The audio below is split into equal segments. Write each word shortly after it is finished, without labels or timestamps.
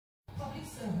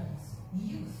servants,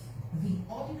 youth, the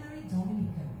ordinary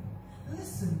Dominican.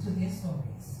 Listen to their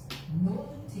stories.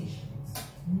 No limitations,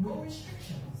 no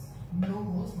restrictions, no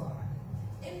rules barred.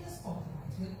 In the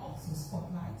Spotlight will also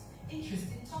spotlight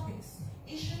interesting topics,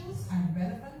 issues, and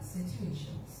relevant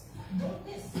situations. Don't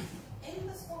miss In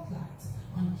the Spotlight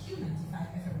on Q95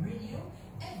 FM Radio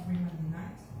every Monday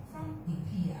night from 8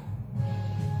 p.m.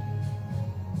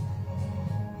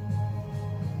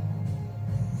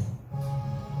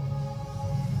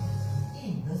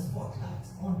 In the Spotlight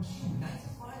on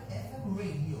Q95 FM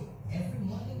Radio every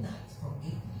Monday night from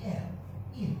 8 p.m.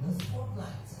 In the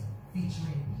Spotlight,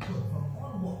 featuring people from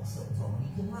all walks of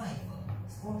Dominican life,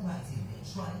 spotlighting their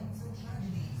triumphs and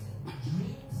tragedies,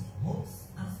 dreams, hopes,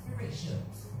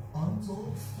 aspirations,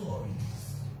 untold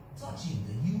stories, touching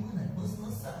the human and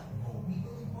personal side of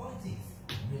people in politics,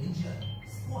 religion,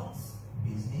 sports,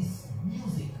 business,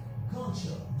 music,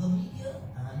 culture, the media,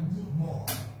 and more.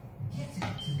 Getting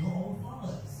to know our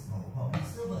farmers, our public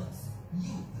servants,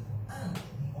 youth, and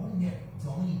the ordinary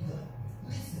Dominican.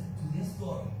 Listen to their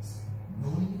stories. No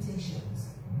limitations,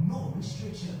 no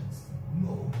restrictions,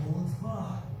 no holds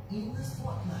barred. In the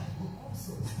Spotlight will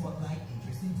also spotlight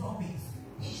interesting topics,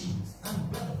 issues,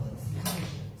 and relevant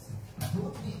situations.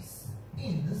 Don't miss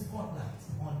In the Spotlight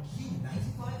on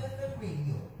Q95 FM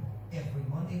Radio every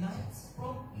Monday night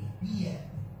from 8 p.m.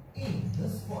 In the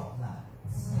Spotlight.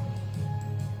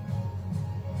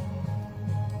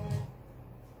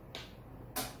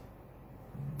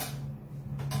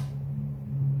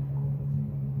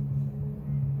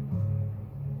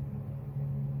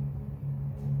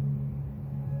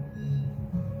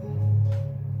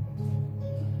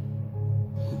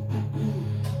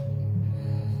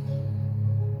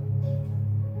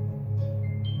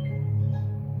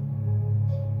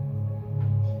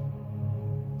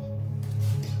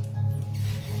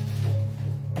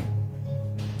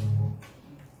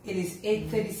 It is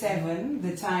 8:37,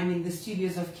 the time in the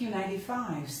studios of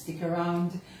Q95. Stick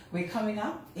around. We're coming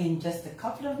up in just a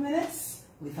couple of minutes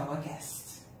with our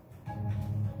guest.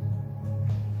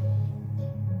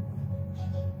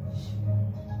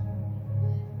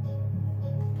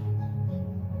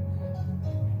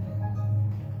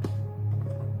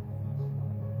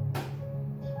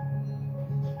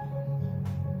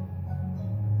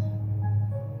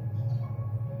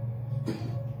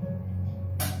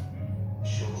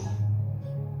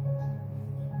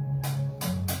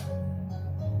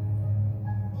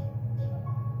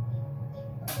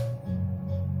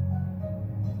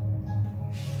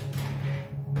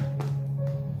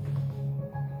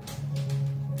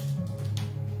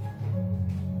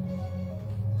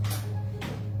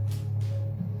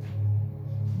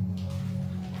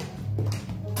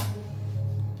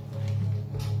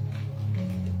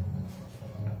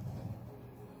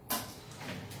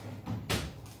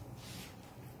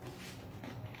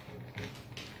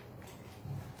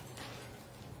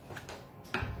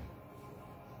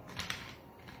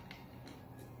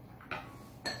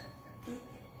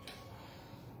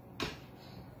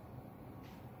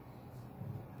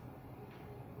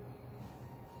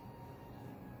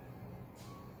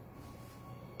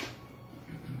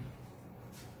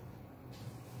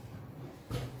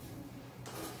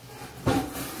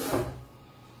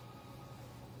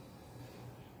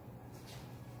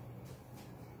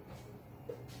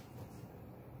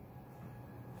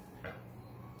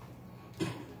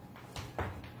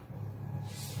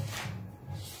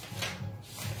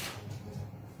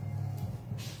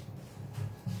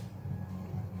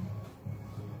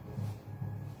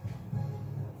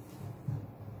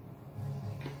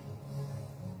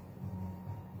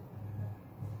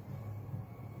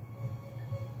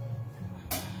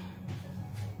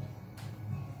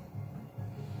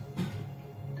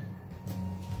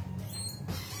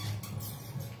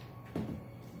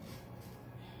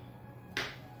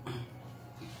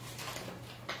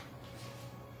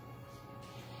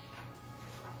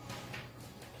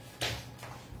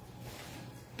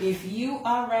 If you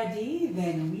are ready,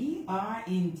 then we are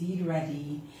indeed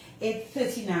ready.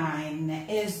 8:39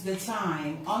 is the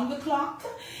time on the clock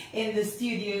in the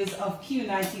studios of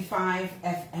Q95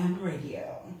 FM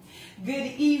Radio.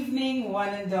 Good evening, one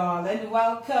and all, and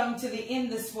welcome to the In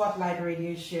the Spotlight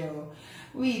radio show.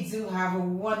 We do have a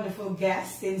wonderful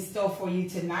guest in store for you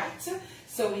tonight,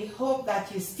 so we hope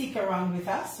that you stick around with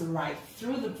us right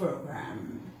through the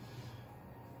program.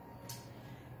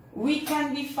 We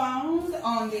can be found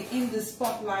on the In the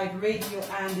Spotlight radio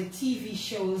and the TV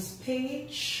shows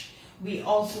page. We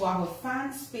also have a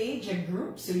fans page, a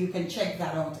group, so you can check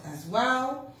that out as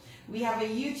well. We have a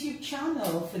YouTube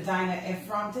channel for Dinah F.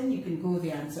 Fronten. You can go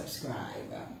there and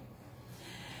subscribe.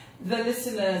 the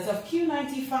listeners of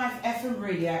Q95 FM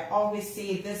radio. I always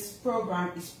say this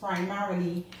program is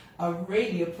primarily a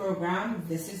radio program.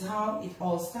 This is how it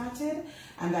all started,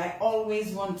 and I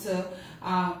always want to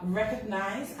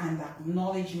recognize and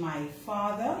acknowledge my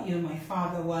father. You know, my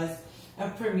father was a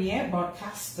premier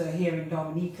broadcaster here in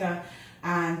Dominica,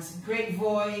 and great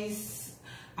voice,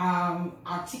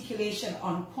 articulation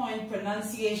on point,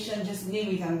 pronunciation, just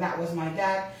name it, and that was my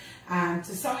dad. And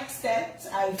to some extent,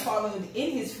 I followed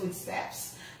in his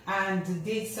footsteps and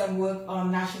did some work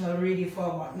on national radio for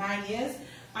about 9 years.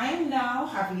 I am now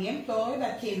happily employed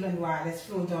at Cable and Wireless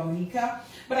Flow Dominica,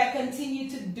 but I continue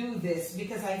to do this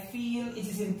because I feel it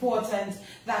is important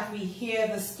that we hear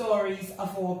the stories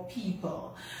of our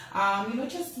people. You know,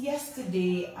 just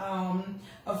yesterday,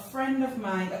 a friend of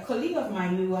mine, a colleague of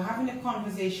mine, we were having a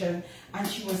conversation, and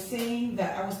she was saying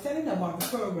that, I was telling her about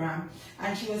the program,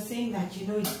 and she was saying that, you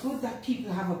know, it's good that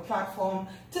people have a platform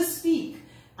to speak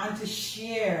and to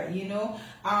share, you know.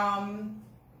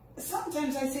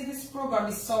 Sometimes I say this program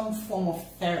is some form of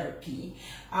therapy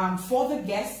for the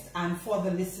guests and for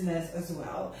the listeners as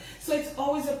well. So it's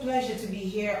always a pleasure to be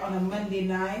here on a Monday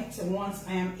night, once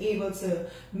I am able to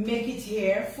make it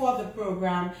here for the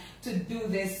program, to do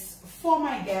this for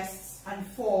my guests and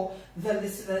for the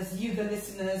listeners, you the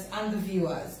listeners and the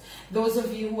viewers. Those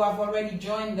of you who have already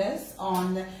joined us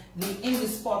on the In the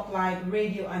Spotlight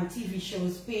radio and TV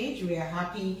shows page, we are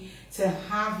happy to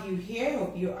have you here.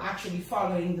 Hope you're actually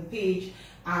following the page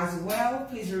as well.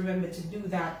 Please remember to do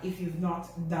that if you've not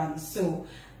done so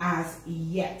as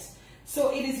yet.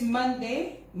 So it is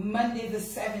Monday the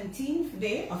 17th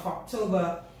day of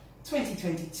October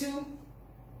 2022,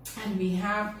 and we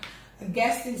have a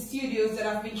guest in studios that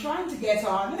I've been trying to get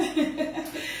on.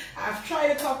 I've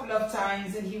tried a couple of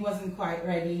times and he wasn't quite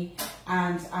ready,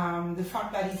 and the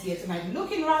fact that he's here tonight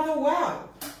looking rather well,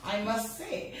 I must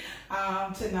say,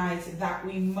 tonight, that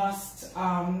we must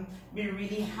be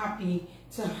really happy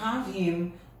to have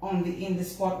him on the In the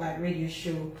Spotlight radio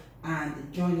show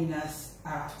and joining us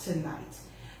tonight.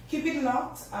 Keep it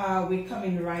locked. We're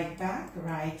coming right back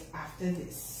right after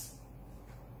this.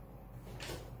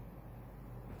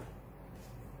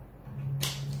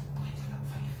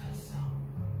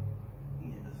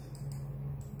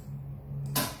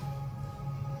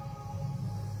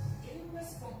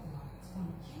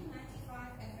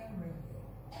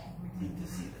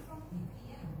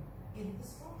 In the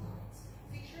Spotlight,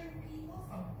 featuring people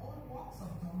from all walks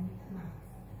of Dominican life,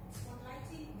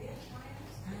 spotlighting their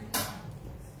triumphs and triumphs,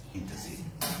 and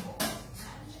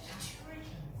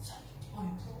aspirations,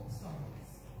 untold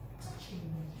stories, touching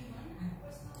the human and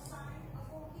personal side of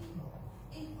all people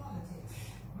in politics,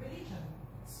 religion,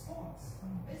 sports,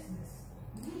 business,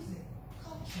 music,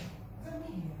 culture, the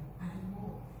media, and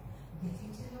more.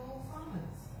 Getting to know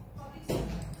farmers, public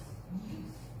servants,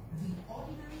 youth, the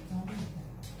ordinary Dominican.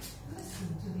 Listen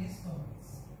to their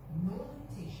stories. No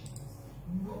limitations,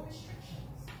 no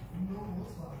restrictions, no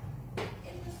rules bar.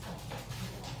 In the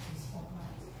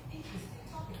spotlight, interesting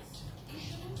topics,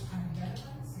 issues, and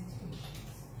relevant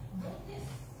situations. Don't miss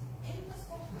In the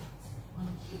Spotlight on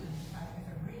Q95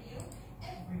 FM radio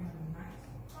every Monday night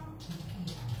from 2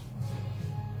 p.m.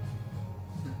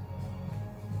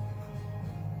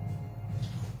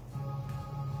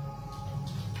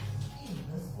 In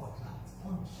the Spotlight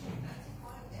on Q95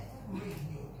 FM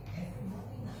radio every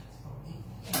Monday night from 8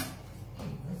 p.m.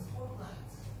 In the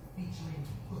Spotlight, featuring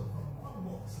people from all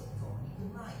walks of Dominican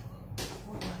life,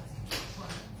 spotlighting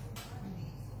triumphs and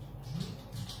tragedies,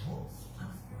 dreams, hopes,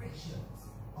 aspirations,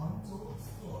 untold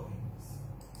stories,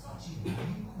 touching the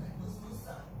human and personal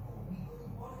side of people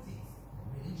in politics,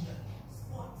 religion,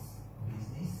 sports,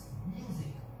 business,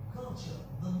 music, culture,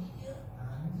 the media,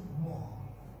 and more.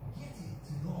 Getting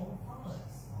to know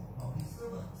farmers, public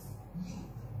servants, youth,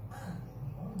 and the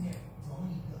ordinary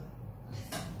Dominican.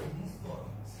 Listen to these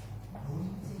stories. No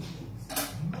limitations,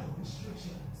 no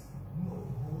restrictions, no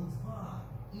holds barred.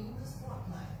 In the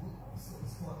Spotlight will also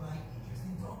spotlight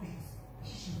interesting topics,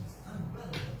 issues, and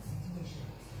relevant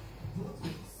situations. Don't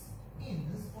miss In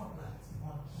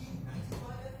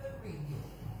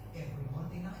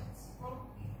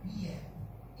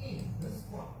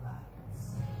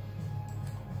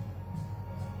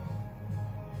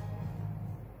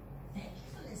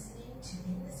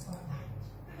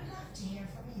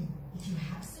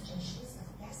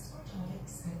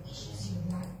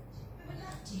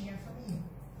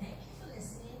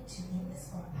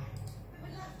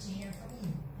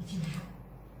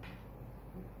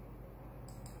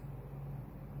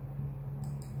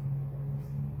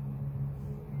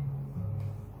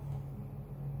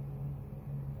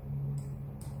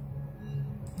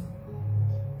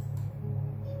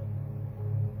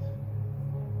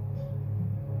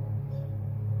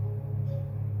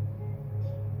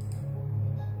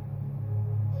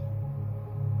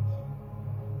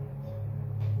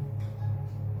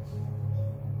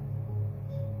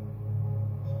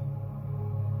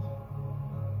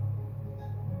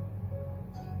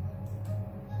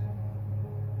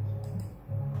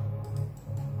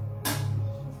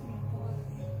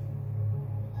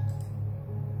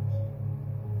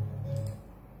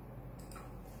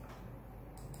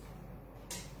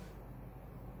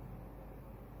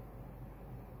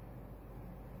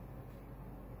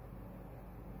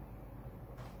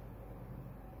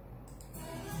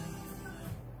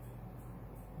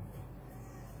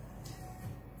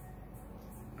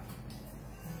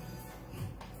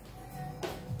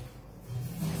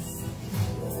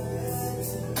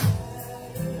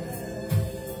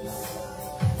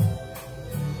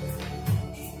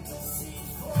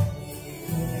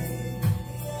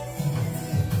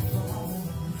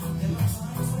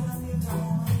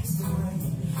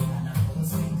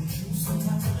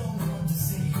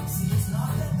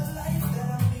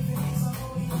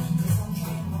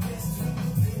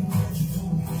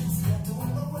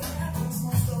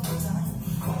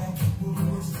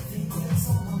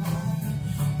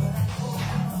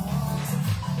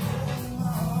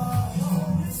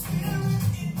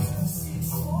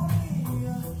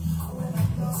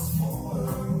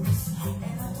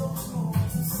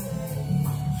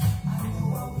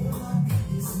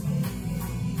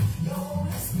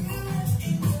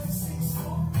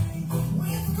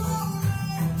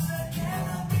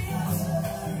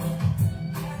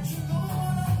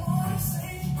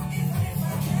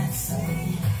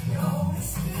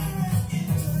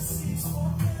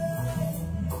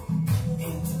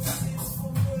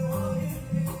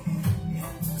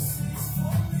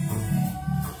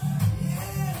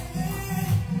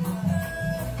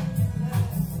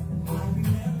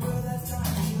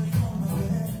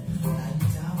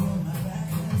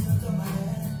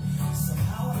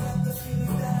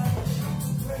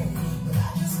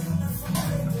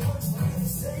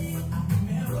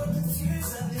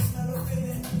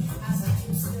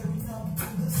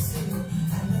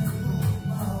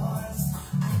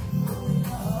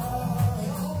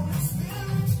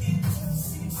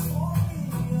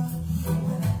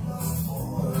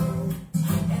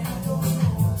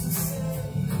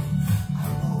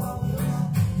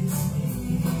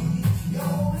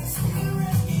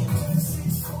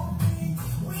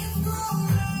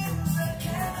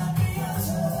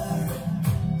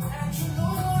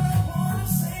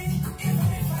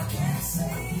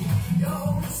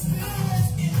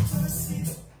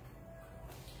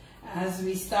as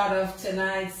we start off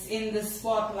tonight's In the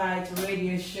Spotlight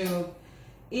radio show,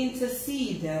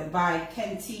 Intercede by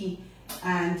Kenty,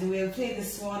 and we'll play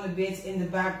this one a bit in the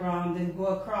background and go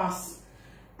across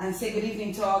and say good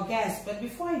evening to our guests. But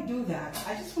before I do that,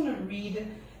 I just want to read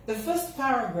the first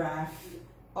paragraph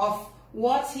of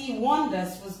what he warned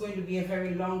us was going to be a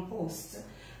very long post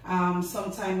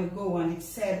some time ago, and it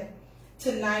said,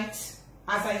 "Tonight,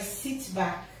 as I sit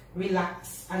back,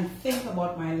 relax, and think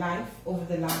about my life over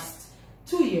the last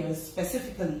 2 years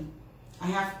specifically, I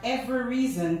have every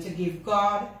reason to give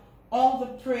God all the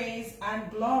praise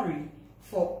and glory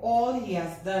for all he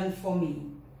has done for me.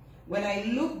 When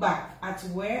I look back at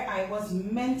where I was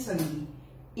mentally,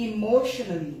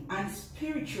 emotionally, and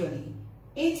spiritually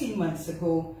 18 months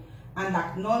ago, and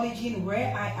acknowledging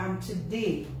where I am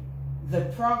today, the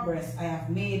progress I have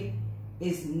made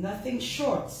is nothing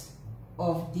short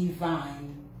of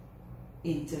divine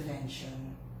intervention."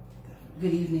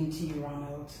 Good evening to you,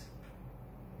 Ronald.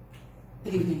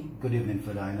 Good evening. Good evening,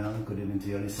 Ferdinand. Good evening to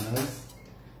your listeners.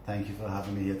 Thank you for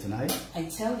having me here tonight. I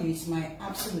tell you, it's my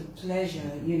absolute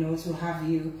pleasure, you know, to have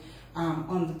you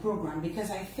on the program,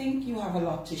 because I think you have a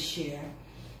lot to share.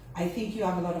 I think you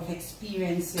have a lot of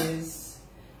experiences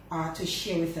to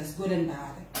share with us, good and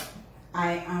bad.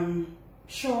 I am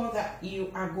sure that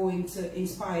you are going to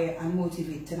inspire and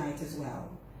motivate tonight as well.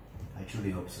 I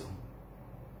truly hope so.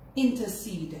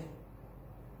 Intercede.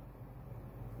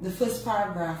 The first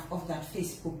paragraph of that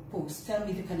Facebook post. Tell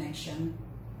me the connection.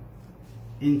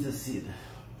 Intercede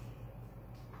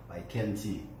by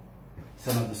Kenty,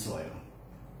 Son of the Soil.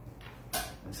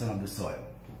 Son of the Soil.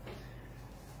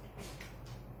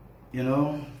 You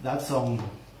know, that song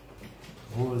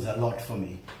holds a lot for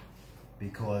me,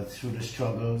 because through the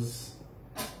struggles,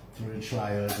 through the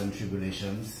trials and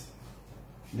tribulations,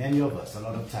 many of us, a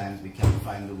lot of times, we can't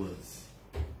find the words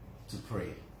to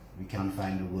pray. We can't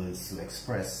find the words to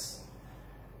express.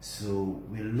 So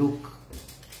we look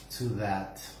to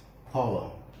that power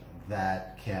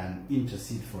that can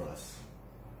intercede for us.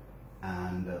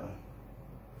 And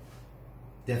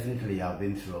definitely I've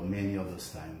been through many of those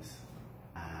times.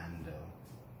 And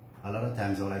a lot of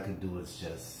times all I could do was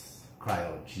just cry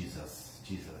out, "Jesus,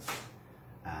 Jesus."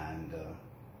 And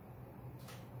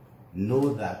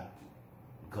know that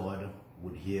God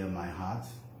would hear my heart,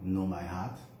 know my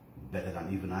heart better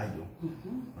than even I do,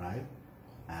 right?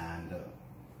 And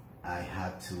I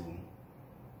had to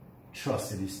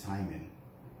trust in his timing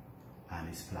and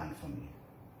his plan for me.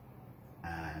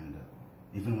 And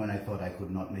even when I thought I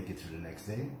could not make it through the next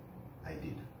day, I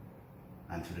did.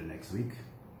 And through the next week,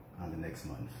 and the next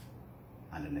month,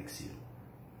 and the next year.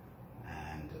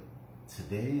 And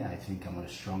today, I think I'm a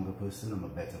stronger person, I'm a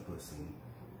better person,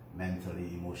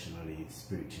 mentally, emotionally,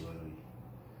 spiritually.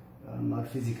 Not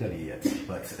physically yet,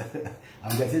 but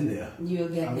I'm getting there. You'll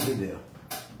get I'm there. getting there.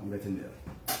 I'm getting there.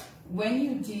 When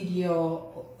you did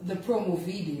the promo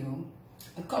video,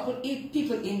 a couple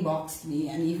people inboxed me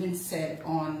and even said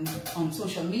on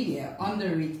social media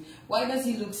under it, "Why does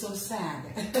he look so sad?"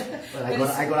 Well,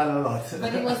 I got a lot.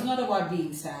 But it was not about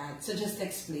being sad, so just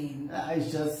explain.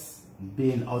 It's just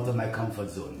being out of my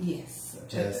comfort zone. Yes.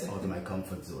 Just out of my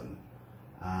comfort zone.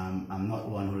 I'm not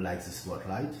one who likes the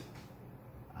spotlight.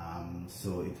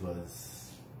 So it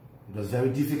was very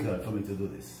difficult for me to do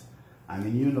this. I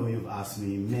mean, you know, you've asked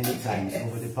me many times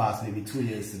over the past maybe 2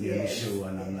 years to be on the show,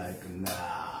 and I'm like,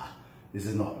 nah, this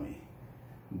is not me.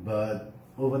 But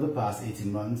over the past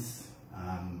 18 months,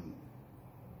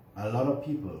 a lot of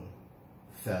people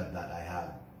felt that I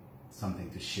had something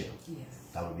to share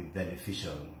that would be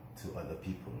beneficial to other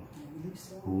people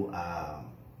who are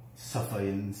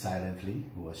suffering silently,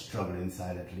 who are struggling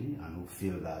silently, and who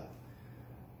feel that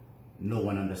no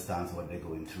one understands what they're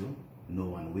going through. No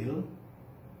one will,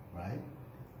 right?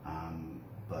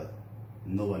 But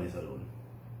no one is alone.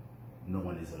 No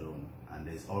one is alone. And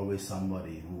there's always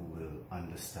somebody who will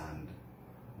understand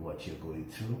what you're going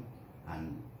through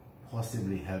and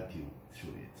possibly help you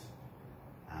through it.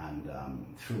 And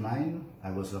through mine, I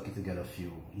was lucky to get a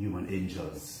few human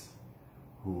angels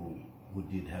who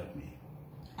did help me.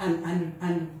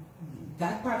 And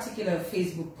that particular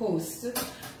Facebook post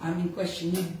in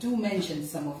question, you do mention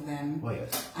some of them. Oh,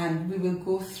 yes. And we will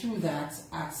go through that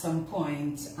at some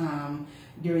point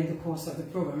during the course of the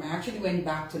program. I actually went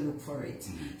back to look for it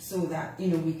so that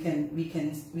we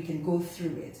can go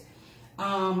through it.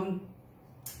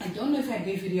 I don't know if I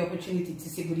gave you the opportunity to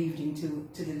say good evening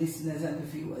to the listeners and the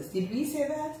viewers. Did we say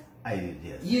that? I did,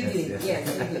 yes. You did, yes,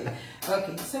 you did.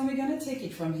 Okay, so we're going to take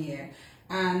it from here.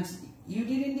 And you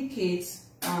did indicate,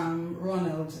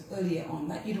 Ronald, earlier on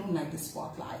that you don't like the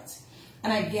spotlight.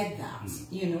 And I get that,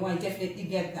 you know, I definitely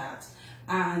get that.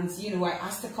 And, you know, I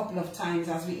asked a couple of times,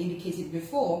 as we indicated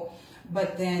before,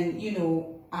 but then, you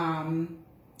know,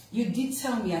 you did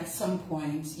tell me at some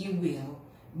point you will,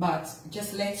 but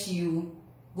just let you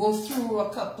go through a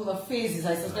couple of phases.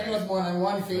 I suspect it was more than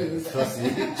one phase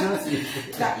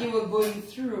that you were going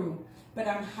through. But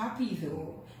I'm happy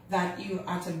though that you're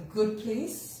at a good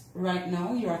place right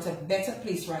now. You're at a better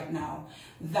place right now,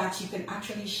 that you can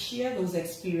actually share those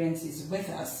experiences with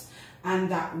us, and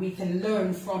that we can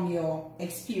learn from your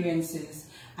experiences,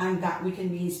 and that we can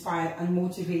be inspired and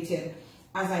motivated,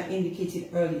 as I indicated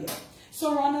earlier.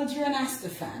 So Ronald, you're an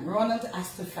Astaphan. Ronald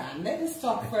Astaphan. Let us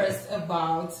talk first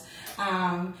about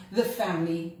the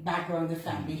family background, the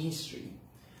family history.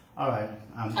 All right.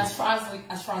 As far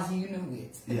as you know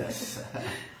it. Yes.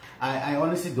 I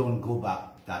honestly don't go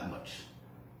back that much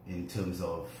in terms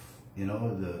of, you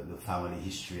know, the family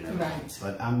history and everything. Right.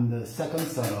 But I'm the second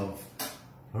son of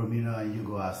Hermina and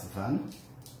Hugo Astaphan.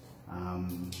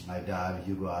 My dad,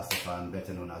 Hugo Astaphan,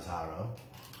 better known as Hara,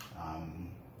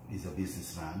 is a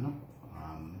businessman.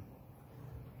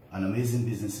 An amazing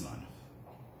businessman,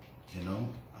 you know.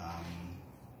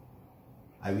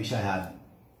 I wish I had,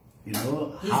 you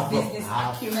know, half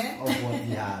of what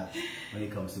he had when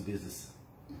it comes to business.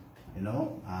 You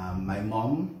know, my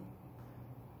mom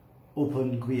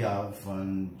opened Guiave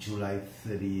on July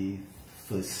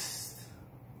 31st,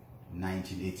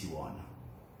 1981.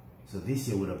 So this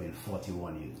year would have been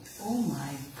 41 years. Oh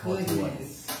my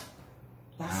goodness.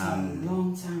 That's a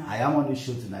long time. I am on the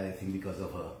show tonight, I think, because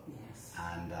of her. Yes.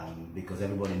 And because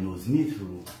everybody knows me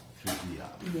through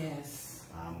Guiave. Yes.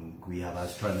 Guiave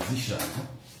has transitioned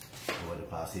over the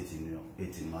past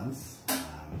 18 months,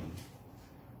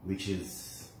 which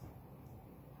is,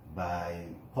 by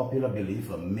popular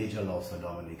belief, a major loss for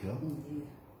Dominica. Indeed.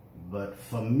 But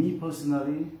for me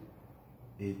personally,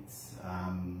 it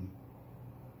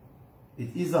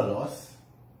is a loss.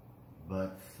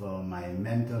 But for my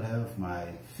mental health,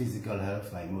 my physical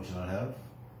health, my emotional health,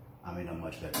 I'm in a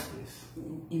much better place.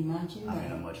 Imagine that. I'm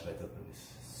in a much better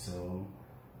place. So,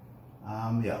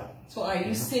 yeah. So are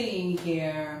you saying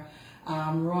here,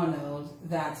 Ronald,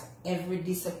 that every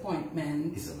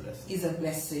disappointment is a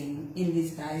blessing in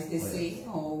disguise? They say,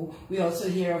 oh, we also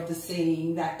hear of the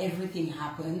saying that everything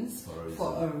happens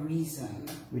for a reason.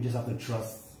 We just have to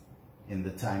trust in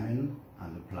the timing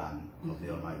and the plan of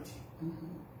the Almighty.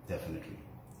 Definitely.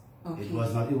 Okay. It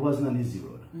wasn't an easy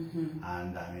road.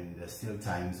 And I mean, there's still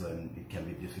times when it can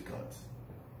be difficult.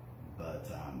 But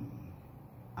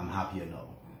I'm happier now.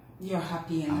 You're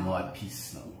happier now. I'm more at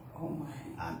peace now. Oh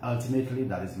my. And ultimately,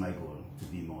 that is my goal, to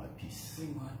be more at peace. Be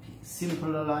more at peace.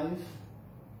 Simpler life,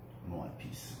 more at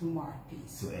peace. More at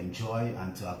peace. To enjoy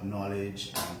and to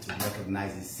acknowledge and to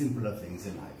recognize the simpler things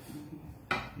in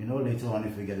life. You know, later on,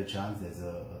 if we get a chance, there's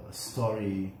a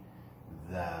story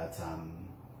that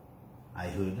I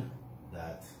heard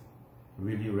that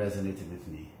really resonated with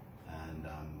me and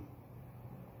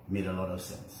made a lot of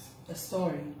sense. A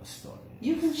story. A story.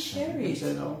 You can share it.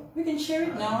 We can share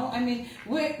it now. I mean,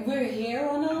 we're here,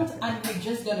 Ronald, and we're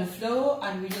just gonna flow,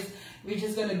 and we're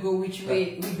just gonna go which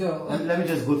way we go. Let me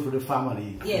just go through the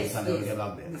family. Yes, and then we'll get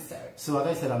back there. Yes, so, as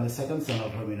I said, I'm the second son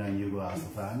of Hermina and Hugo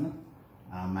Astaphan.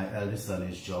 My eldest son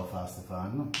is Geoff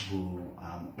Astaphan, who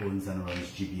owns and runs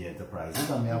GB Enterprises,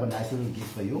 and we have a nice little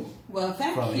gift for you. Well,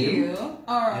 thank you.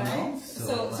 All right. You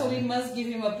know, so we must give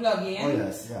him a plug in. Oh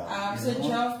yes, yeah. So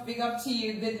Geoff, big up to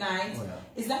you. Good night. Oh,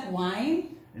 yeah. Is that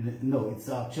wine? No, it's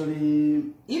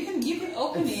actually. You can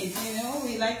open it. You know,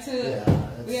 we like to.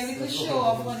 Yeah, we have a little show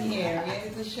off on here. We have a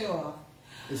little show off.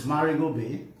 It's Marigot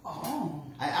Bay. Oh.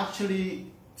 I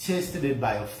actually tasted it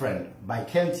by a friend, by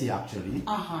Kenty actually.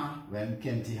 When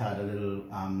Kenty had a little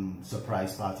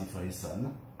surprise party for his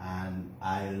son, and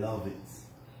I love it.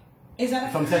 Is that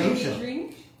a creamy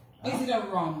drink? Is it a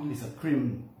rum? It's a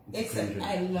cream.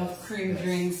 I love cream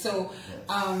drinks. So,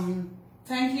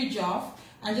 thank you, Geoff.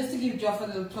 And just to give Geoff a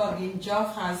little plug in,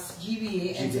 Geoff has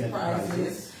GBA Enterprises.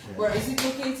 Yes. Where is it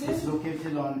located? It's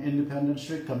located on Independent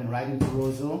Street, coming right into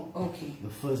Roseau. Okay. The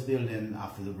first building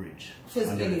after the bridge.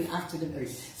 First building after the bridge.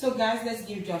 Yes. So guys, let's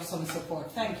give Geoff some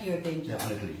support. Thank you again, Geoff.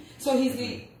 Definitely. So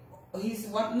he's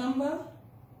what number?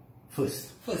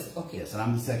 First. First, okay. Yes, and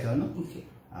I'm the second. Okay.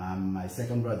 My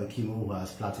second brother, Kimo, who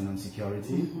has Platinum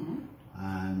Security.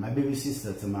 And my baby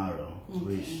sister, Tamara,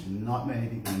 which not many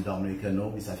people in Dominica know,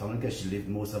 besides family, because she lived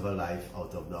most of her life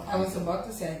out of Dominica. I was about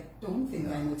to say, I don't think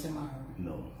I know Tamara.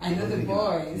 No. I know the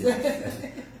boys.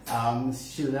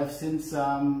 Yes. She left since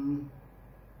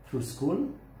through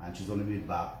school, and she's only been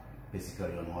back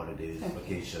basically on holidays,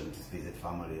 vacation, to visit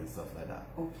family and stuff like that.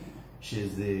 Okay.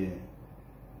 She's the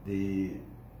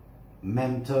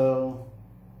mental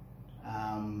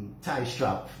tie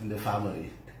strap in the family.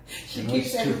 She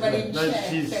keeps everybody in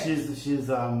check. She's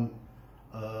a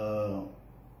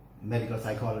medical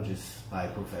psychologist by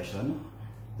profession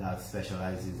that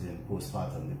specializes in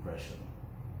postpartum depression,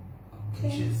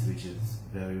 Okay. which is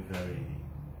very, very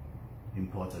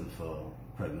important for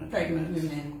pregnant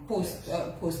women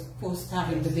post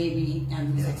having the baby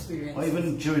and this experience. Or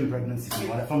even during pregnancy,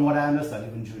 from what I understand,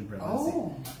 even during pregnancy.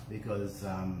 Oh. Because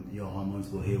your hormones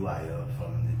go haywire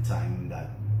from the time that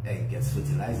egg gets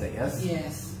fertilized, I guess.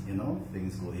 Yes. You know,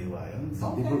 things go haywire.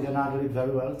 Some people can handle it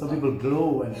very well. Some people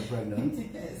glow when they're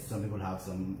pregnant. Yes. Some people have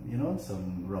some, you know,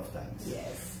 some rough times.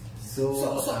 Yes.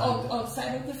 So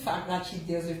outside of the fact that she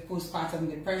deals with postpartum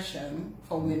depression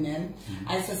for women,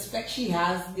 I suspect she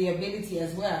has the ability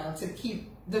as well to keep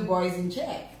the boys in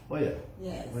check. Oh yeah.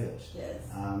 Yes. Oh yes. Yes.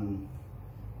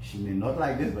 She may not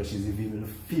like this, but she's a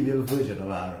female version of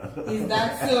her. Is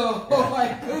that so? Oh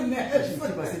my goodness. She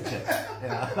keeps us in check.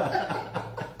 Yeah.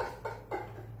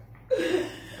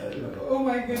 Oh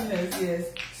my goodness, yes.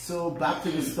 So back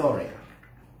to the story.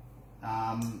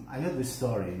 I heard this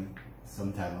story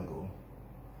some time ago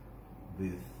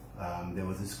with there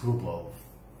was this group of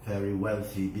very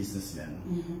wealthy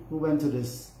businessmen who went to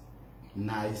this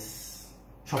nice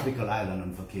tropical island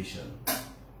on vacation.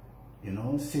 You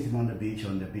know, sitting on the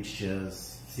beach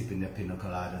chairs, sipping their pina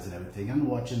coladas and everything, and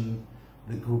watching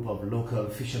the group of local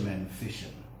fishermen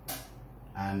fishing.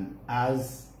 And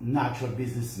as natural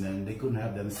businessmen, they couldn't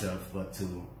help themselves but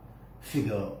to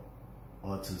figure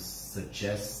or to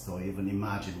suggest or even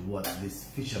imagine what these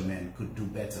fishermen could do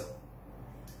better.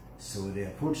 So they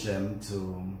approached them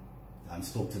and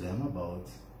spoke to them about,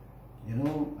 you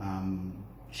know,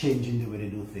 changing the way they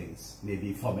do things,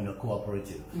 maybe forming a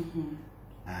cooperative,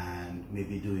 and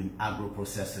maybe doing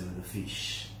agro-processing with the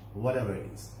fish, whatever it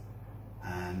is.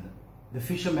 And the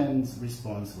fishermen's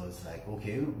response was like,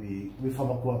 okay, we form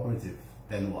a cooperative,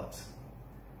 then what?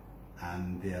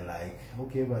 And they're like,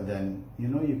 okay, well then, you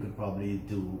know, you could probably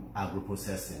do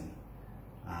agro-processing.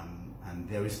 And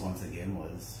their response again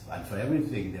was, and for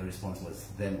everything, their response was,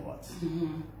 then what?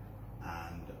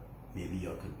 And maybe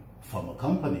you could form a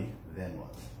company, then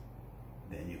what?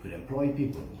 Then you could employ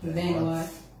people, then what?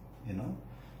 You know?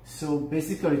 So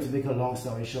basically, to make a long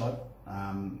story short,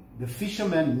 the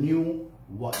fishermen knew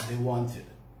what they wanted,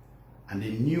 and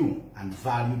they knew and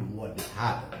valued what they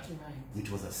had, which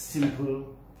was a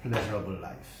simple, pleasurable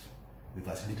life with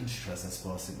as little stress as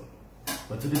possible.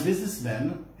 But to the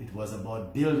businessmen, it was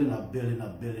about building up.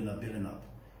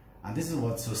 And this is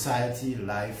what society,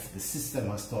 life, the system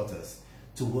has taught us,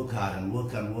 to work hard and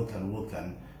work and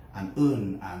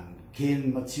earn and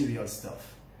gain material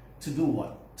stuff. To do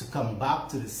what? To come back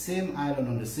to the same island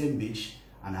on the same beach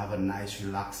and have a nice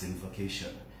relaxing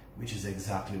vacation, which is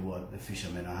exactly what the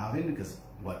fishermen are having, because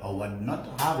what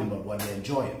not having, but what they're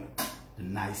enjoying, the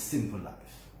nice simple life.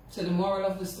 So the moral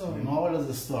of the story? The moral of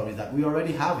the story is that we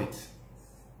already have it,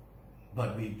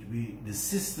 but the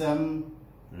system,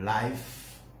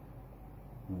 life,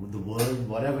 the world,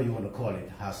 whatever you want to call it,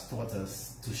 has taught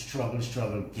us to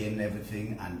struggle, gain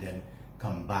everything, and then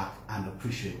come back and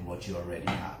appreciate what you already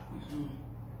had.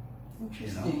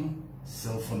 Interesting. You know?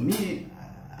 So for me,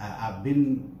 I've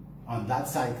been on that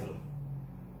cycle,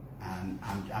 and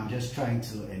I'm just trying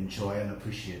to enjoy and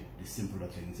appreciate the simpler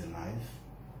things in life.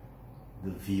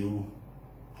 The view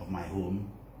of my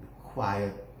home, the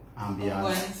quiet ambience. Oh,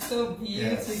 it's so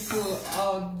beautiful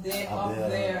out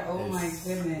there. Oh my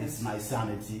goodness. It's my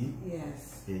sanity.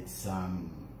 Yes. It's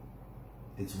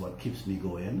what keeps me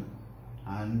going.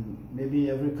 And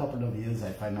maybe every couple of years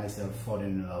I find myself falling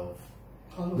in love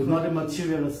with not the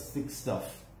materialistic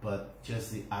stuff, but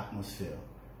just the atmosphere,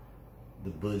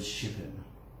 the birds chirping,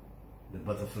 the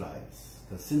butterflies.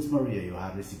 Because since Maria, you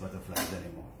hardly see butterflies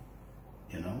anymore,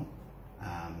 you know?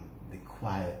 The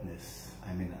quietness.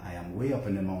 I mean, I am way up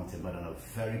in the mountain, but on a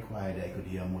very quiet day, I could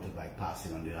hear a motorbike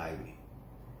passing on the highway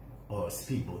or a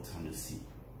speedboat on the sea,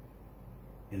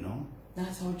 you know?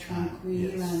 That's how tranquil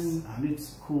yes. And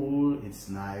it's cool, it's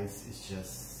nice,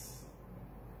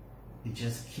 it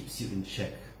just keeps you in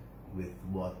check with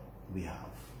what we have.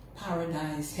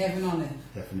 Paradise, heaven on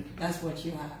earth. Definitely. That's what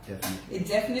you have. Definitely. It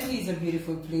definitely is a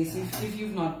beautiful place. If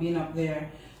you've not been up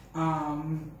there,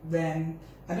 then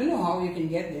I don't know how you can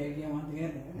get there if you want to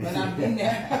get there. But I've been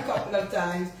there a couple of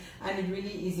times, and it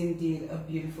really is indeed a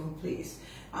beautiful place.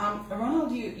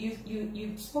 Ronald,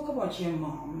 you spoke about your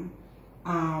mom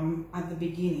at the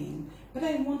beginning, but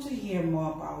I want to hear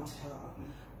more about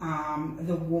her,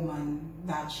 the woman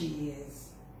that she is.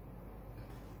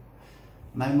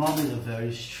 My mom is a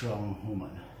very strong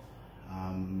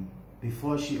woman.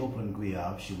 before she opened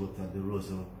Guyav, she worked at the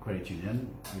Rosa Credit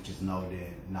Union, which is now the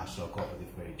National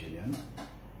Cooperative Credit Union.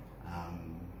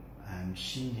 And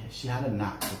she had a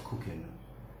knack for cooking.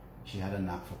 She had a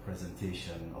knack for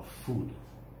presentation of food.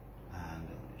 And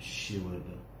she would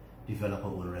develop her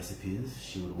own recipes.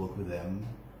 She would work with them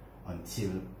until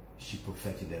she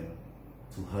perfected them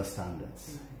to her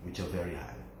standards, which are very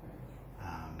high.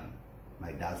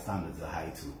 My dad's standards are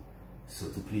high too. So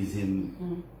to please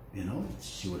him, you know,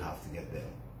 she would have to get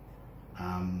there.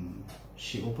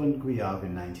 She opened Guyav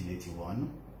in 1981,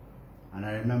 and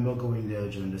I remember going there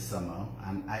during the summer,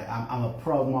 and I'm a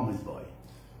proud mama's boy.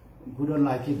 Who don't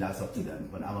like it, that's up to them,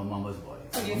 but I'm a mama's boy.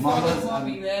 So you follow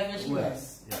mommy wherever she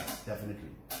Yes, yes, definitely.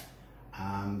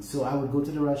 So I would go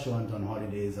to the restaurant on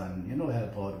holidays and, you know,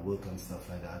 help out, work and stuff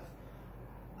like that.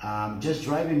 Just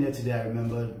driving there today, I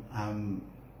remember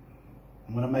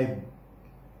one of my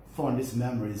fondest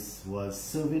memories was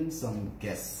serving some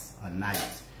guests at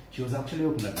night. She was actually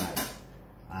open at night.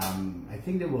 I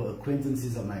think they were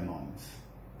acquaintances of my mom's,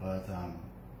 but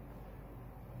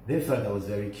they felt I was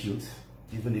very cute,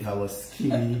 even if I was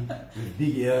skinny with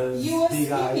big ears, you were big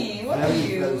skinny. eyes. What very, are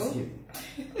you? very skinny.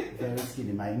 Very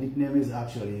skinny. My nickname is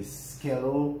actually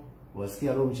Skelo,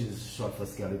 which is short for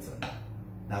skeleton.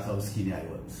 That's how skinny I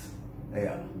was.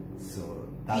 Yeah. So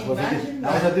that was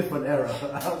a different era.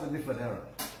 That was a different era.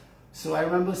 So I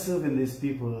remember serving these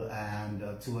people, and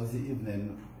towards the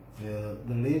evening, the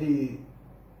lady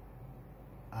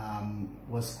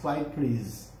was quite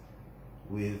pleased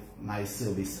with my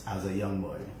service as a young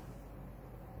boy,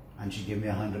 and she gave me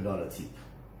 $100 tip,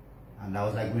 and that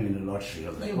was like winning the lottery. I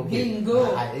was like, okay,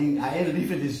 I ain't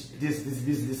leaving this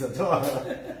business at all.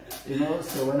 You know.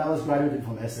 So when I was graduating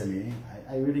from SME,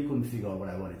 I really couldn't figure out what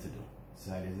I wanted to do,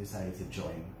 so I decided to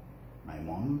join my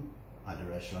mom at the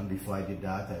restaurant. Before I did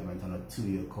that, I went on a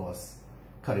 2-year course,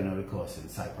 culinary course in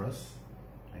Cyprus.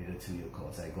 I did a 2-year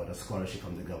course. I got a scholarship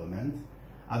from the government.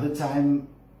 At the time,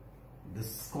 the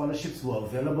scholarships were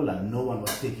available and no one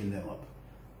was taking them up,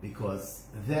 because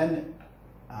then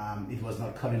it was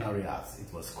not culinary arts,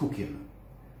 it was cooking.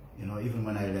 You know, even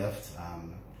when I left,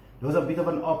 there was a bit of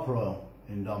an uproar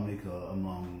in Dominica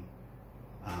among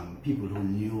people who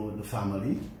knew the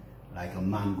family, like a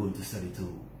man going to study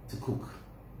to cook.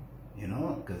 You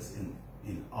know, because in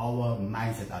our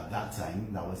mindset at that time,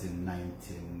 that was in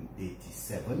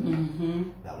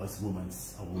 1987, that was a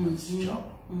woman's job,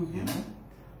 you know.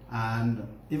 And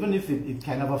even if it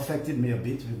kind of affected me a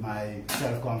bit with my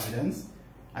self-confidence,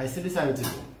 I still decided to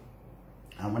go.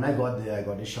 And when I got there, I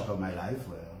got the shock of my life,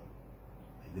 where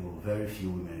there were very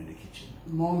few women in the kitchen.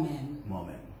 More men. More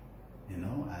men, you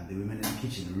know, and the women in the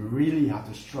kitchen really had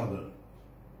to struggle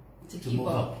to move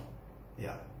up.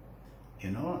 Yeah. You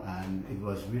know, and it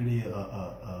was really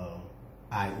a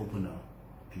eye-opener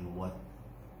in what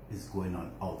is going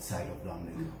on outside of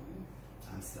Dominica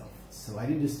and stuff. So I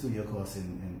did this 2-year course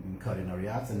in culinary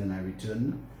arts, and then I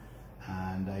returned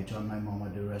and I joined my mom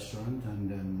at the restaurant, and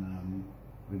then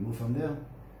we moved from there.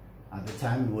 At the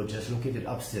time, we were just located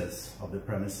upstairs of the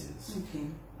premises. Okay.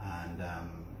 And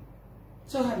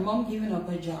so had mom given up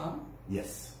her job?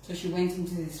 Yes. So she went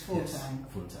into this full-time? Yes,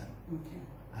 full-time. Okay.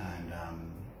 And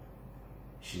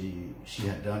she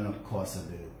had done a course at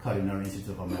the Culinary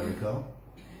Institute of America,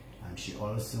 and she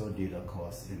also did a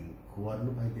course in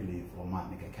Guadeloupe, I believe, or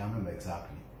Martinique, I can't remember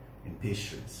exactly, in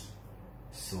pastries.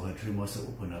 So her dream was to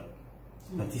open up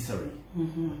patisserie, a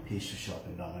pastry shop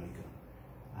in Dominica,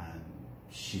 and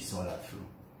she saw that through.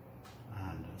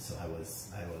 And so I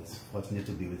was fortunate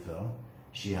to be with her.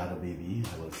 She had a baby.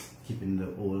 I was keeping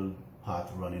the old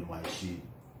part running while she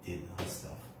did her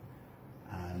stuff.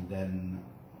 And then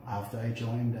after I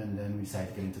joined, and then we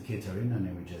started getting into catering, and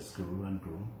then we just grew and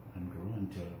grew and grew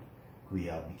until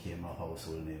Guyav became a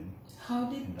household name. How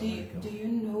did do you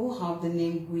know how the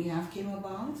name Guyav came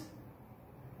about?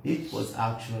 It was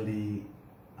actually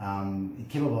it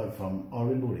came about from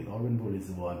Orwin Bully. Orwin Bully is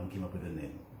the one who came up with the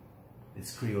name.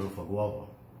 It's Creole for guava.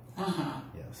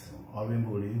 Yeah, so Orwin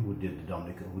Bully, who did the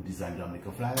Dominica, who designed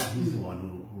Dominica flag, he's the one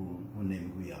who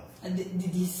named Guyav.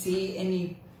 Did he say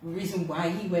any reason why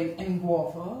he went and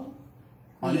guava?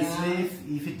 Honestly,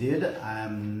 if he did,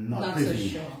 I'm not privy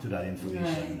so sure to that information.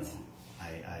 Right. No.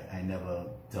 I never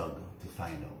dug to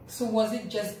find out. So was it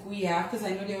just Guyav? Because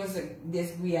I know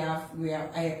there's Guyav,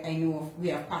 I know of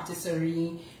Guyav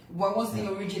patisserie. What was the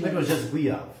original? It was just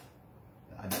Guyav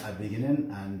at the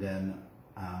beginning, and then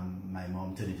my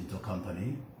mom turned it into a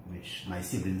company, which my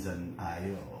siblings and I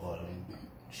are all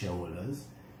shareholders.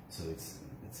 So it's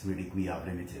really Guyav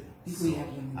Limited. Guyav so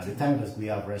Limited. At the time, it was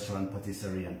Guyav Restaurant,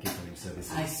 Patisserie, and Catering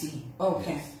Services. I see.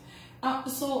 Okay. Yes.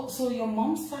 So your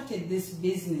mom started this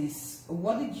business.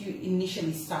 What did you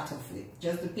initially start off with?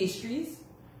 Just the pastries?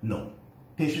 No.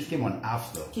 Pastries came on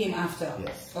after. Came after?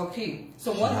 Yes. Okay.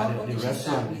 So what did you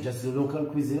start with? Just the local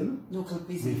cuisine. Local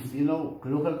cuisine. With, you know,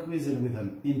 local cuisine with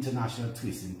an international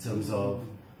twist in terms of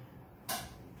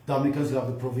Dominicans love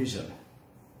the provision.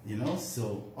 You know,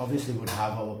 so obviously we would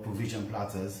have our provision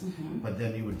platters, but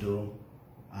then you would do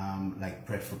like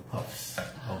breadfruit puffs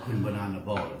or green banana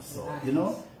balls. So, you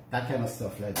know, that kind of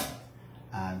stuff like that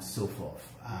and so forth.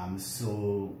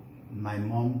 So my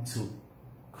mom took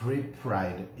great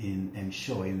pride in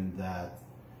ensuring that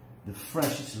the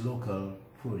freshest local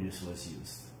produce was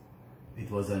used. It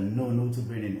was a no-no to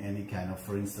bring in any kind of,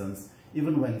 for instance,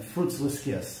 even when fruits were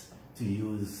scarce, to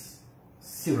use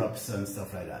syrups and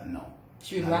stuff like that. No.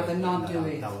 She would rather not do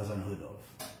it. That was unheard of.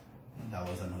 That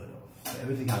was unheard of. So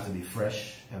everything had to be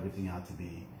fresh. Everything had to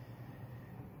be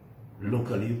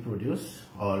locally produced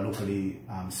or locally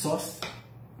sourced,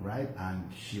 right?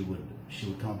 And she would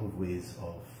come up with ways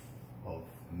of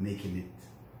making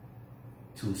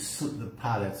it to suit the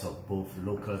palates of both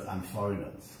locals and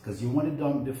foreigners. Because you wanted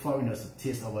the foreigners to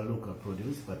taste our local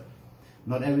produce, but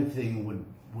not everything would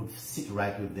sit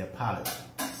right with their palate.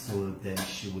 So then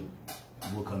she would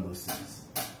work on those things.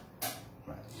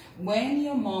 Right. When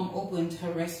your mom opened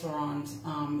her restaurant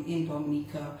in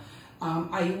Dominica,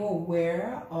 are you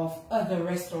aware of other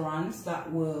restaurants that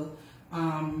were...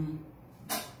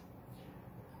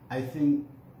 I think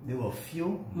there were a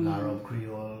few. La Robe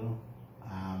Creole,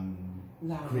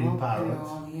 Green Parrot.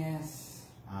 Creole, yes.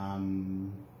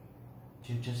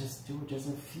 Just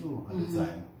a few at the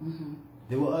time.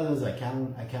 There were others. I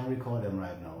can't recall them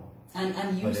right now.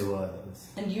 But there were others.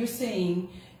 And you're saying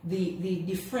the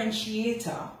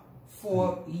differentiator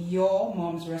for your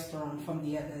mom's restaurant from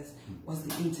the others was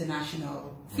the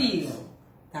international feel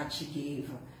that she gave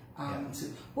to.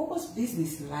 What was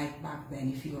business like back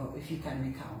then, if you can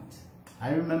recount? I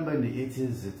remember in the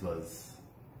 80s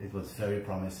it was very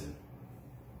promising,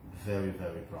 very,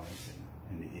 very promising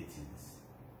in the 80s,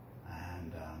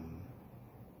 and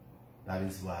that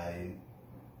is why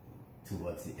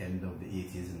towards the end of the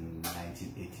 80s, in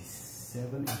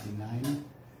 1987, 89,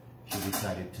 she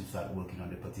decided to start working on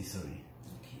the patisserie.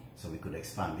 Okay. So we could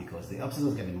expand, because the upstairs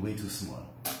was getting way too small.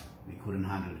 We couldn't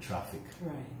handle the traffic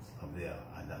up there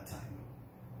at that time.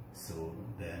 So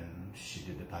then she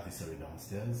did the patisserie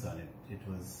downstairs, and it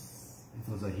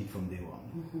was a hit from day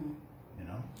one. You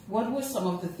know. What were some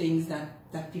of the things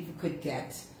that people could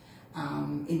get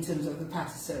in terms of the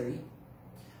patisserie?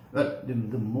 But the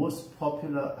most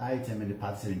popular item in the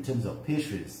patisserie in terms of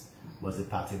pastries was the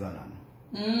pate banane.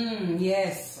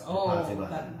 Yes. Oh,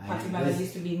 that pate banane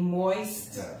used to be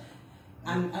moist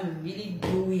and really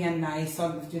gooey and nice.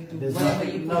 There's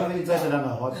nothing better than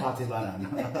a hot pate banane.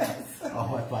 A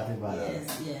hot pate banane.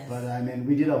 Yes, yes. But I mean,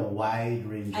 we did a wide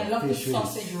range of pastries. I love the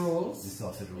sausage rolls. The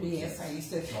sausage rolls. Yes, I used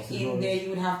to. There you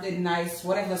would have the nice,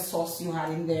 whatever sauce you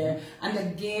had in there. And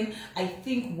again, I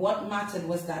think what mattered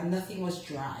was that nothing was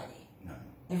dry.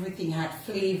 Everything had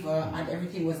flavor and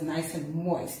everything was nice and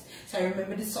moist. So I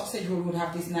remember the sausage roll would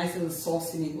have this nice little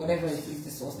sauce in it, whatever it is,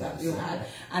 the sauce that you had,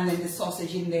 and then the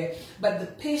sausage in there. But the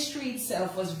pastry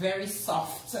itself was very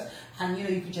soft, and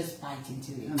you could just bite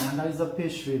into it. And that is a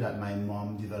pastry that my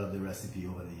mom developed the recipe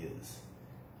over the years,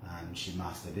 and she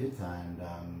mastered it, and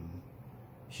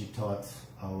she taught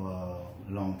our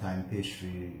longtime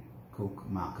pastry cook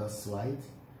Marcus White,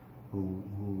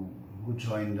 who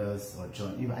joined us, I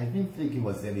didn't think he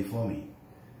was there before me,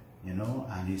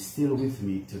 and he's still with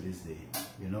me to this day,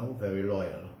 very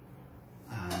loyal,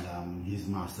 and he's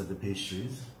mastered the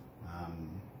pastries.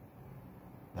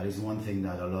 That is one thing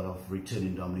that a lot of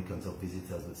returning Dominicans or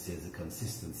visitors would say is the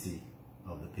consistency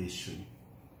of the pastry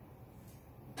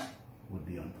would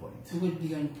be on point. Would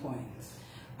be on point.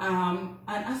 And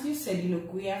as you said,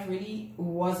 Guiave really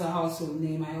was a household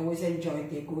name. I always enjoyed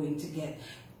their going to get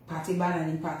pate banane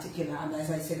in particular, and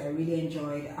as I said, I really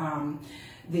enjoyed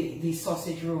the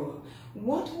sausage roll.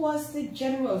 What was the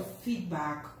general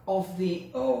feedback of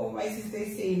my sister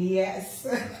is saying yes.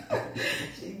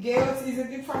 Girls, is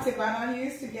it the pate banane you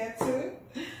used to get to?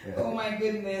 Yeah. Oh my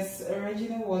goodness.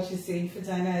 Regina Walsh is saying,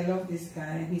 Fadina, I love this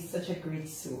guy, he's such a great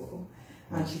soul.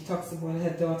 And she talks about her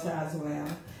daughter as well.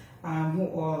 Who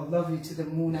all love you to the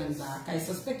moon and back. I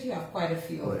suspect you have quite a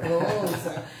few of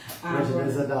those.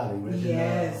 Regina's a darling. Regina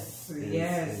yes.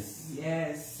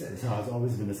 So has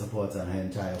always been a supporter of her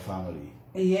entire family.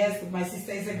 Yes, my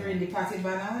sister is a green pate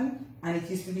banane, and it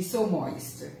used to be so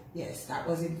moist. Yes, that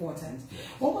was important. Yes.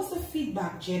 What was the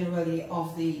feedback generally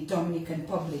of the Dominican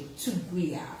public to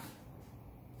Guiave?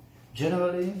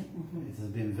 Generally, it has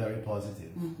been very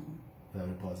positive.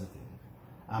 Very positive.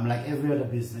 Like every other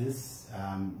business,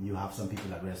 you have some people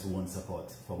that just won't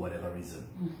support for whatever reason.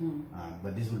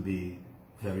 But this would be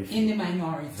very few. In the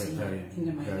minority.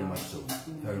 Very much so.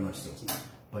 Very much so.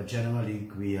 But generally,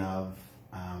 we have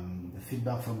the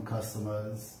feedback from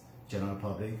customers, general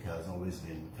public has always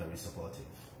been very supportive.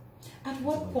 At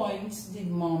what point did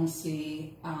Mom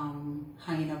say,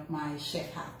 hanging up my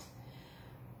chef hat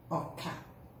or cap,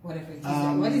 whatever it is?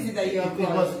 What is it that you are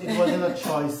calling? It wasn't a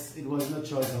choice. It wasn't a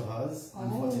choice of hers. Oh.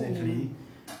 Unfortunately,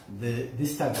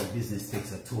 this type of business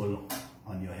takes a toll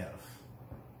on your health.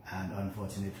 And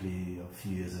unfortunately, a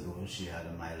few years ago, she had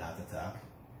a mild heart attack.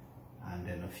 And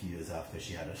then a few years after,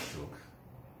 she had a stroke.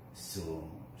 So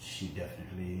she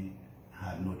definitely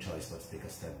had no choice but to take a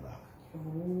step back.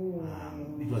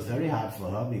 It was very hard for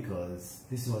her because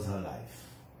this was her life.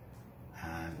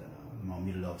 And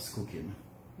Mommy loves cooking.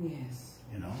 Yes.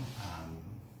 You know,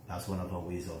 that's one of her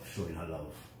ways of showing her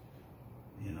love.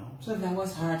 You know. So that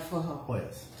was hard for her. Oh,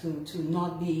 yes. To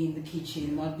not be in the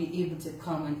kitchen, not be able to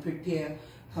come and prepare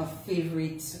her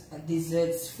favorite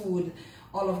desserts, food,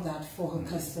 all of that for her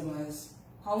customers.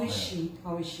 How is she?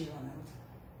 How is she, Ronald?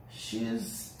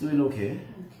 She's doing okay.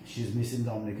 She's missing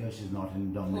Dominica. She's not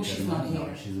in Dominica. She's not here.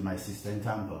 No, she's with my sister in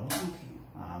Tampa. Okay.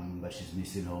 But she's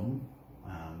missing home.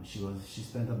 She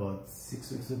spent about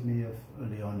 6 weeks with me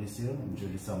early on this year,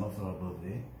 during the summer for her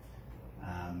birthday.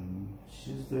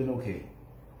 She's doing okay.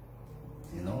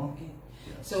 You know? Okay.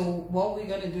 Yes. So what we're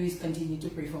going to do is continue to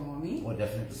pray for Mommy. Oh,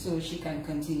 definitely. So she can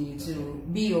continue to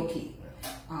be okay.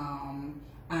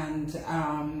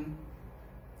 Yeah.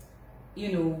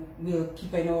 You know, we'll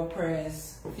keep in our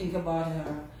prayers, think about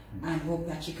her, and hope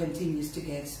that she continues to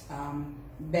get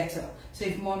better. So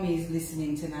if Mommy is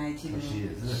listening tonight, you know,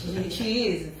 she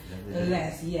is.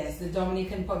 Yes, the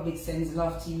Dominican public sends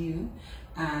love to you,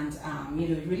 and you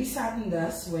know, it really saddened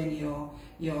us when you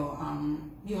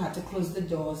had to close the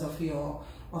doors of your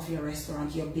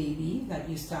restaurant. Your baby that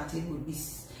you started would be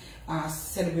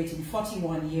celebrating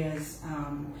 41 years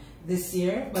this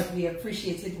year, but we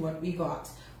appreciated what we got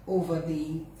over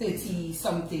the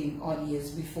 30-something odd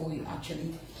years before you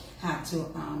actually had to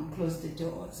close the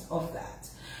doors of that.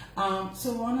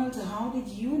 So Ronald, how did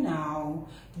you now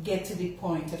get to the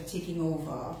point of taking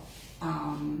over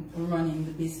running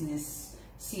the business,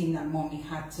 seeing that Mommy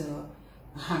had to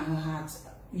hang her hat,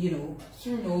 you know,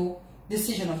 through no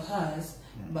decision of hers,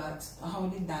 but how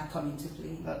did that come into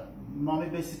play? Mommy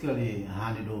basically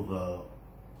handed over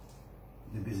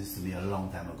the business to me a long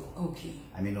time ago. Okay.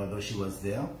 I mean, although she was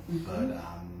there, but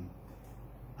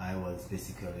I was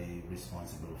basically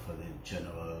responsible for the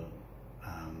general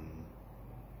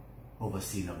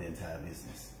overseeing of the entire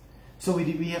business. So we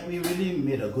really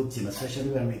made a good team,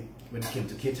 especially when it came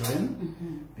to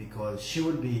catering, because she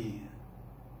would be,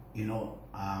 you know,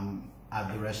 at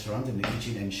the restaurant in the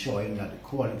kitchen, ensuring that the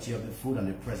quality of the food and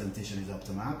the presentation is up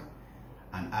to mark,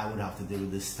 and I would have to deal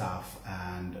with the staff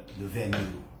and the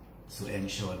venue to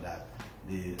ensure that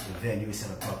the venue is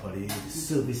set up properly, the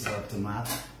service is up to mark,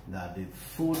 that the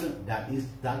food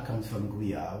that comes from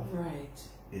Guyave, right,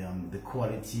 the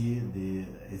quality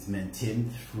is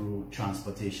maintained through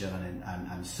transportation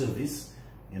and service,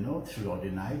 you know, throughout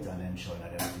the night, and ensuring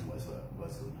that everything was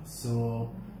good.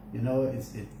 So, you know,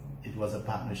 it was a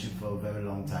partnership for a very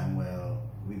long time where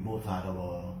we both had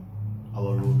our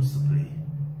roles to play,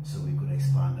 so we could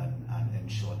expand and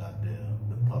ensure that the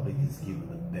public is given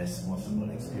the best possible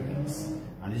experience.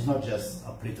 And it's not just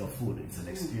a plate of food, it's an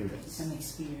experience. It's an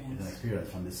experience. It's an experience,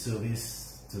 from the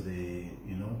service to the,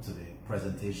 you know, to the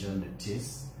presentation, the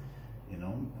taste. You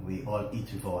know, we all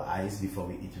eat with our eyes before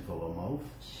we eat with our mouth.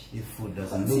 If food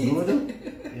doesn't look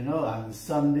good, you know, and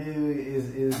Sunday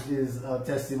is a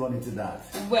testimony to that.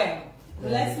 Well,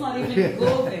 let's not even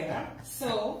go there.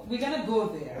 So we're gonna go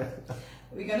there.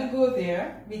 We're gonna go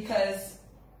there because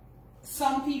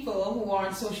some people who are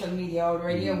on social media are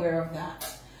already aware of that.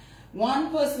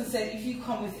 One person said, if you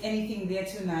come with anything there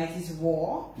tonight, is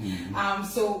war.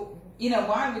 So, you know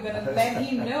why, we're going to let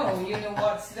him know, you know,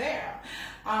 what's there.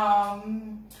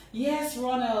 Yes,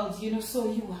 Ronald, you know,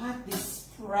 so you had this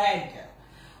spread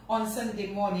on Sunday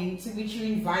morning to which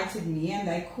you invited me, and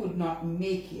I could not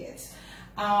make it.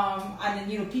 And then,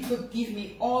 you know, people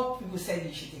said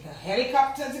you should take a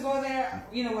helicopter to go there,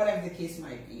 you know, whatever the case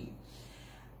might be.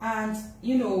 And,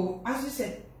 you know, as you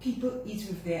said, people eat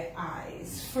with their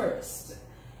eyes first.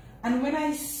 And when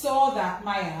I saw that,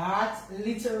 my heart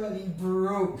literally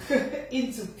broke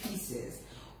into pieces.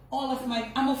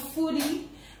 I'm a foodie,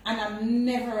 and I'm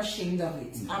never ashamed of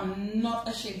it. I'm not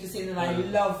ashamed to say that I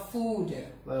love food.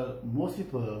 Well, most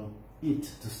people eat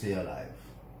to stay alive.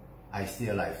 I stay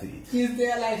alive to eat. You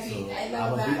stay alive to So eat. I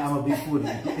love that. I'm a big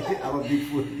foodie. I'm a big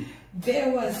foodie.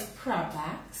 There was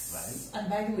crabbacks. Right. And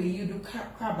by the way, you do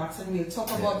crabbacks, and we'll talk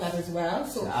about that as well.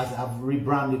 So I've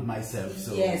rebranded myself.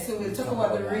 So yeah, so we'll talk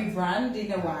about the rebrand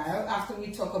in a while after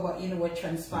we talk about, you know, what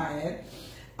transpired.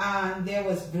 And there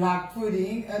was black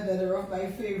pudding, another of my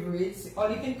favorites. Or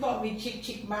you can call me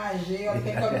Chick Mage, or you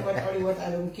can call me what,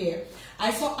 I don't care.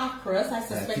 I saw akras. I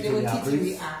suspect they were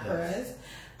titiri akras.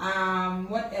 Yes.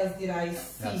 What else did I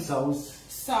see? Sauce.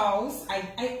 Sauce.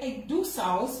 I do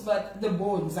sauce, but the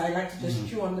bones. I like to just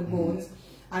chew on the bones.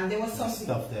 And there was something.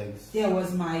 Stuffed eggs. There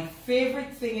was my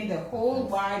favorite thing in the whole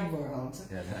wide world.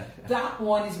 Yeah, that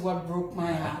one is what broke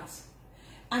my heart.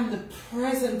 And the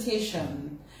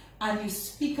presentation. And you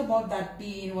speak about that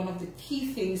being one of the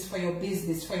key things for your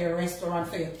business, for your restaurant,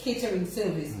 for your catering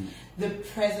service. The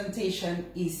presentation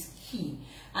is key.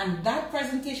 And that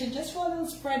presentation, just for a little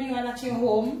spread you had at your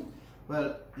home.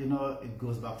 Well, you know, it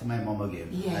goes back to my mom again.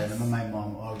 Yes. I remember my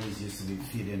mom always used to be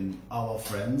feeding our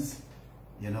friends,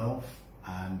 you know,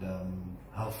 and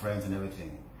her friends and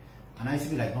everything. And I used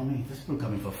to be like, Mommy, these people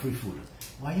coming for free food.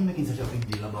 Why are you making such a big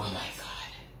deal about that? Oh my God.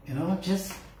 You know,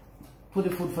 just put the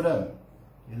food for them.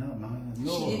 You know, no,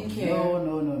 she didn't care.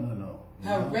 No.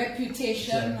 Her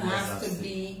reputation has to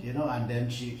be... You know, and then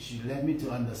she led me to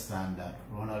understand that,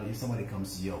 Ronald, if somebody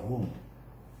comes to your home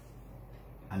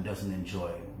and doesn't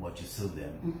enjoy what you serve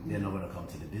them, they're not going to come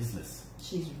to the business.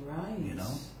 She's right. You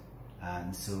know?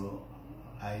 And so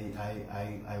I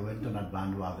went on that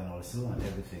bandwagon also, and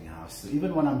everything has to,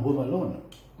 even when I'm home alone,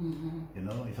 you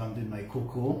know, if I'm doing my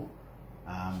cocoa,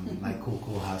 my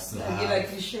cocoa has to have... You like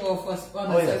to show off us on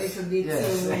us a little bit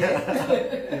too.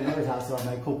 You know, it has to have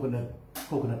my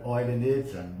coconut oil in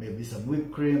it, and maybe some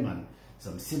whipped cream and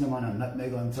some cinnamon and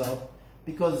nutmeg on top,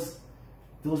 because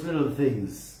those little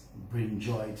things bring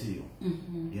joy to you.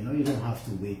 You know, you don't have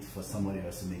to wait for somebody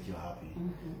else to make you happy.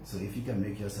 So if you can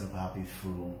make yourself happy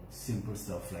through simple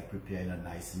stuff like preparing a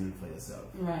nice meal for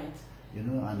yourself, right? You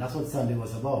know, and that's what Sunday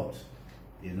was about.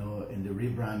 You know, in the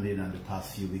rebranding, and the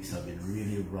past few weeks have been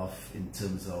really rough in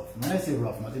terms of, when I say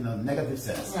rough, not in a negative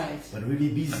sense, but really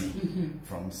busy.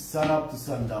 From sun up to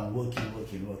sundown, working.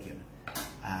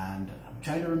 And I'm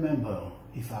trying to remember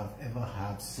if I've ever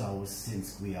had sauce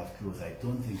since we have closed. I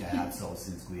don't think I had sauce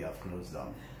since we have closed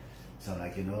down. So I'm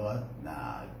like, you know what?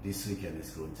 Nah, this weekend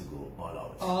is going to go all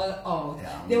out. All out.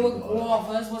 Yeah, there were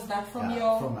guavas. Was that from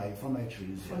your? From my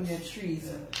trees. From your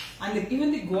trees. And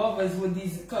even the guavas were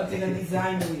cut in a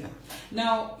design way.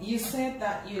 Now you said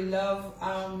that you love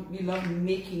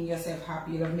making yourself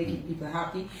happy. You love making people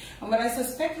happy. But I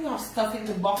suspect you have stuff in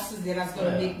the boxes there that's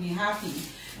going to make me happy.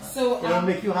 So it'll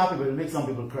make you happy, but it'll make some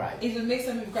people cry. It will make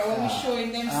some people cry when we're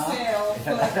showing themselves.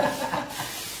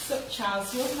 So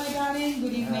Charles Wolf, my darling,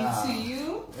 good evening to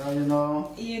you. Well,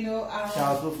 you know,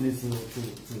 Charles Wolf needs to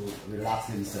relax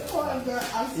himself. Oh my God,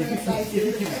 I'm so excited. If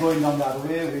he keeps going on that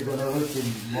way, we're going to hurt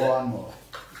him more and more.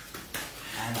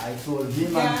 And I told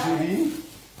him and Judy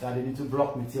that they need to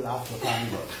block me till after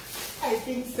Carnival. I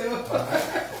think so.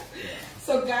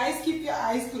 So guys, keep your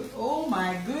eyes closed. Oh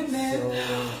my goodness. So we have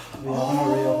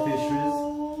an array of pastries.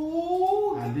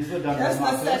 And these are done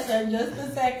just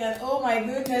a second. Oh my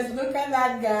goodness, look at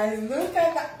that, guys. Look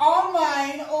at that. All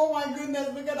mine. Oh my goodness,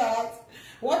 look at that.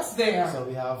 What's there? So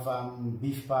we have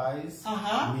beef pies,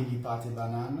 mini pate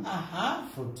banana,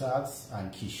 fruit tarts,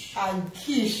 and quiche. And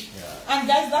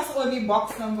guys, that's only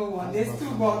box number one. There's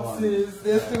two boxes.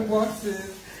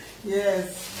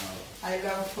 Yes. I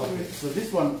love food. Okay. So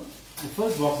this one, the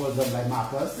first box was done by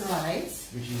Marcus. Right.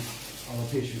 Which is our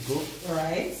pastry cook.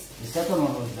 Right. The second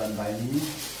one was done by me.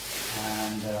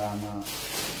 And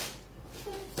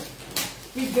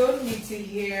we don't need to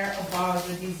hear about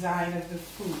the design of the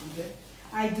food.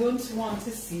 I don't want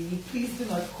to see. Please do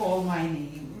not call my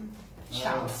name.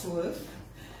 Charles Wolf.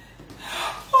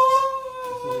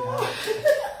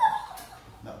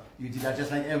 No, you did that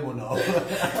just like Emo now.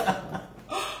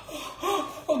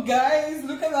 Oh guys,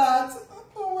 look at that.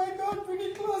 Oh my God, bring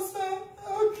it closer.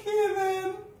 Okay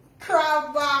then.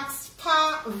 Crab box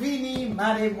pa vini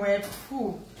mademwe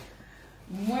pu.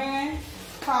 Mwe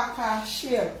paka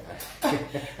ship.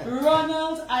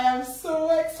 Ronald, I am so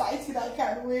excited. I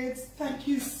can't wait. Thank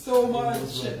you so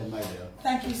much.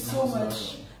 Thank you so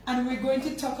much. And we're going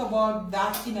to talk about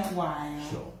that in a while.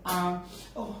 Sure.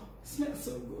 Oh, it smells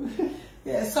so good.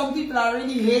 Yeah, some people are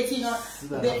really hating on.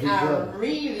 They are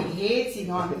really hating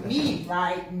on me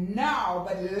right now.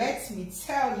 But let me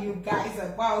tell you guys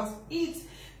about it.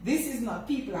 This is not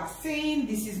people are saying.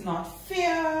 This is not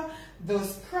fair.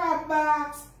 Those crab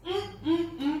backs.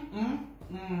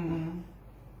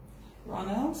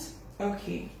 Ronald,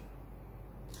 okay.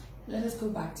 Let us go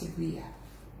back to Guia.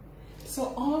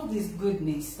 So all of this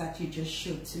goodness that you just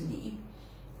showed to me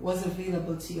was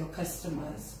available to your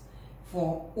customers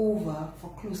for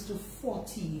close to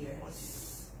 40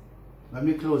 years. When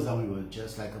we closed down, we were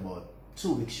just like about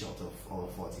 2 weeks short of our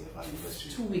 40th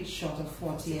anniversary. 2 weeks short of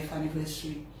 40th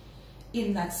anniversary.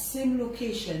 In that same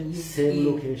location,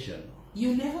 location.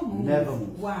 You never moved? Never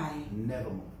moved. Why? Never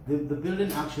moved. The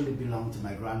building actually belonged to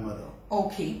my grandmother.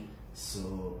 Okay.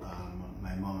 So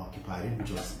my mom occupied it,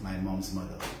 which was my mom's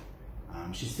mother.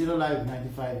 She's still alive,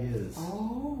 95 years.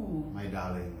 Oh. My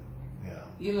darling. Yeah.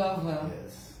 You love her?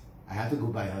 Yes. I had to go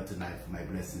by her tonight for my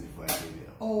blessing before I came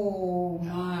here. Oh,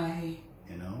 yeah. My.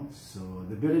 You know, so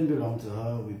the building belonged to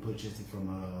her. We purchased it from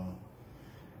her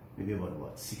maybe about,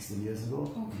 what, 16 years ago,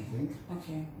 okay. I think.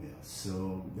 Okay. Yeah,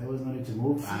 so there was no need to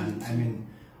move. And I mean,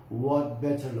 what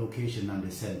better location than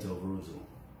the center of Roseau?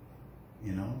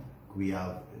 You know,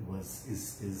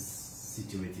 is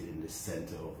situated in the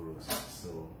center of Roseau.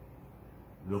 So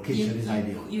location is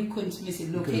ideal. You couldn't miss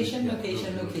it. Location.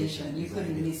 You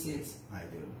couldn't miss it.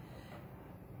 Ideal.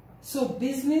 So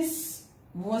business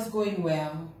was going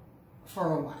well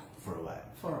for a while. For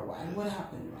a while. Yeah. What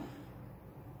happened, Ron?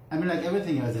 I mean, like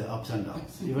everything has its ups and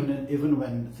downs. Even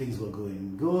when things were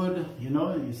going good, you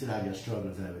know, you still have your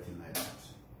struggles and everything like that.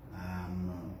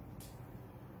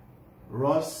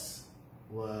 Ross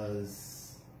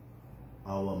was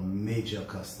our major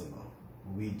customer.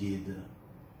 We did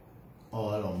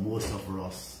all or most of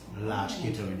Ross large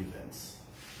catering events.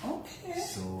 Okay.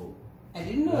 So, I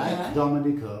didn't know like that.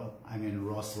 Dominica, I mean,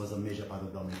 Ross was a major part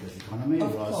of Dominica's economy.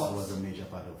 Of Ross course. was a major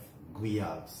part of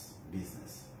Guia's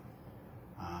business.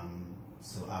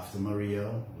 So after Maria,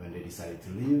 when they decided to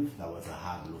leave, that was a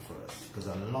hard blow for us because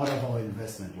a lot of our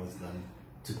investment was done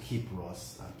to keep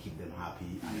Ross and keep them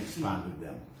happy and expand with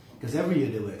them. Because every year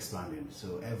they were expanding.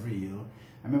 So every year,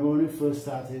 I remember when we first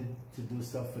started to do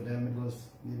stuff for them, it was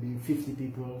maybe 50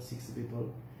 people, 60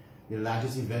 people. The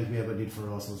largest event we ever did for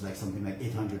Ross was like something like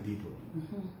 800 people.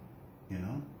 You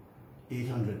know,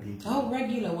 800 people. How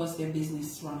regular was their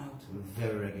business, Ronald?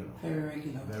 Very regular. Very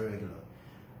regular. Very regular.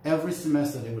 Every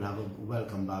semester they would have a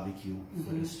welcome barbecue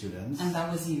for the students. And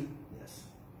that was you? Yes.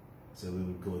 So we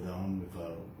would go down with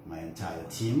my entire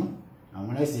team. And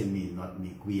when I say me, not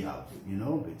me, Guia, you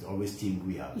know, it's always team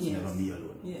Guia. It's never me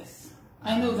alone. Yes.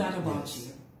 I know that about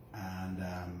you. And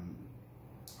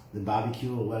the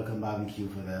barbecue, a welcome barbecue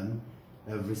for them.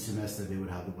 Every semester they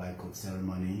would have the white coat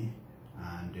ceremony.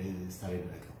 And they started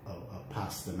like a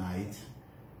pasta night.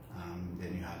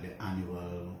 Then you had the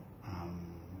annual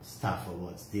staff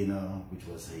awards dinner, which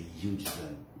was a huge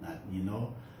event. That, you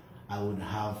know, I would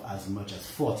have as much as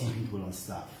 40 people on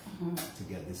staff to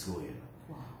get this going.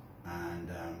 Wow. And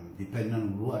depending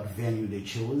on what venue they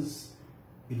chose,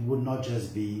 it would not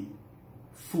just be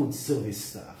food service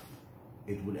staff.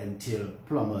 It would entail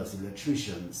plumbers,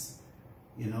 electricians,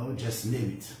 you know, just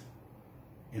name it.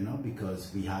 You know,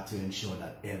 because we had to ensure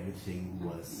that everything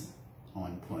was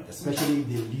on point. Especially if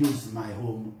they use my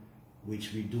home,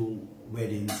 which we do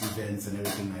weddings, events, and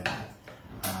everything like that.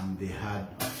 They had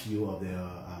a few of their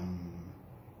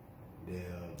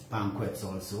banquets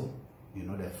also, you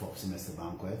know, their 4th semester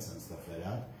banquets and stuff like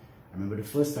that. I remember the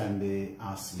first time they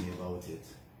asked me about it,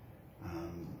 I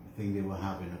think they were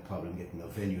having a problem getting a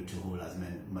venue to hold as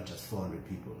much as 400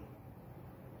 people.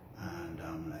 And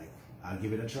I'm like, I'll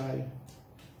give it a try.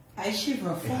 I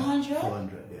shiver, 400? Yeah,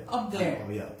 400, yeah. Up there?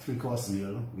 Yeah, 3-course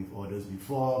meal with orders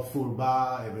before, full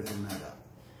bar, everything like that.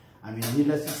 I mean,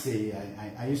 needless to say,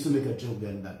 I used to make a joke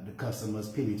then that the customers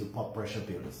pay me to pop pressure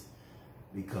pills.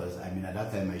 Because, I mean, at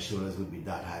that time my shoulders would be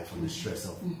that high from the stress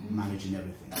of managing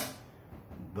everything.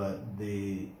 But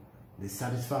the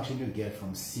satisfaction you get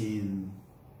from seeing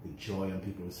the joy on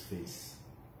people's face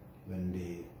when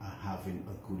they are having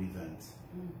a good event,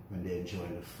 when they enjoy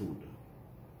the food,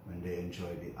 when they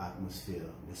enjoy the atmosphere,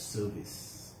 the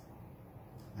service.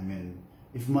 I mean,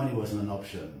 if money wasn't an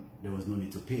option, there was no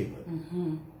need to pay, but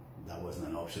that wasn't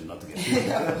an option not to get paid.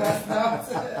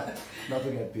 Not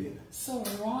to get paid. So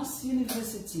Ross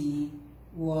University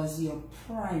was your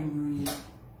primary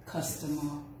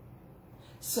customer.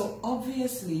 So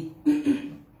obviously,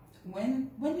 when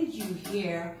did you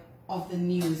hear of the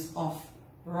news of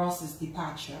Ross's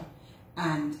departure,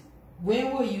 and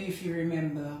where were you, if you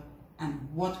remember, and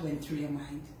what went through your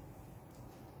mind?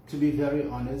 To be very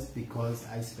honest, because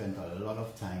I spent a lot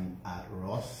of time at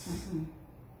Ross,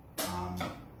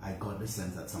 I got the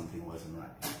sense that something wasn't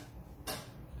right.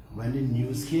 When the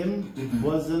news came, it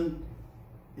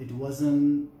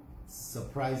wasn't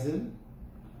surprising,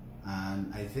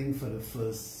 and I think for the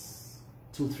first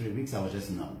 2-3 weeks I was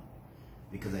just numb,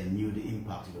 because I knew the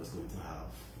impact it was going to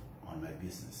have on my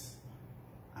business.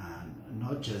 And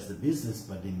not just the business,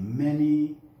 but the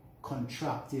many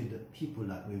contracted people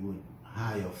that we would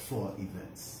hire for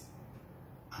events.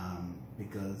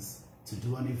 Because to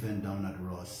do an event down at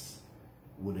Ross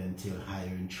would entail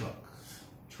hiring trucks,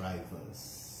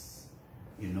 drivers,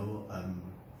 you know,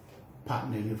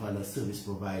 partnering with other service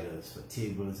providers for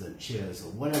tables and chairs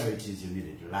or whatever it is you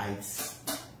needed, lights.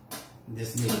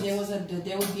 So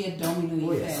there would be a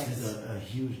domino effect. Yes, there's a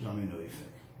huge domino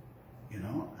effect. You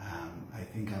know, I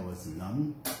think I was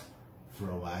numb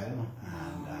for a while,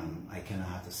 and I kind of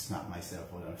had to snap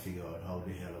myself out and figure out how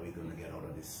the hell are we going to get out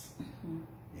of this,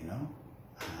 you know.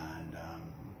 And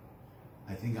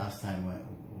I think as time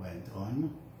went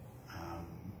on,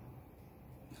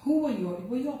 who were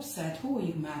you upset? Who were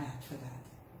you mad at for that?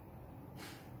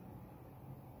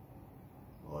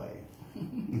 Boy,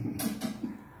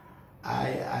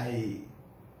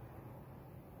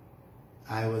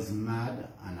 I was mad,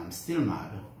 and I'm still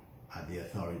mad at the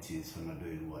authorities for not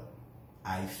doing what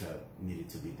I felt needed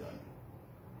to be done.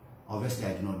 Obviously,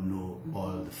 I do not know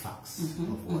all the facts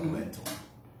of what went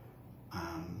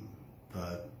on,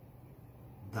 but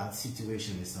that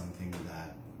situation is something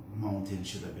that mountains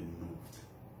should have been moved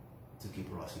to keep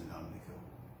Ross in Dominica,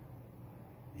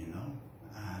 you know.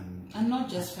 And not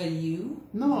just for you.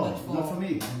 No, but for not for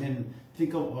me. I mean,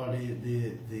 think of all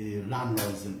the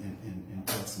landlords in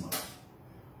Portsmouth,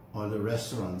 all the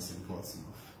restaurants in Portsmouth.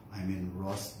 I mean,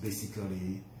 Ross,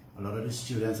 basically, a lot of the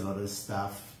students, a lot of the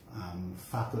staff,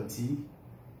 faculty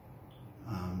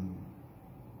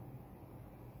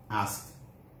asked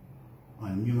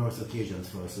on numerous occasions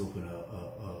for us to open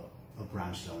a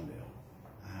branch down there.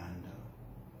 And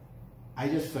I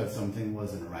just felt something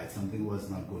wasn't right, something was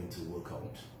not going to work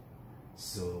out.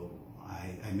 So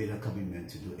I made a commitment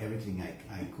to do everything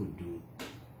I could do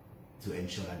to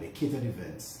ensure that the catered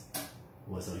events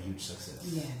was a huge success.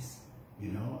 Yes.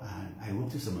 You know, and I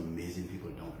worked with some amazing people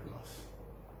down at Ross.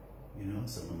 You know,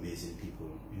 some amazing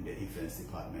people in the events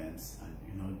departments and,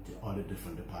 you know, all the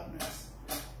different departments.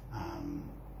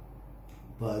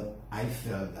 But I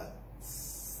felt that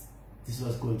this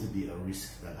was going to be a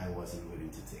risk that I wasn't willing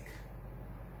to take.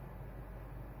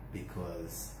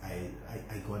 Because I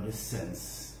got this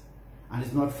sense, and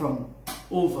it's not from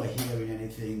overhearing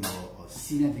anything or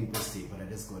seeing anything per se, but I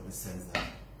just got the sense that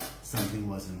something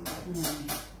wasn't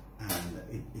right. And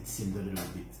it seemed a little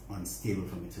bit unstable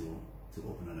for me to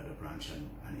open another branch and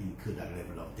incur that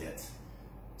level of debt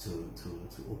to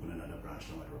open another branch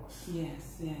down at Ross.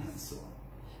 Yes, yes. And so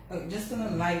on. Just on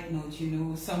a light note, you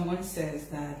know, someone says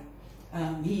that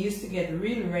he used to get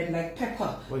real red like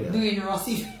pepper doing Ross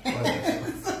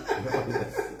events. Oh,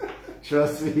 yes.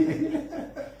 Trust me.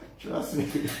 Trust me.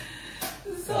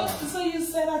 So you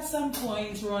said at some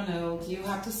point, Ronald, you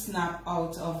had to snap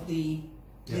out of the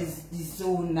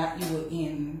zone that you were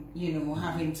in, you know,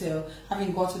 having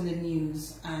gotten the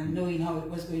news and knowing how it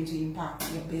was going to impact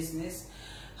your business.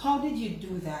 How did you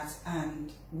do that,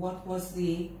 and what was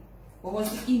the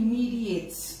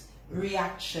immediate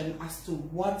reaction as to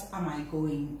what am I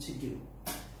going to do?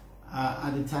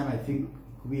 At the time, I think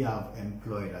we have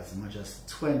employed as much as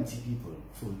 20 people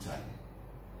full-time,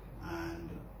 and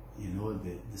you know,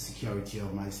 the security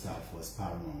of my staff was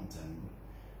paramount, and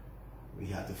we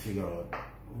had to figure out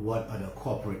what other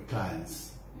corporate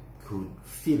clients could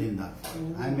fill in that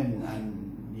void. I mean,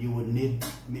 and you would need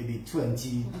maybe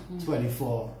 20,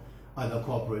 24 other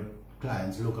corporate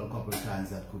clients, local corporate clients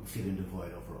that could fill in the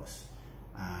void of Ross.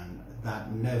 And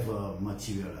that never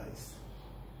materialized.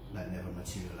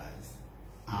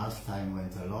 As time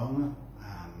went along,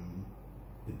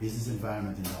 the business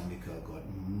environment in Dominica got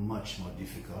much more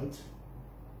difficult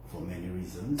for many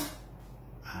reasons.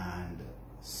 And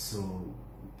so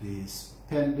the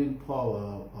spending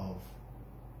power of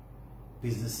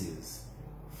businesses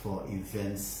for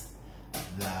events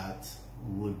that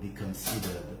would be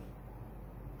considered,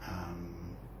 how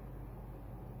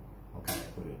can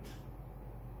I put it?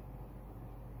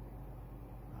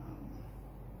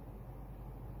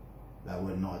 That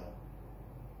were not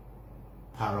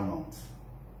paramount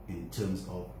in terms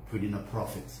of bringing a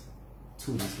profit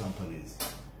to these companies,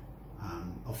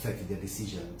 affected their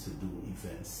decision to do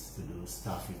events, to do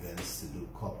staff events, to do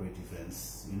corporate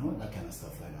events, you know, that kind of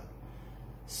stuff like that.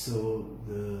 So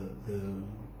the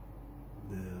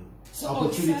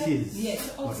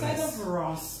opportunities. Outside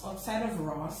of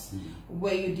Ross,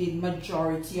 where you did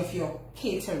majority of your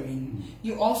catering,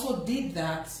 you also did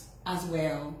that as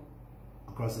well.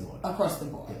 Across the board. Across the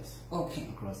board. Yes. Okay.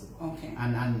 Across the board. Okay.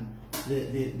 And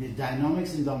the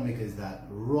dynamics in Dominica is that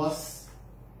Ross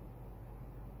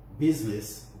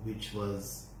business, which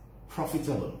was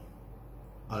profitable,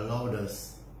 allowed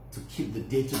us to keep the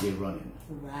day-to-day running.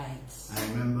 Right. I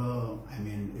remember, I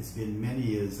mean, it's been many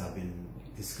years I've been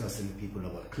discussing with people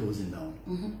about closing down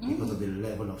because of the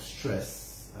level of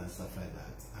stress and stuff like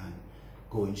that, and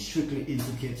going strictly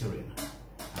into catering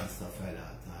and stuff like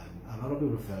that. And a lot of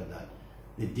people felt that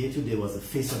the day-to-day was the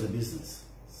face of the business,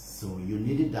 so you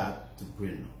needed that to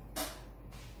bring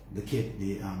the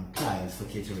clients for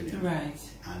catering in. Right.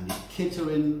 And the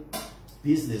catering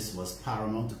business was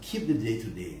paramount to keep the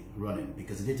day-to-day running,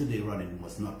 because the day-to-day running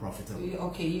was not profitable.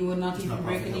 Okay, you were not even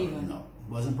breaking even. No,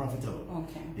 it wasn't profitable.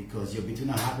 Okay. Because you're between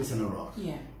a hard place and a rock.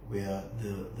 Yeah. Where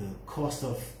the cost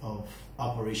of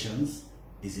operations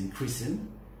is increasing,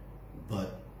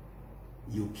 but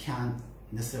you can't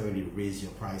necessarily raise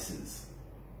your prices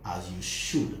as you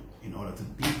should in order to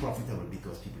be profitable,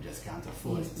 because people just can't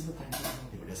afford it.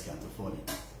 People just can't afford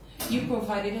it. You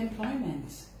provided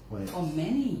employment for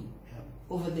many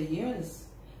over the years.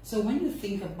 So when you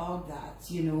think about that,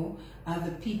 you know,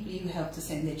 the people you help to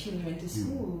send their children to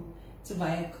school, to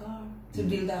buy a car, to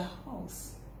build a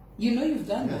house, you know you've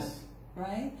done that,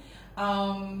 right?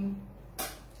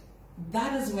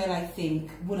 That as well, I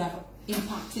think, would have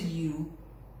impacted you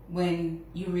when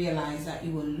you realized that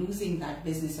you were losing that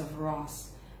business of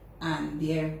Ross, and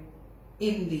there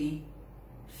in the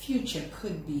future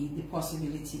could be the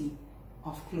possibility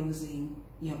of closing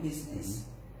your business.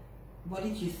 What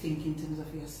did you think in terms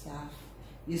of your staff?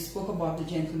 You spoke about the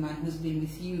gentleman who's been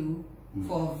with you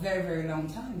for a very, very long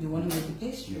time, the one with the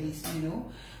pastries, you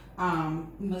know.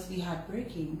 It must be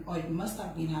heartbreaking, or it must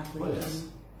have been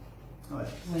heartbreaking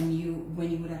when you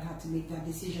would have had to make that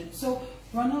decision. So,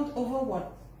 Ronald, over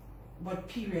what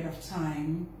period of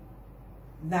time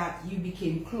that you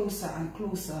became closer and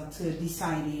closer to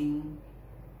deciding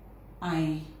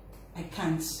I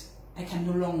can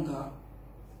no longer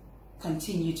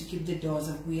continue to keep the doors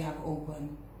of We Have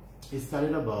open? It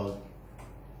started about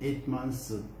 8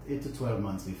 to 12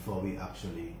 months before we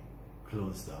actually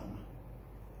closed down.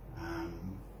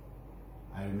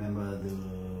 I remember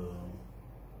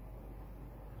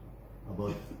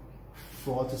about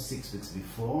 4 to 6 weeks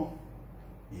before,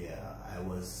 I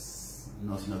was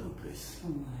not in a good place. Oh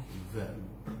my. Very,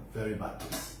 very bad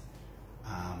place.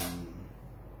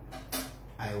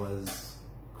 I was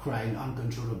crying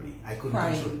uncontrollably. I couldn't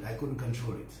control it. I couldn't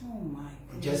control it. Oh my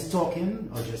goodness. Just talking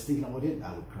or just thinking about it,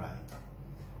 I would cry.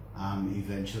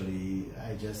 Eventually,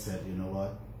 I just said, you know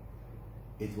what?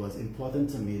 It was important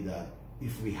to me that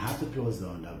if we had to close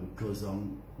down, that we close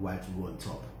down while we were on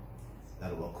top.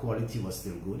 That our quality was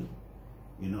still good,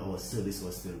 you know, our service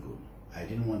was still good. I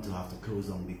didn't want to have to close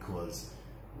down because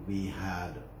we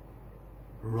had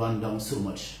run down so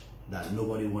much that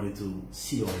nobody wanted to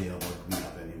see or hear about We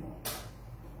Have anymore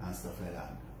and stuff like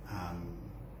that.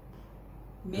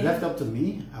 Left up to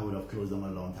me, I would have closed them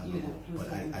a long time ago.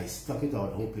 But I stuck it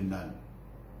out hoping that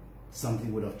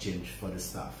something would have changed for the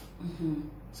staff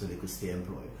so they could stay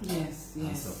employed. Yes,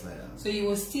 and stuff like that. So you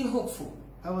were still hopeful?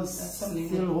 I was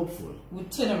still hopeful.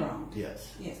 Would turn around.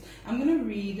 Yes. Yes. I'm gonna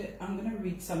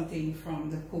read something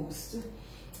from the Post.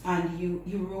 And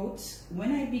you wrote,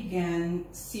 when I began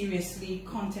seriously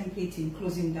contemplating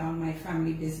closing down my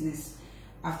family business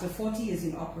after 40 years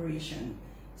in operation,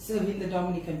 serving the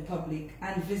Dominican Republic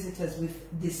and visitors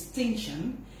with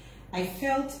distinction, I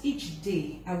felt each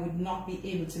day I would not be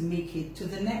able to make it to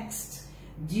the next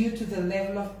due to the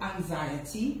level of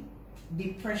anxiety,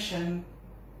 depression,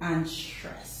 and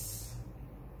stress.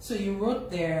 So you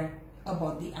wrote there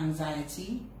about the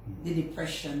anxiety, the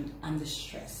depression, and the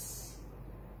stress.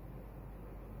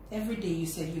 Every day you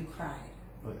said you cried.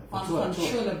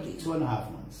 Uncontrollably.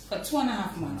 2.5 months. For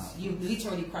 2.5 months, you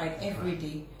literally cried every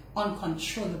day,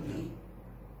 uncontrollably.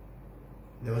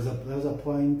 There was a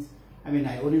point, I mean,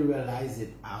 I only realized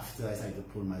it after I started to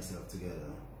pull myself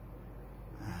together.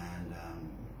 And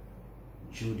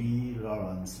Judy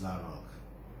Lawrence LaRock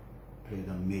played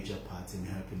a major part in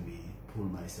helping me pull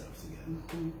myself together.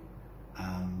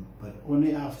 But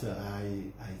only after I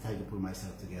tried to pull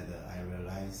myself together, I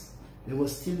realized there were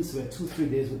stints where 2-3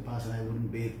 days would pass and I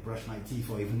wouldn't bathe, brush my teeth,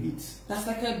 or even eat. That's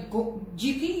like a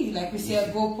GP, like we say,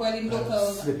 a go well in local.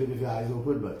 Sleeping with your eyes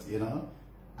open, but you know,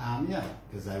 yeah,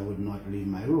 because I would not leave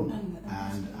my room.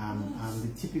 And I'm the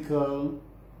typical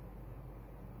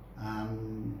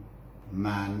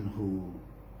man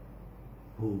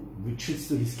who retreats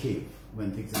to his cave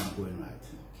when things are not going right.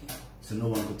 Okay. So no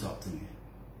one could talk to me.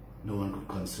 No one could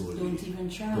console me. Don't even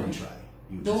try. Don't try.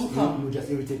 You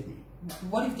just irritate me.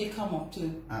 What if they come up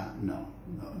to? No.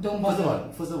 Don't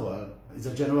bother. First of all, it's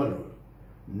a general rule.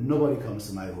 Nobody comes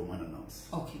to my home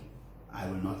unannounced. Okay. I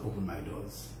will not open my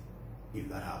doors if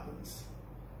that happens.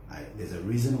 There's a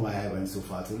reason why I went so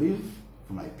far to live,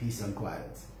 for my peace and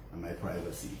quiet. and my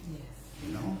privacy. Yes.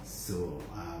 You know, so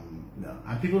no.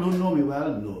 And people who know me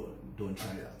well, no, don't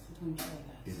try that. Don't try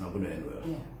that. It's not going to end well.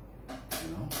 Yeah. You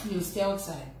know. You'll stay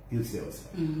outside. You'll stay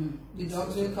outside. The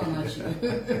dogs will come at you.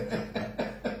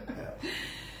 Yeah.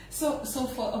 So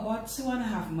for about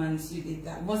 2.5 months you did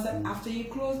that. Was that after you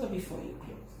closed or before you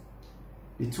closed?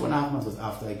 The 2.5 months was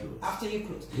after I closed. After you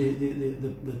closed.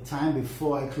 The time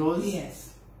before I closed,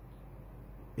 yes,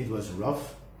 it was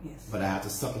rough. Yes. But I had to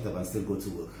suck it up and still go to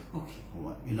work. Okay.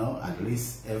 You know, at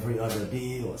least every other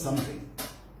day or something.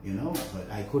 You know,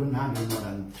 but I couldn't handle more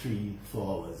than 3-4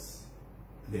 hours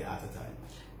there at a time.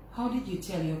 How did you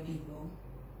tell your people?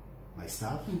 My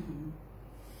staff?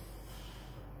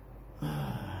 I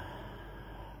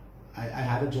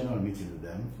had a general meeting with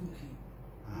them. Okay.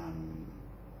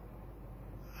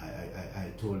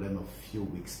 I told them a few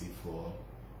weeks before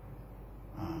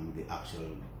the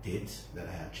actual date that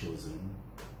I had chosen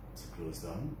to close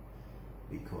down,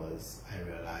 because I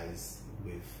realized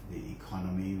with the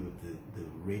economy, with the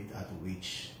rate at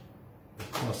which the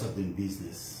cost of doing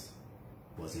business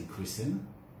was increasing,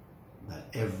 that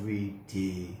every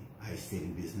day I stayed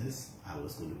in business, I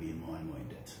was going to be more and more in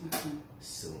debt.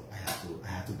 So I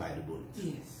had to bite the bullet.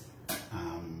 Yes.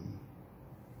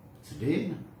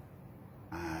 Today,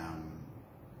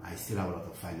 I still have a lot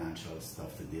of financial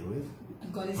stuff to deal with,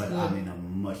 God is but good. I'm in a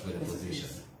much better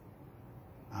position.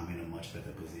 I'm in a much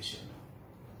better position.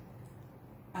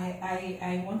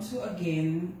 I want to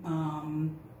again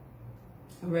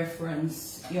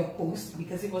reference your post,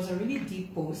 because it was a really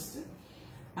deep post,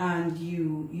 and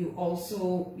you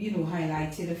also, you know,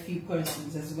 highlighted a few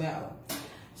persons as well.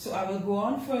 So I will go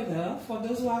on further for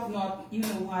those who have not, you know,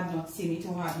 who had not seen it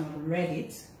or had not read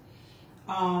it.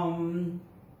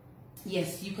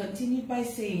 Yes, you continued by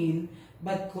saying,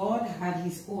 but God had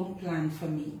his own plan for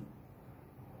me.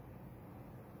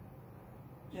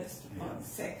 Just 1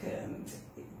 second.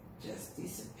 It just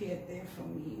disappeared there for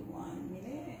me. 1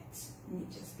 minute. Let me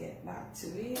just get back to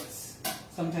it.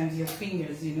 Sometimes your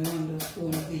fingers, you know, on those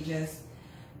phones,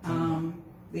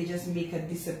 they just make a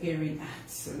disappearing act.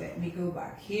 So let me go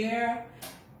back here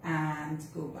and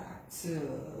go back to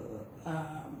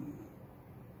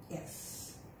yes.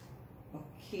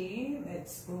 Okay,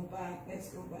 let's go back a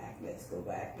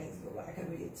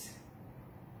bit.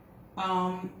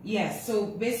 Yes, so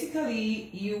basically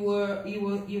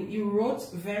you wrote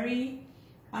very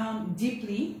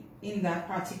deeply in that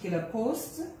particular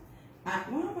post. Why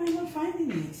am I not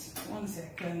finding it? 1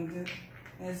 second.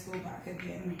 Let's go back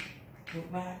again. Go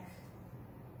back.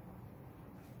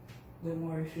 Don't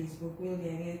worry, Facebook will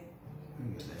get it.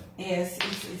 Yes,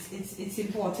 it's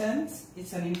important.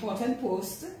 It's an important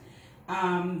post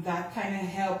that kind of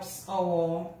helps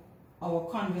our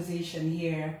conversation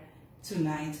here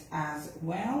tonight as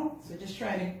well. So just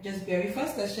try to just very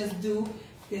first, let's just do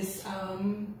this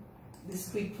this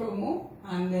quick promo,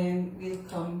 and then we'll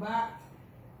come back.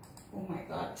 Oh my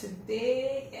God,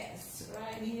 today, yes,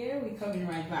 right here, we're coming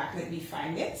right back. Let me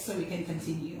find it so we can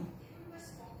continue.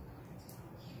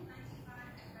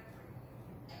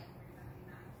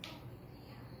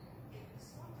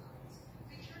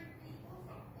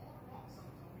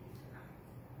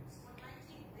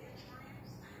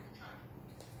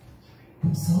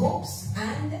 Hopes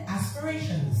and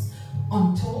aspirations,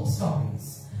 untold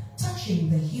stories, touching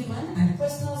the human and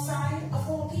personal side of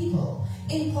all people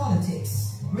in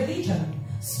politics, religion,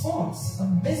 sports,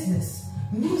 business,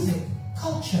 music,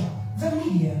 culture, the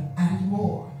media, and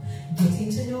more. Getting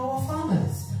to know our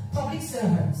farmers, public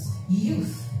servants,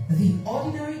 youth, the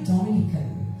ordinary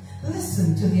Dominican.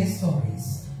 Listen to their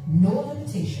stories. No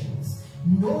limitations,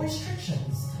 no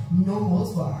restrictions, no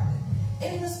holds barred.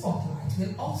 In the Spotlight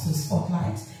will also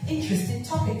spotlight interesting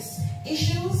topics,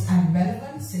 issues, and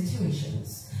relevant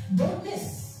situations. Don't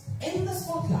miss In the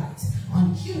Spotlight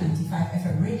on Q95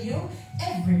 FM radio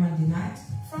every Monday night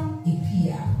from 8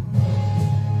 p.m.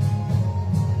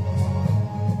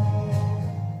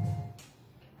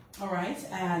 All right,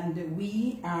 and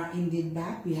we are indeed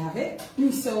back. We have it.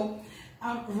 So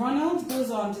Ronald goes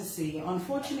on to say,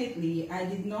 unfortunately, I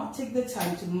did not take the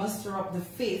time to muster up the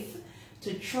faith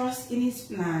to trust in his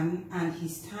plan and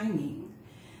his timing.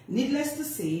 Needless to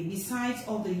say, besides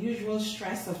all the usual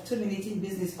stress of terminating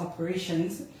business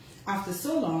operations after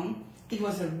so long, it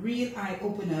was a real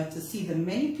eye-opener to see the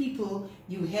many people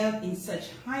you held in such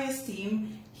high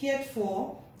esteem, cared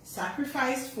for,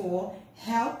 sacrificed for,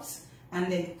 helped,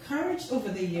 and encouraged over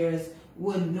the years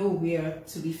were nowhere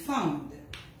to be found.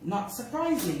 Not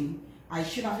surprising. I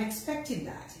should have expected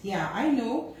that. Yeah, I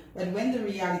know, but when the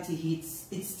reality hits,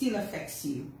 it still affects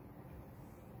you.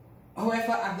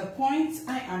 However, at the point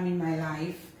I am in my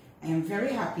life, I am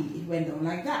very happy it went on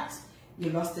like that. you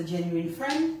lost a genuine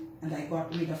friend, and I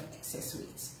got rid of excess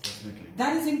weight. Definitely.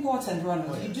 That is important,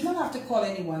 Ronald. Oh, yes. You do not have to call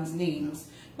anyone's names,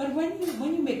 but when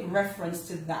you make reference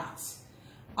to that,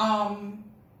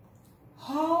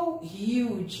 how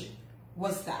huge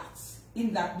was that?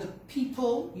 In that the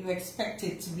people you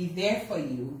expected to be there for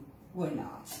you were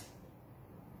not.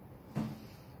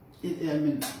 To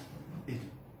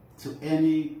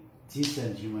any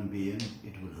decent human being,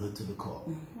 it would hurt to the core.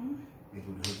 It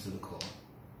would hurt to the core.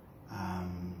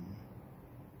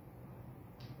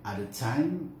 At the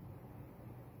time,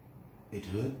 it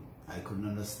hurt. I couldn't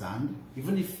understand.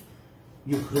 Even if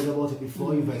you've heard about it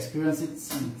before, you've experienced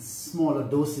it in smaller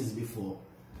doses before,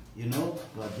 you know.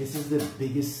 But this is the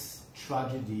biggest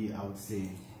tragedy, I would say,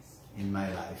 in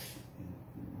my life,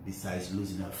 besides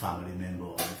losing a family member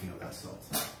or anything of that sort.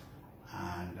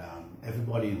 And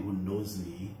everybody who knows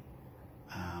me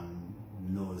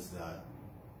knows that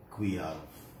Guiav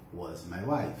was my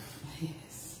wife.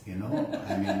 Yes. You know,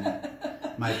 I mean,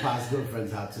 my past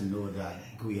girlfriends had to know that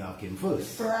Guiav came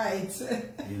first. Right.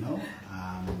 You know,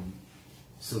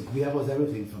 so Guiav was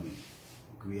everything for me.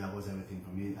 Guiav was everything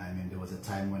for me. I mean, there was a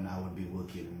time when I would be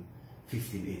working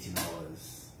 15, 18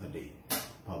 hours a day.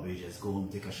 Probably just go home,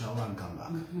 take a shower and come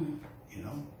back. You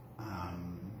know.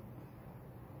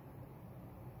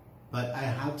 But I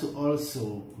had to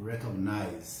also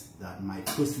recognize that my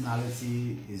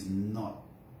personality is not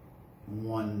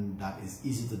one that is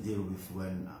easy to deal with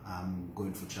when I'm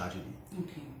going through tragedy.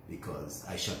 Okay. Because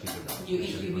I shut people down.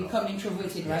 You become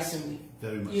introverted right away.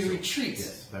 Very much you so. retreat.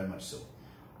 Yes, very much so.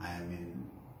 I mean,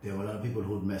 there were a lot of people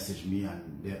who would message me,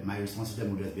 and my response to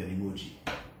them would just be an emoji.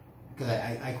 Because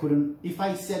I couldn't, if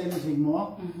I said anything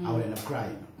more, I would end up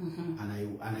crying. And I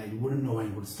wouldn't know when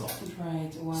it would stop.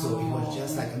 Right, wow. So it was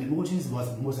just like an emoji was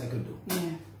the most I could do.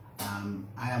 Yeah.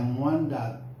 I am one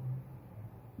that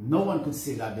no one could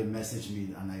say that they message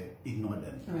me and I ignore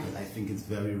them. Right. Because I think it's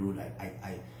very rude.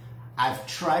 I've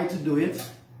tried to do it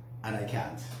and I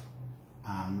can't.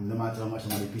 No matter how much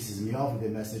somebody pisses me off, if they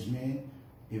message me,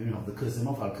 even if I have to curse them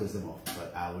off, I'll curse them off.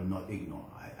 But I will not ignore.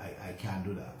 I can't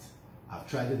do that. I've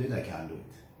tried to do it, I can't do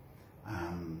it.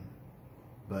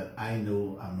 But I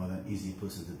know I'm not an easy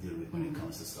person to deal with when it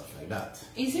comes to stuff like that.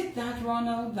 Is it that,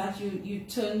 Ronald, that you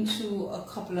turned to a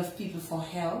couple of people for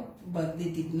help, but they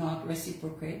did not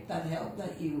reciprocate that help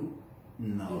that you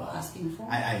were asking for?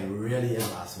 I rarely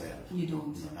ever ask for help. You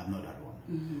don't? No, I'm not that one.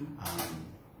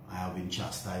 I have been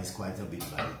chastised quite a bit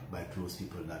by close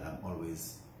people that I'm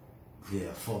always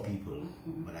there for people,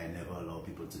 but I never allow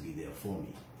people to be there for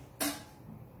me.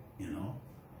 You know?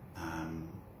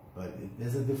 But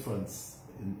there's a difference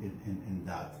in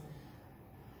that.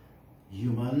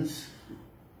 Humans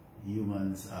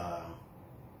are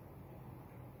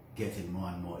getting more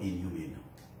and more inhumane.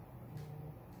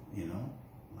 You know?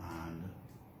 And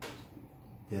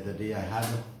the other day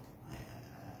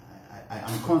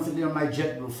I'm constantly on my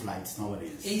JetBlue flights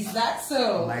nowadays. Is that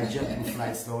so? My JetBlue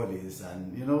flights nowadays,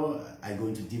 and you know, I go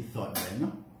into deep thought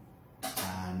then.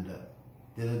 And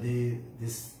the other day,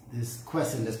 this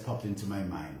question just popped into my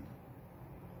mind: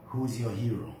 who's your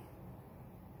hero?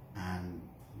 And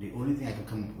the only thing I could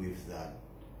come up with is that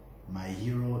my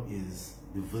hero is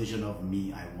the version of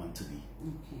me I want to be.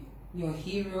 Okay. Your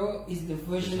hero is the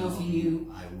version of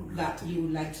you that you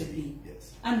would like to be.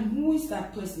 Yes. And who is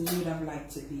that person you would have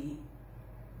liked to be,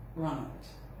 Ronald?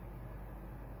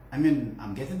 I mean,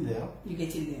 I'm getting there. You're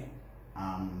getting there.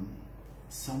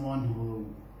 Someone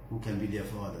who can be there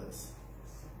for others.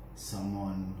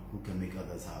 Someone who can make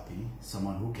others happy.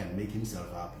 Someone who can make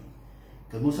himself happy.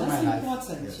 Because most of my life,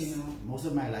 important, you know. Most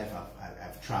of my life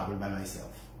I've traveled by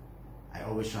myself. I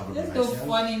always travel by myself. There's no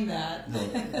fun in that.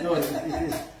 No, it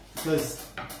is. Because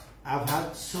I've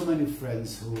had so many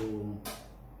friends who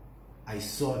I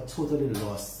saw totally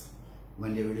lost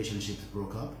when their relationships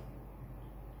broke up,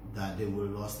 that they were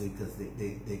lost because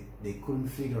they couldn't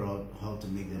figure out how to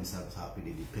make themselves happy.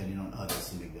 They depended on others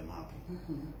to make them happy.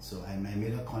 So I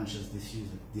made a conscious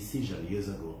decision years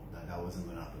ago that wasn't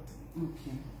going to happen to me.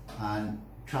 Okay. And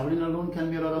traveling alone can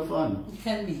be a lot of fun. It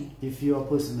can be. If you're a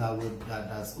person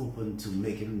that's open to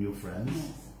making new friends.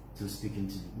 Yes. To speaking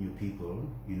to new people,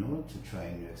 you know, to try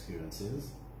new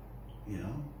experiences, you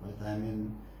know. But I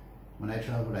mean, when I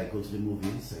travel, I go to the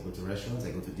movies, I go to restaurants,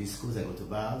 I go to discos, I go to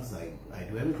bars, I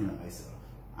do everything by myself.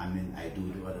 I mean, I do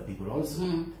it with other people also,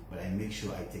 but I make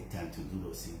sure I take time to do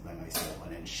those things by myself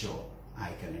and ensure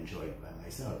I can enjoy it by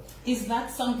myself. Is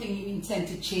that something you intend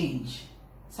to change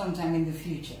sometime in the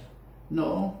future?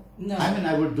 No. No. I mean,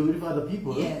 I will do it with other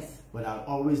people. Yes. But I'll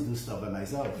always do stuff by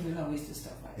myself. You will always do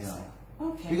stuff by yourself.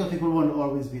 Okay. Because people won't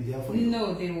always be there for you.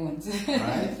 No, they won't.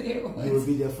 Right? They won't. They will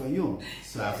be there for you.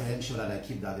 So I have to ensure that I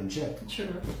keep that in check.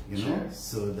 True. You know?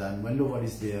 So then when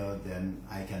nobody's there, then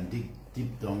I can dig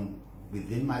deep down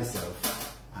within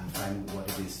myself and find what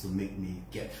it is to make me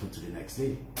get through to the next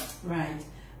day. Right.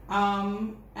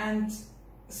 And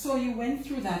so you went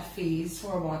through that phase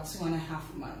for about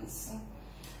 2.5 months.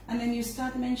 And then you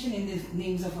start mentioning the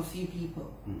names of a few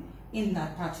people in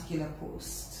that particular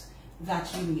post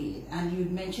that you made. And you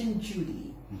mentioned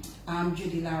Judy,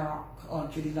 Judy LaRock, or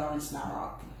Judy Lawrence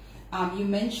LaRock. You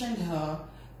mentioned her.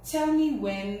 Tell me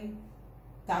when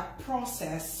that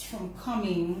process from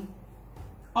coming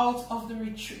out of the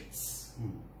retreats,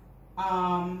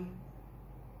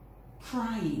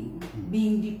 crying,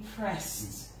 being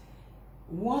depressed,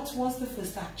 what was the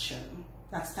first action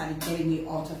that started getting you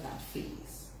out of that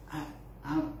phase?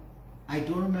 I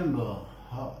don't remember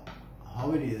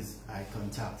how it is I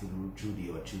contacted Judy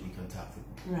or Judy contacted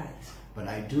me. Right. But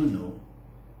I do know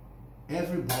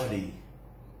everybody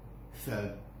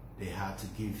felt they had to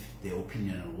give their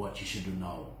opinion on what you should do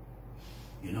now.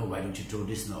 You know, why don't you do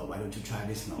this now? Why don't you try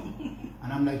this now?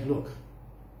 And I'm like, look,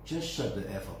 just shut the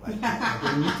F up. I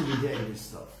don't need to be there in this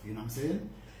stuff. You know what I'm saying?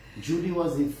 Judy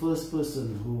was the first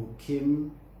person who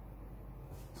came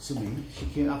to me.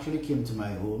 She actually came to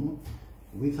my home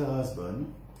with her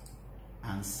husband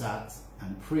and sat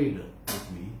and prayed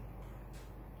with me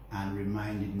and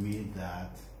reminded me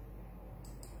that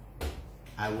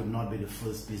I would not be the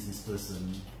first business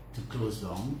person to close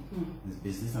down this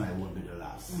business, and I won't be the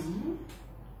last.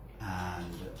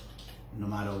 And no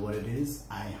matter what it is,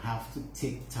 I have to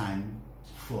take time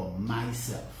for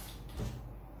myself.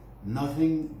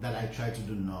 Nothing that I try to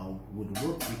do now would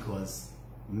work because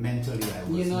mentally I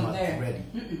was not ready.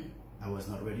 I was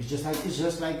not ready. It's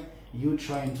just like you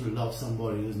trying to love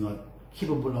somebody who's not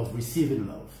capable of receiving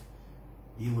love.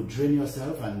 You would drain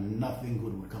yourself and nothing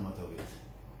good would come out of it.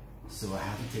 So I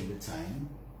had to take the time,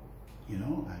 you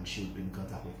know, and she would be in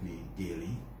contact with me daily,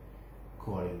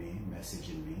 calling me,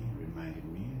 messaging me,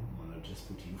 reminding me, Ronald, just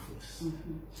put you first.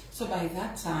 So by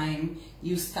that time,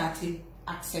 you started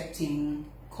accepting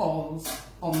calls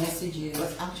or messages.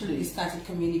 But actually, you started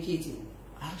communicating.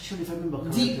 Actually, if I remember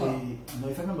correctly,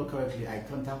 if I remember correctly, I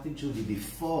contacted Judy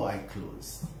before I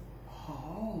closed.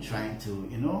 Oh. Trying to,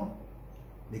 you know,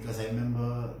 because I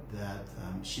remember that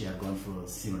she had gone through a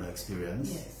similar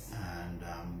experience. Yes. And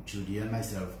Judy and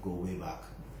myself go way back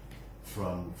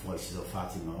from Voices of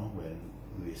Fatima, when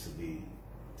we used to be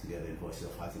together in Voices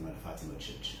of Fatima at Fatima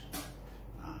Church,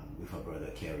 with her brother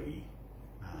Kerry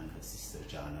and her sister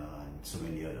Jana and so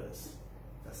many others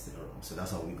that's still around. So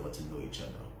that's how we got to know each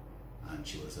other. And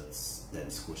she was at then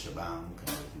Scotiabank and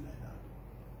everything like that,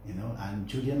 you know. And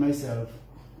Judy and myself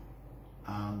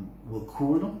were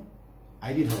cool.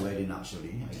 I did her wedding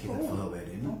actually. I catered for her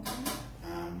wedding.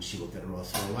 She worked at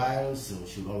Ross for a while, so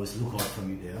she would always look out for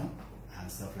me there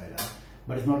and stuff like that.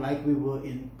 But it's not like we were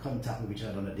in contact with each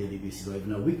other on a daily basis, or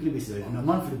even a weekly basis, or even a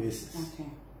monthly basis.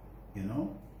 You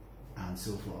know, and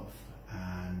so forth.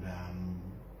 And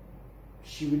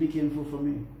she really came through for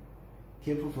me.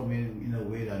 Came through for me in a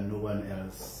way that no one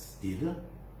else did.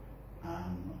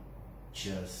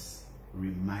 Just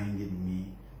reminded me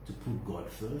to put God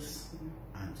first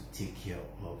and to take care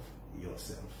of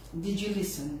yourself. Did you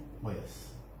listen? Oh yes,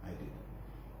 I did.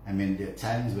 I mean, there are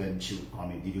times when she would call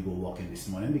me, did you go walking this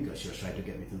morning? Because she was trying to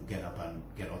get me to get up and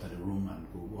get out of the room and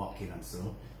go walking and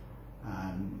so.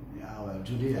 And yeah, well,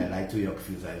 Judy, I like to hear a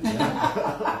few times.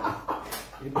 Yeah?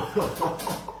 You know,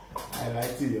 I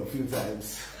like to hear a few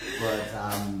times, but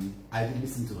I did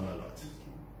listen to her a lot.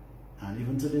 And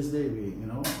even to this day, we, you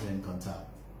know, we're in contact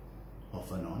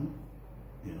off and on,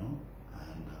 you know,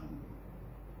 and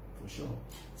for sure.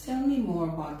 Tell me more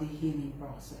about the healing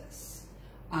process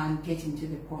and getting to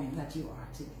the point that you are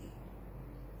today.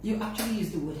 You actually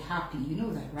used the word happy, you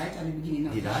know that, right? At the beginning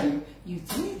of the show. You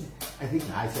did. I think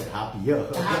I said happier.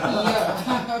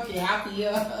 Happier. Okay,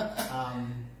 happier.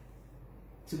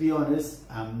 To be honest,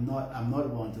 I'm not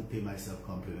one to pay myself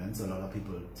compliments. A lot of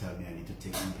people tell me I need to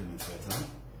take compliments better.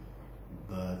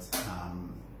 But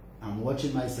I'm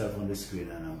watching myself on the screen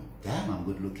and I'm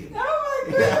good looking. Oh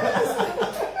my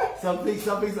goodness. Something's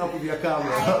up with your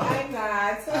camera. I like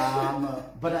that.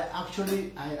 But I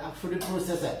actually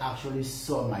processed. I actually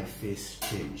saw my face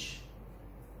change.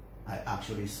 A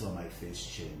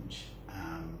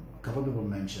couple of people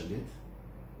mentioned it.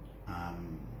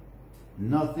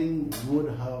 Nothing would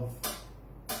have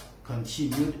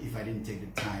continued if I didn't take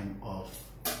the time off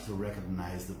to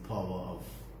recognize the power of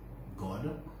God,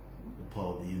 the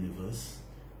power of the universe,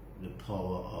 the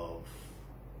power of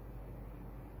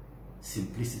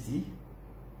simplicity,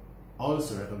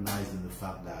 also recognizing the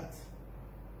fact that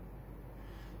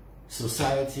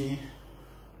society,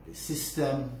 the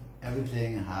system,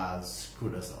 everything has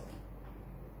screwed us up.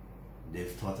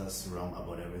 They've taught us wrong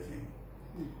about everything.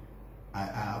 I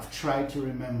have tried to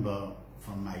remember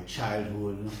from my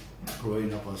childhood,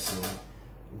 growing up or so,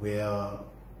 where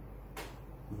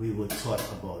we were taught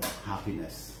about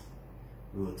happiness.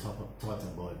 We were taught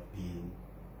about being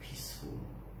peaceful.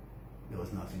 There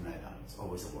was nothing like that. It's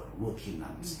always about working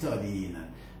and studying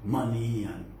and money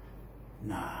and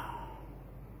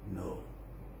no.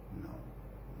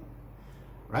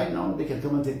 Right now, they can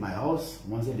come and take my house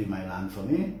once they leave my land for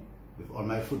me, with all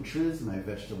my fruit trees, my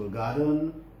vegetable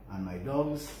garden, and my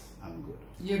dogs. I'm good.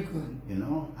 You're good. You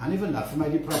know, and even that, for my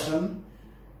depression,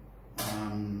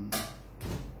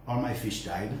 all my fish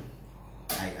died.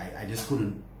 I just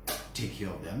couldn't take care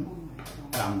of them. Oh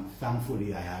my God.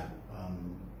 Thankfully, I had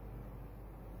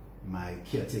my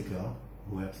caretaker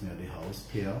who helps me at the house,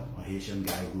 Pierre, a Haitian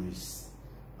guy who is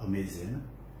amazing.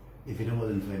 If it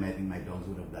wasn't for him, I think my dogs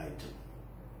would have died too.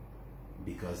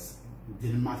 Because it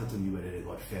didn't matter to me whether they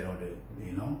got fed or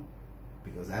you know,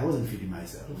 because I wasn't feeding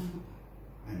myself.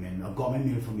 I mean, a gourmet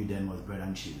meal for me then was bread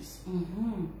and cheese.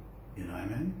 You know what I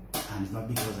mean? And it's not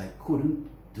because I couldn't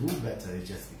do better, it's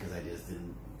just because I just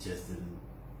didn't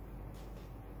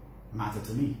matter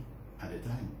to me at the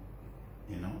time,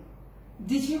 you know?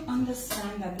 Did you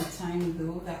understand at the time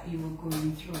though that you were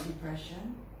going through a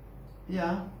depression?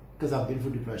 Yeah, because I've been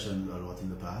through depression a lot in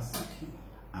the past. Okay.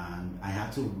 And I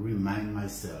had to remind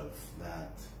myself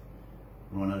that,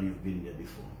 Ronald, you've been there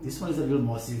before. This one is a little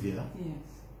more severe. Yes.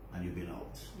 And you've been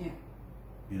out. Yeah.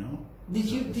 You know? Did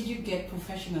you get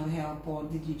professional help, or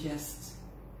did you just?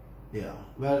 Yeah.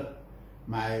 Well,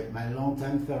 my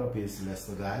longtime therapist,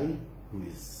 Lester Guy, who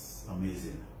is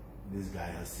amazing. This guy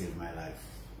has saved my life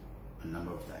a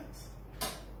number of times,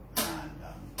 and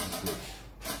he's good.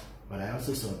 But I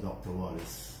also saw Dr.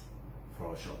 Wallace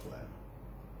for a short while.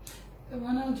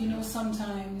 Ronald, you know,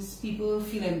 sometimes people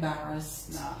feel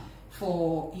embarrassed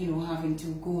for, you know, having to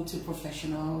go to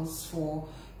professionals for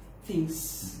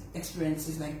things,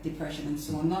 experiences like depression and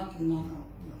so on. No,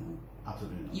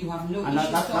 absolutely not. You have no and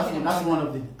issues that's one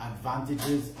of the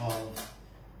advantages of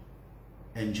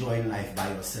enjoying life by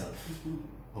yourself,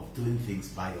 of doing things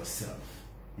by yourself.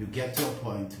 You get to a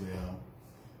point where,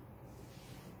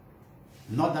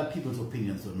 not that people's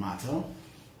opinions don't matter,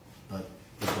 but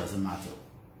it doesn't matter.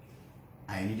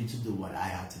 I needed to do what I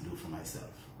had to do for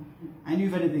myself. I knew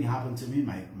if anything happened to me,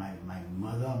 my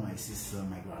mother, my sister,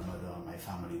 my grandmother, my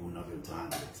family would not be able to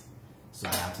handle it. So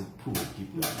I had to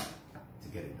keep going to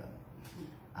get it done.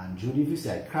 And Judy, if you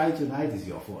say I cried tonight, it's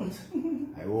your fault.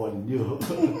 I warned you.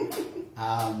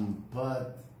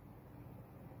 But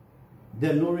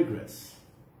there are no regrets.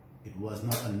 It was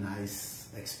not a nice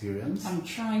experience. I'm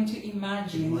trying to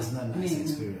imagine. It was not a nice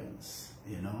experience,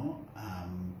 you know,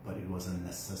 but it was a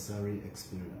necessary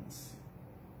experience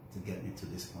to get me to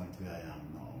this point where I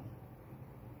am now,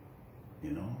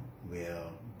 you know, where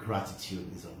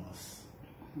gratitude is a must.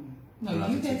 No,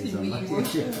 you get to be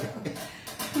emotional.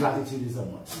 Gratitude is a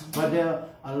must. But there are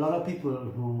a lot of people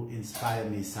who inspire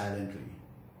me silently,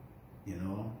 you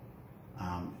know.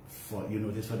 For you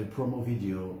know, just for the promo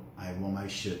video, I wore my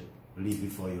shirt, "Leave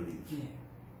Before You Leave." Yeah.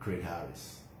 Craig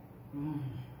Harris.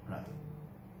 Right.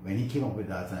 When he came up with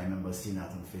that, and I remember seeing that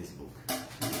on Facebook.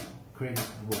 Craig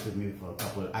worked with me for a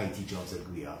couple of IT jobs that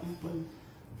we have. But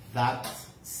that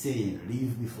saying,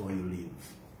 "Leave before you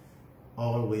leave,"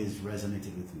 always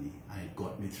resonated with me, and it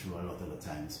got me through a lot of the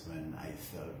times when I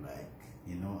felt like,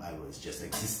 you know, I was just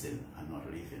existing and not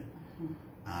living.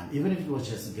 And even if it was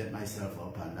just to get myself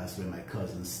up, and that's when my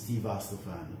cousin Steve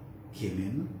Astaphan came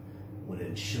in, would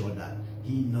ensure that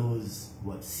he knows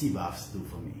what sea baths do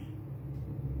for me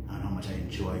and how much I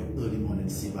enjoy early morning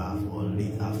sea bath or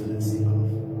late afternoon sea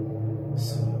bath.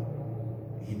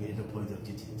 So he made it a point of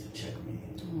duty to check me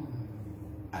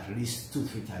at least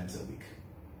 2-3 times a week.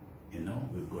 You know,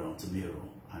 we'd go down to Miro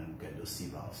and get those sea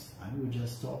baths, and we would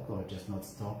just talk or just not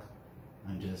talk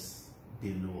and just be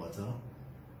in the water,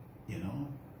 you know.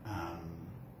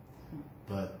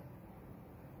 But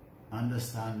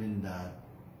understanding that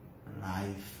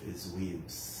life is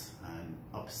waves and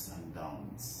ups and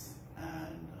downs,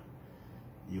 and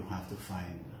you have to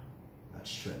find that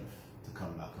strength to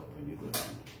come back up when you go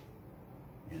down.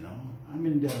 You know, I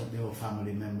mean, there were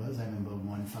family members. I remember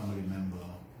one family member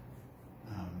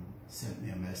sent me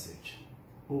a message.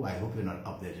 "Oh, I hope you're not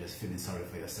up there just feeling sorry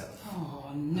for yourself.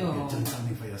 Oh, no. You're doing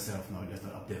something for yourself now, just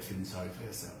not up there feeling sorry for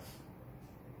yourself."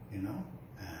 You know?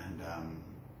 And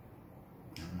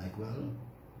I'm like, well,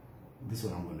 this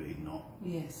one I'm going to ignore.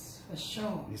 Yes, for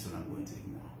sure. This one I'm going to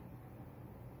ignore.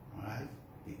 all right?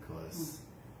 Because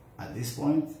at this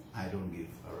point, I don't give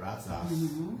a rat's ass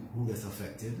who gets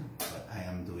affected, but I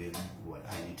am doing what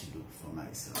I need to do for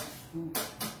myself.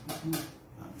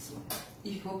 So, I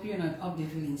hope you're not up there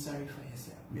feeling sorry for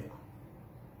yourself. yeah.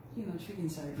 You're not feeling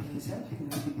sorry for yourself, you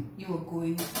know. You were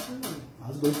going through. I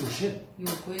was going through shit. You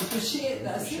were going through shit,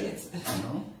 that's it. You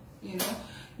know? You know,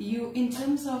 you, in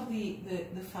terms of the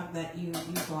fact that you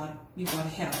got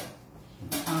help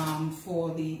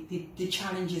for the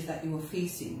challenges that you were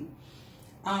facing,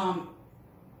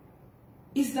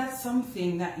 is that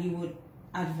something that you would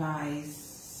advise?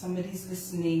 Somebody's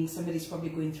listening, somebody's probably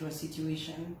going through a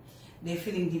situation, they're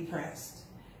feeling depressed.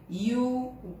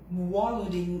 You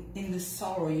wallowed in the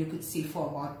sorrow, you could say, for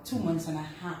about 2 months and a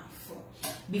half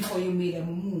before you made a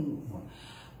move.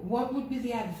 What would be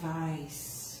the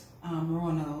advice,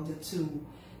 Ronald, to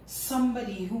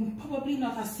somebody who probably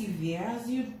not as severe as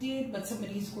you did, but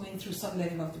somebody who's going through some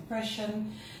level of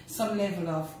depression, some level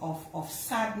of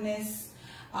sadness,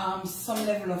 some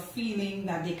level of feeling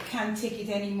that they can't take it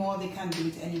anymore, they can't do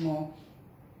it anymore?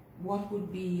 What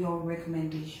would be your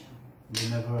recommendation?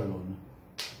 You're never alone.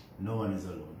 No one is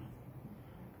alone.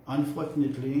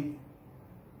 Unfortunately,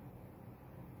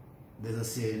 there's a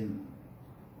saying,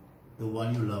 the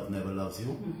one you love never loves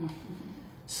you.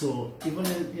 So even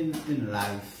in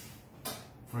life,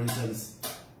 for instance,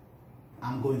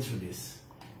 I'm going through this.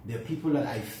 There are people that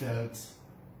I felt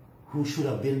who should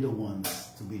have been the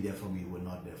ones to be there for me were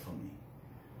not there for me.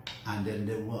 And then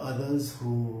there were others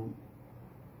who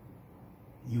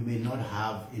you may not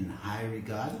have in high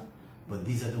regard, but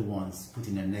these are the ones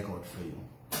putting their neck out for you.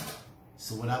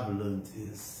 So what I've learned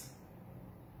is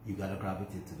you gotta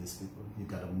gravitate to these people. You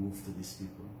gotta move to these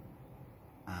people.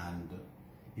 And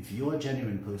if you're a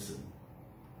genuine person,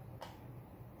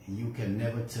 you can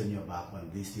never turn your back on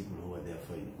these people who are there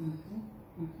for you.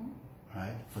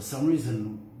 Right? For some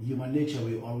reason, human nature,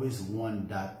 we always want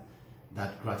that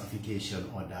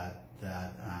gratification or that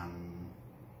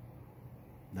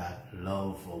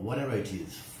love or whatever it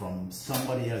is from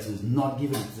somebody else who's not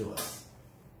giving it to us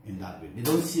in that way. They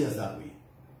don't see us that way,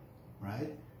 right?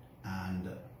 And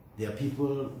there are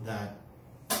people that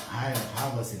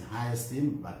have us in high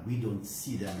esteem, but we don't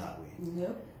see them that way.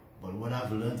 Yep. But what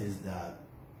I've learned is that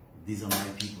these are my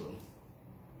people,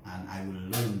 and I will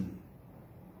learn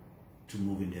to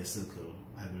move in their circle.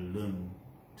 I will learn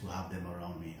to have them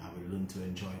around me. I will learn to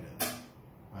enjoy them,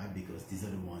 right? Because these are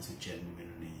the ones who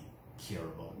genuinely care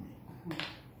about me,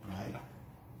 right?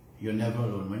 You're never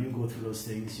alone. When you go through those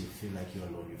things, you feel like you're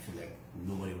alone. You feel like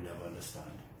nobody will ever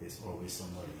understand. There's always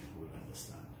somebody who will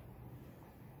understand.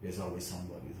 There's always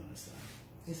somebody who will understand.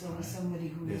 There's always somebody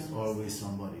who will There's understand. always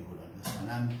somebody who will understand.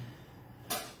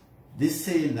 And this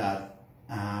saying that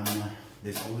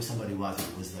there's always somebody who has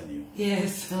it worse than you.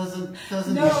 Yes.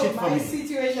 Doesn't No, do shit for my me.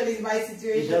 situation is my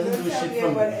situation. It doesn't Don't do tell shit me for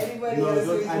about me. anybody No,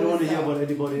 else. I don't want to hear about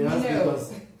anybody else, No.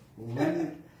 because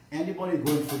when anybody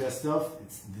going through their stuff,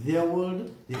 it's their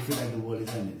world, they feel like the world is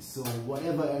ending. So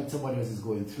whatever else somebody else is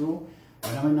going through,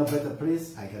 when I'm in a better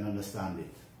place, I can understand it.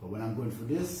 But when I'm going through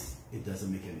this, it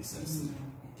doesn't make any sense to me.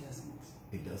 It doesn't.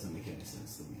 It doesn't make any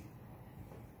sense to me.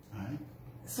 Alright?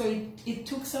 So it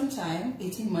took some time,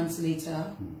 18 months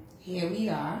later, here we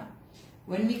are.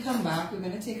 When we come back, we're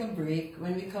going to take a break.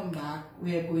 When we come back,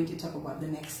 we are going to talk about the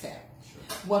next step.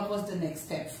 Sure. What was the next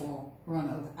step for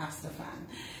Ronald Astaphan?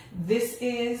 This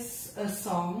is a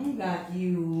song that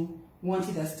you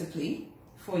wanted us to play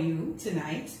for you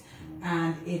tonight.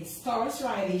 And it's Taurus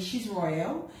Riley, She's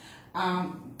Royal.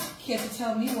 Care to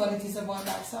tell me what it is about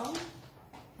that song?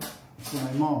 It's for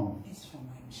my mom. It's for my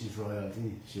mom. She's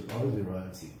royalty. She'll always be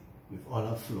royalty. With all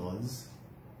her flaws,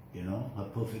 you know, her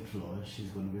perfect flaws, she's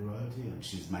going to be royalty. And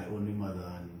she's my only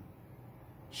mother, and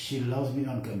she loves me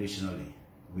unconditionally.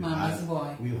 Mama's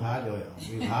boy. We've had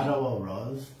our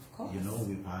rows, Of course. you know,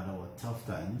 we've had our tough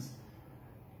times.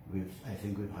 I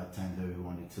think we've had times where we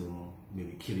wanted to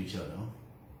maybe kill each other.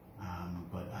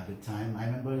 But at the time, I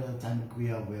remember the time we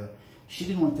were where she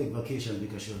didn't want to take vacations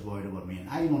because she was worried about me, and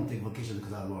I didn't want to take vacations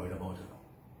because I was worried about her.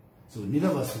 So neither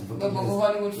of us took vacations. But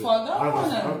one would fall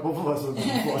down. Both of us would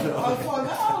fall down. All fall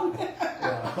down.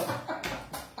 Yeah.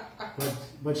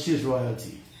 But she's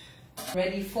royalty.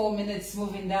 Ready, 4 minutes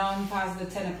moving down past the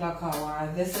 10 o'clock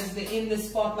hour. This is the In the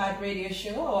Spotlight radio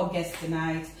show. Our guest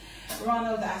tonight,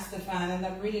 Ronald Astaphan, and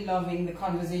I'm really loving the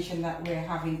conversation that we're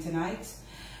having tonight.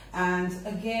 And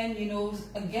again, you know,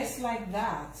 a guest like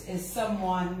that is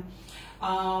someone,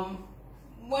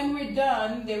 when we're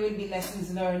done, there will be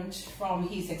lessons learned from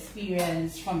his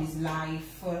experience, from his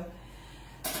life.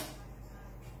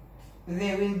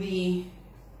 There will be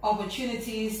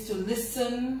opportunities to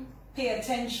listen, pay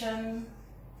attention,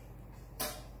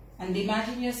 And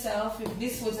imagine yourself, if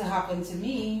this were to happen to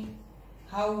me,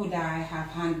 how would I have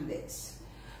handled it?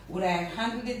 Would I have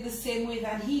handled it the same way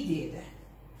that he did?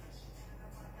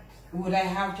 Would I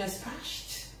have just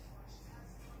crashed?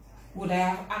 Would I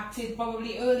have acted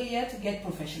probably earlier to get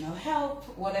professional help?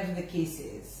 Whatever the case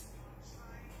is.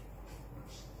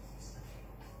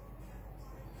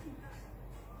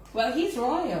 Well, he's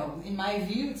royal, in my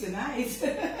view, tonight.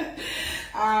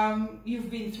 You've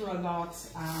been through a lot,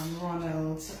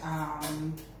 Ronald,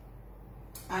 and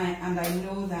I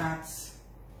know that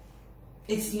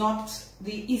it's not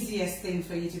the easiest thing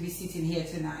for you to be sitting here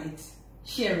tonight,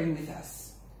 sharing with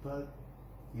us. But,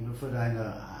 you know, Ferdinand,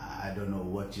 I don't know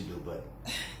what you do, but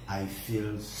I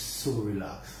feel so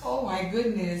relaxed. Oh my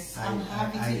goodness, I'm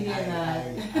happy to hear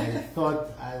that. I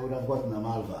thought I would have gotten a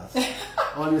Malvas,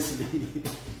 honestly.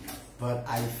 But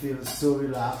I feel so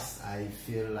relaxed. I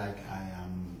feel like I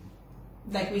am...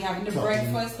 Like we having the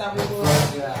breakfast that we will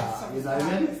yeah, you know what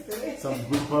I mean? Some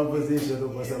good conversation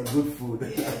over some good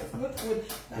food. Yes, good food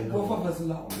that both of us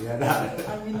love. Yeah, that.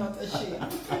 And we're not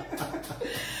ashamed.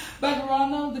 But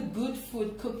Ronald, the good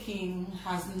food cooking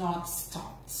has not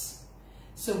stopped.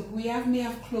 So may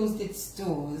have closed its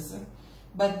doors,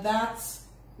 but that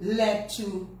led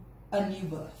to a new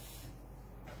birth.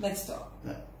 Let's talk.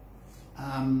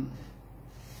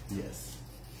 Yes.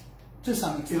 To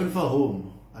some extent. Even for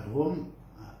home. At home,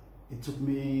 it took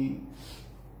me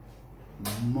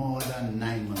more than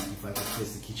 9 months before I could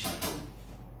face the kitchen at home.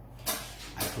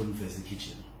 I couldn't face the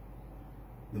kitchen.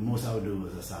 The most I would do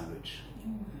was a sandwich.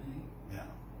 Yeah,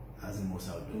 that's the most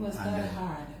I would do. It was that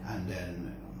hard. And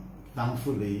then,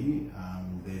 thankfully,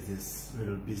 there's this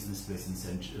little business place in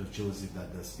St. Joseph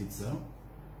that does pizza.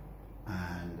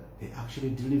 And they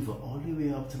actually deliver all the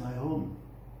way up to my home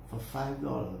for $5.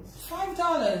 $5?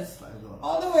 $5.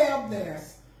 All the way up there.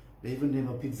 They even name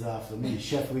a pizza after me,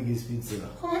 Chef Wiggy's Pizza.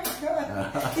 Oh my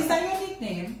God. Is that your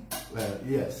nickname? Well,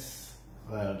 yes.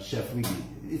 Well, Chef Wiggy.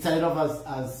 It started off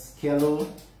as Skello,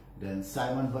 then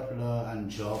Simon Butler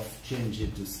and Geoff changed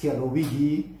it to Skello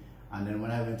Wiggy. And then when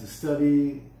I went to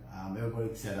study, everybody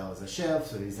said I was a chef,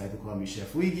 so they decided to call me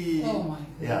Chef Wiggy. Oh my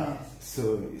goodness. Yeah.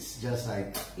 So it's just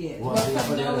like... Yeah.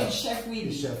 But now it's Chef Wiggy.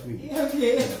 It's Chef Wiggy.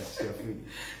 Okay. Yes, Chef Wiggy.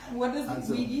 What does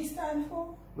the Wiggy stand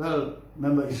for? Well,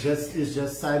 remember, it's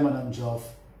just Simon and Geoff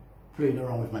playing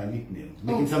around with my nickname,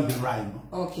 making something rhyme.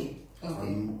 Okay.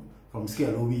 Okay. From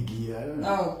Skello Wiggy, I don't know.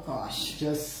 Oh gosh.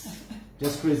 Just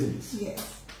craziness.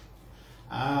 Yes.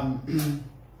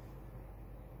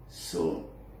 So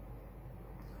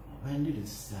when did it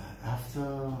start?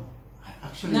 After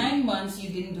actually 9 months, you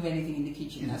didn't do anything in the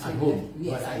kitchen. That's at what home.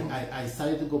 Yes, but I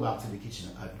started to go back to the kitchen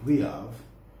at Guyav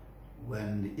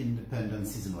when the independent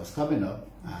season was coming up,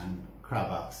 and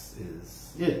crabapps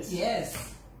is it.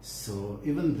 Yes. So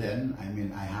even then, I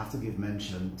mean, I have to give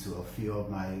mention to a few of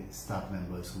my staff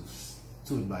members who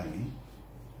stood by me.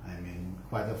 I mean,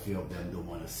 quite a few of them don't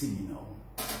want to see me now.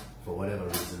 For whatever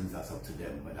reasons, that's up to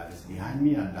them. But that is behind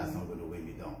me, and that's not going to weigh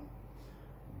me down.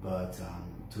 But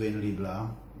Dwayne Libla,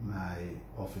 my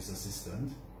office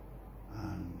assistant,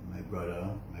 and my brother,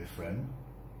 my friend,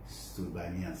 stood by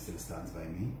me and still stands by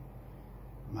me.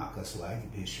 Marcus White,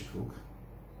 the pastry cook.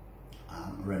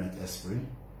 Renette Esprit.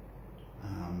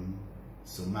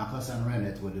 So Marcus and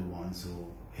Renette were the ones who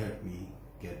helped me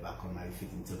get back on my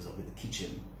feet in terms of the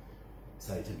kitchen.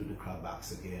 Started to do the crab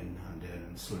backs again, and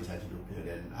then slowly started to do it.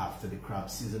 Then after the crab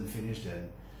season finished, then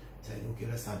said, okay,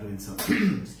 let's start doing some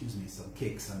excuse me, some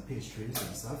cakes and pastries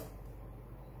and stuff.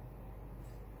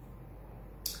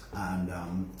 And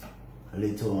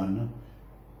later on,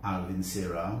 Alvin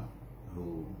Sarah,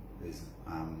 who is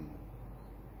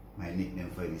my nickname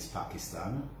for him is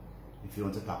Pakistan. If you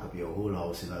want to pack up your whole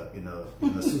house in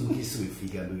a Suzuki Swift, he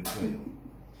can do it for you.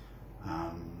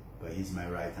 But he's my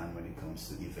right hand when it comes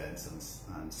to events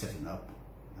and setting up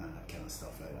and that kind of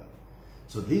stuff like that.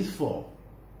 So these four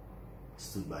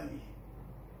stood by me,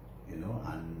 you know,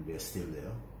 and they're still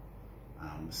there.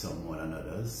 Some more than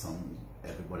others. Some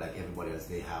like everybody else,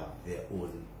 they have their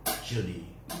own journey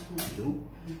to do.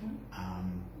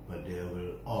 But there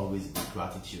will always be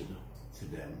gratitude to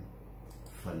them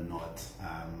for not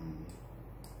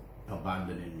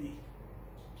abandoning me,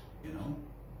 you know,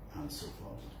 and so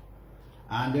forth.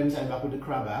 And then I back with the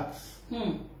crab apps,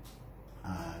 and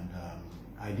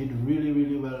I did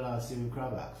really well last year with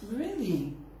crab apps.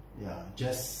 Really? Yeah,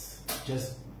 just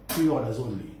pre-orders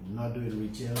only, not doing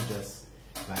retail, just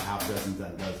by half dozens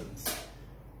and dozens,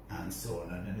 and so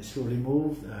on. And then it slowly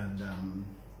moved, and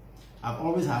I've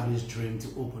always had this dream to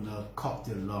open a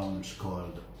cocktail lounge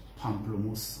called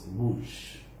Pamplemousse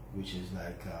Rouge, which is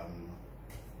like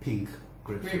pink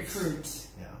grapefruit.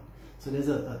 Yeah. So there's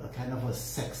a kind of a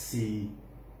sexy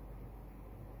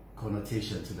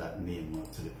connotation to that name, or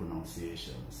to the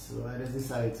pronunciation. So I just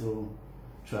decided to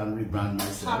try and rebrand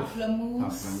myself.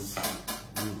 Pamplemousse.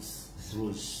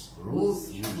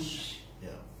 Rouge. Yeah.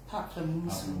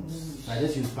 Pamplemousse. I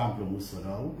just use pamplemousse for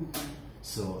now.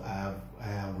 So I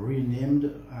have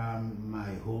renamed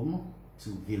my home to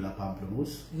Villa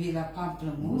Pamplemousse. Villa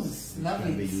Pamplemousse. Which Love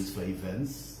can it. be used for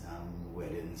events,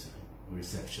 weddings,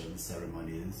 receptions,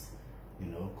 ceremonies, you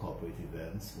know, corporate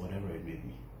events, whatever it may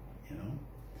be, you know,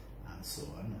 and so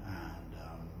on. And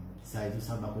decided to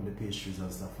start back with the pastries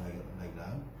and stuff like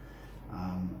that.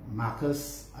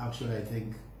 Marcus, actually, I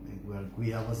think, well,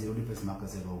 Guiave was the only place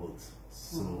Marcus ever worked.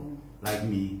 So, like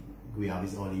me, Guiave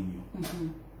is all in you,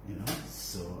 you know.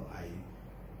 So I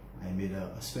made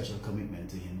a special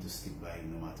commitment to him to stick by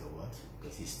him no matter what,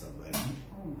 because he stuck by me,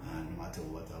 and no matter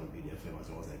what, I would be there for him as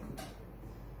long as I could.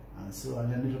 And so,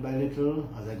 and then little by little,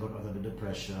 as I got out of the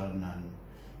depression and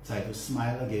tried to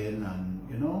smile again, and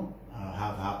you know,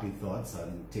 have happy thoughts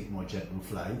and take more JetBlue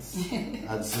flights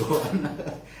and so on.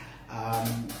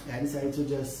 I decided to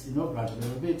just, you know, branch a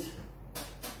little bit.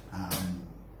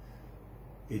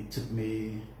 It took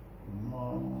me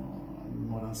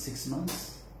more than 6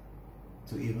 months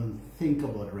to even think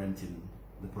about renting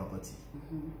the property.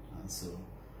 And so,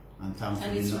 and thankfully,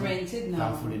 and it's rented now.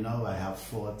 Thankfully now I have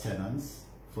 4 tenants,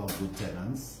 4 good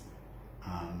tenants.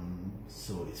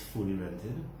 So it's fully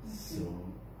rented.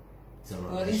 So it's a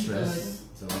lot less stress.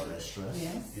 It's a lot less stress.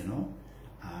 Yes. You know.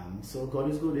 So God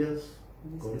is good, yes.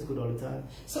 God is good all the time.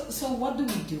 So what do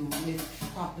we do with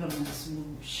Pamplemousse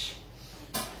Rouge?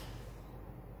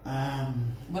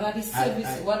 What are the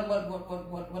services? What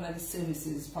are the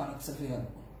services products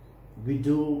available? We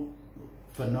do,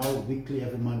 for now, weekly,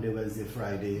 every Monday, Wednesday,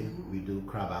 Friday. We do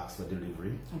crab acts for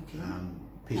delivery. Okay.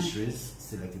 Pastries,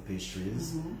 selected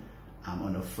pastries.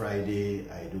 On a Friday,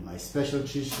 I do my special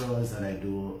cheese straws, and I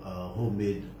do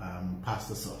homemade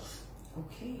pasta sauce.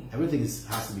 Okay. Everything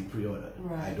has to be pre-ordered.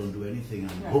 Right. I don't do anything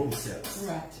and hope it sells.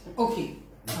 Right. Okay.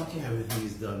 Okay. Everything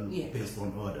is done based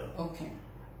on order. Okay.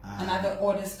 And are the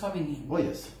orders coming in? Oh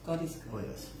yes. God is good. Oh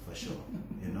yes, for sure.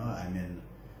 You know, I mean,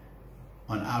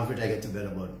 on average, I get to bed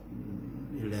about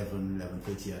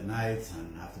 11:30 at night,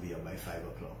 and have to be up by 5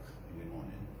 o'clock in the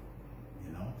morning.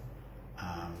 You know.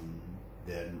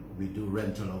 Then we do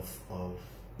rental of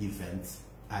event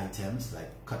items like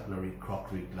cutlery,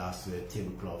 crockery, glassware,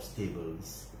 tablecloths,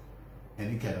 tables,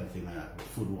 any kind of thing like that.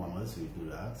 Food warmers, we do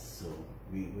that. So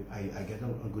I get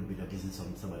a good bit of business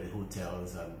on some of the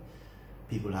hotels and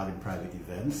people having private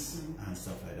events and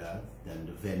stuff like that. Then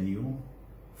the venue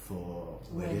for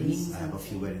weddings. I have a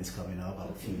few weddings coming up. I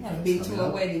have a few events I've been to a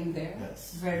up. wedding there.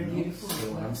 Yes. Very beautiful.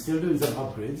 So I'm still doing some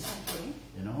upgrades. Okay.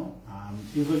 You know,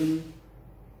 even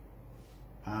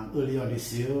early on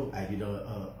this year, I did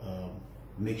a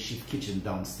makeshift kitchen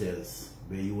downstairs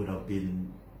where you would have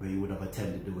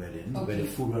attended the wedding, where the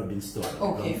food would have been stored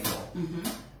on the ground floor.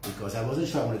 Because I wasn't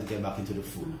sure I wanted to get back into the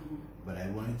food, but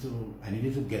I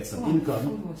needed to get some income. The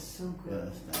food was so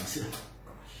good. Thanks.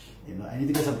 You know, I need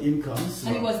to get some income. So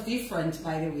and it was different,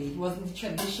 by the way. It wasn't the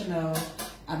traditional.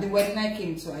 At the wedding I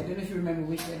came to, I don't know if you remember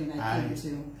which wedding I came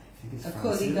to. A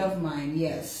colleague of mine,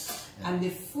 yes. Yeah. And the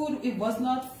food, it was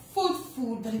not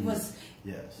food, but it was.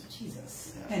 Yes.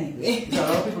 Jesus. Yeah. Anyway. So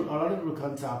a lot of people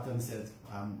contact and said,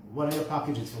 what are your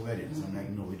packages for weddings? I'm like,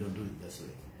 no, we don't do it this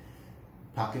way.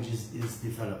 Packages is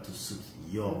developed to suit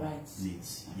your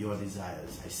needs, your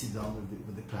desires. I sit down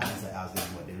with the clients, I ask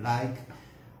them what they like.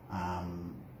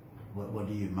 What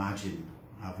do you imagine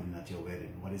happening at your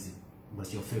wedding? What is it?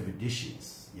 What's your favorite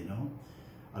dishes? You know?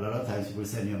 A lot of times people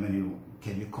send you a menu,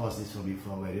 can you cost this for me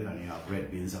for a wedding? And you have red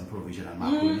beans and provision and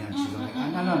macaroni and cheese. I'm like,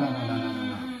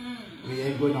 no. We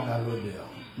ain't going on that road there.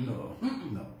 No.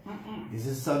 This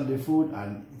is Sunday food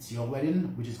and it's your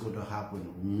wedding, which is going to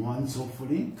happen once,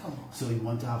 hopefully. Come on. So you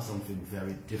want to have something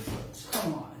very different.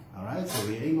 Come on. Alright, so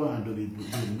we ain't going to do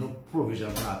no provision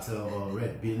platter or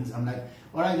red beans. I'm like,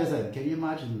 alright, I said, can you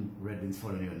imagine red beans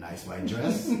following your nice white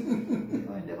dress? I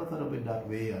never thought of it that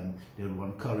way, and they would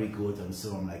want curry goat, and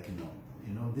so I'm like,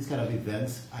 you know, this kind of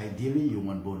events, ideally you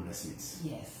want boneless meats.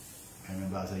 Yes. I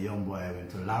remember as a young boy, I went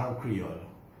to Lara Creole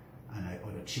and I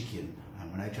ordered chicken,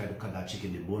 and when I tried to cut that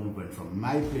chicken, the bone went from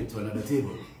my plate to another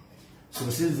table. So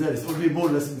since then, it's only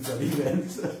boneless meats at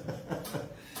events.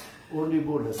 Only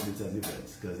boneless meats at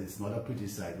events, because it's not a pretty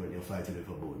sight when you're fighting with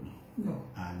a bone. No.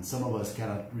 And some of us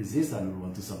cannot resist and we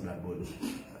want to suck that bone.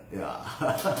 Yeah.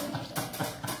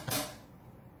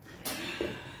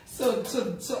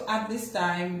 So at this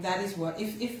time, that is what,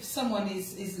 if someone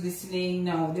is listening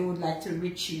now, they would like to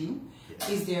reach you. Yes.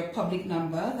 Is there a public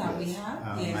number that we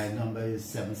have? Yes. My number is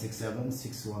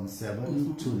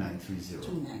 767-617-2930.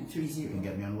 2930. You can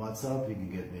get me on WhatsApp, you can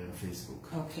get me on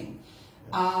Facebook. Okay.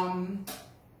 Yeah.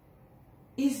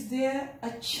 Is there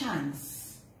a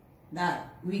chance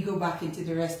that we go back into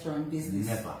the restaurant business?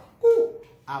 Never. Ooh.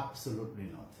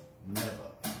 Absolutely not. Never.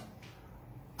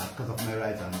 Because of my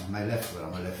right hand, my left, well,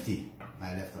 I'm a lefty.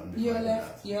 My left hand. You're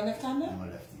left-handed? I'm a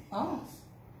lefty. Oh. Yes.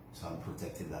 So I'm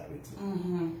protected that way too.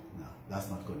 Mm-hmm. No, that's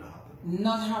not going to happen.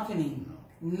 Not happening.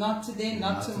 No. Not today,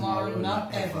 not tomorrow,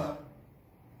 not ever.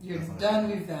 You're done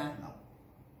with that. No.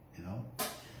 You know?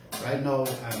 Right now,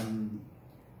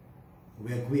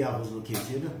 where we are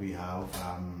located, we have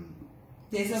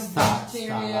there's a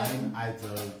bacteria. Starline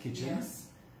Idle Kitchen. Yes.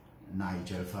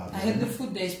 Nigel Fabian. I heard the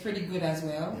food there is pretty good as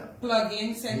well. Yeah. Plug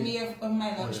in, send me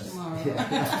my lunch tomorrow.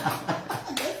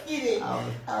 Just kidding.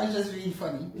 I was just being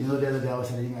funny. You know, the other day I was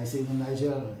telling I said,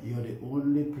 Nigel, you're the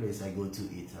only place I go to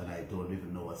eat and I don't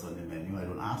even know what's on the menu. I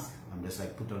don't ask. I'm just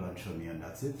like, put a lunch for me and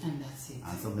that's it. And that's it.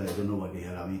 And sometimes I don't know what the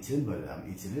hell I'm eating, but I'm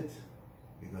eating it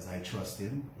because I trust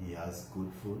him. He has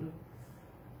good food,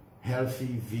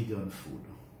 healthy vegan food.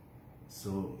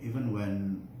 So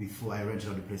even before I rented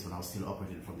out the place, when I was still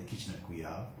operating from the kitchenette we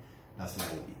have, that's what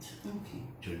I would eat. Okay.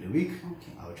 During the week,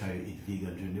 okay. I would try to eat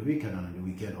vegan during the week, and on the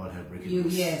weekend, all hell breaking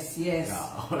loose. Yes. Yeah,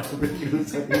 all hell breaking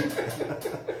loose.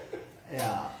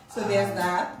 Yeah. So there's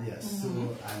that. Yes. Mm-hmm.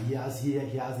 So and he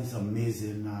has this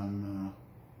amazing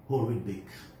whole wheat bake.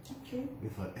 Okay.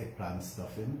 With an eggplant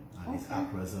stuffing, and his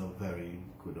akras are very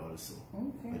good also.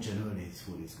 Okay. But generally, his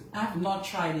food is good. I have not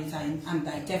tried it, and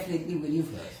I definitely will.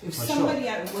 If somebody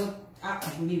at work,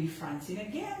 maybe Francine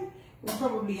again, who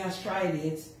probably has tried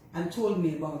it and told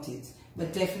me about it,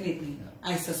 but definitely,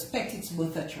 I suspect it's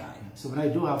worth a try. So when I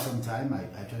do have some time, I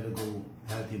try to go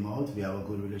help him out. We have a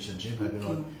good relationship, a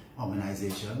good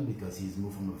organization, because he's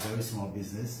moved from a very small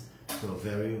business to a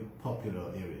very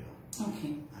popular area.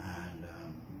 Okay. And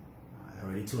I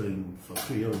already told him for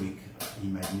 3 a week he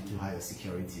might need to hire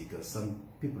security, because some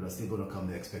people are still going to come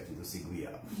there expecting to see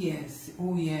Guia. Yes.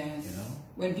 Oh yes. You know?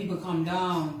 When people come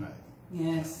down. Right.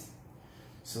 Yes.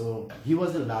 So he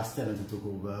was the last tenant who took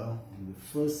over. The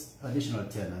first additional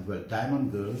tenant, well,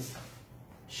 Diamond Girls,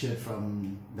 shared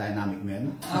from Dynamic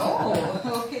Men.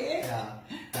 Oh, okay. Yeah.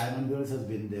 Diamond Girls has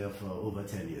been there for over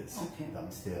 10 years. Okay.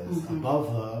 Downstairs. Mm-hmm. Above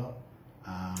her.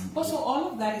 So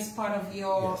all of that is part of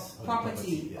your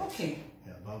property? Yes. Okay.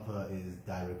 Yeah, above her is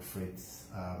direct freight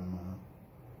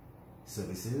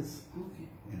services. Okay.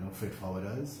 You know, freight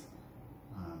forwarders.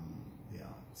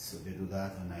 Yeah, so they do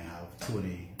that, and I have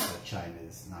Tony, the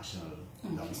Chinese national,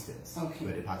 downstairs,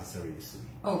 where the patisserie used to be.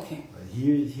 Okay. But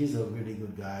he's a really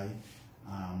good guy.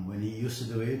 When he used to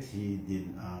do it, he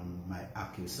did my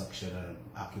acusuction and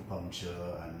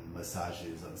acupuncture and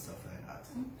massages and stuff like that.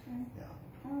 Okay. Yeah.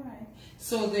 All right.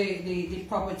 So the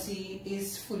property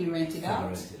is fully rented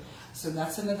out. So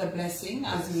that's another blessing,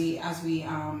 as we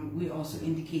also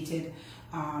indicated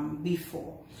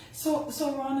before. So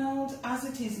Ronald, as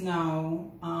it is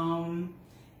now,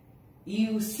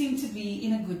 you seem to be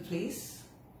in a good place.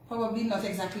 Probably not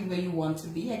exactly where you want to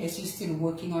be. I guess you're still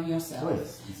working on yourself. Oh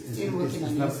yes, it's never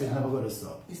going to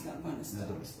stop. It's not going to stop.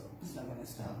 It's not going to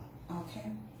stop.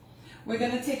 Okay. We're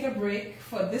going to take a break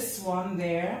for this one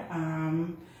there.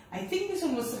 I think this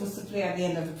one was supposed to play at the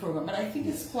end of the program, but I think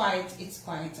it's quite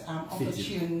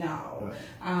opportune now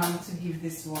to give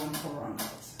this one for Ronald.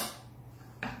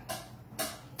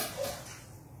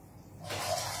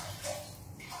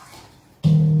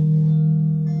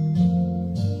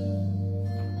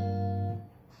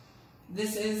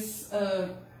 This is a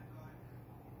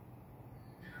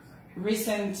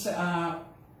recent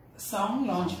song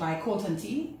launched by Colton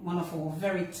T, one of our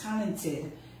very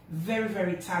talented,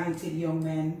 very talented young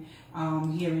men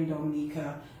here in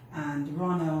Dominica, and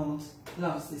Ronald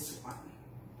loves this one.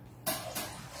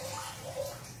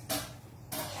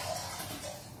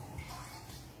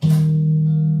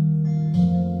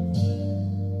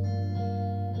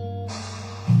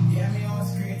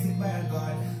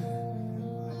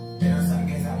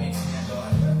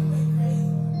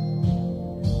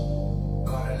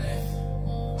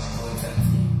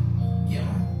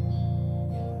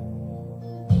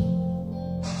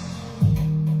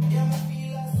 Yeah, I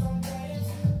feel like sometimes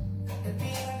the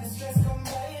pain and the stress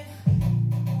combine.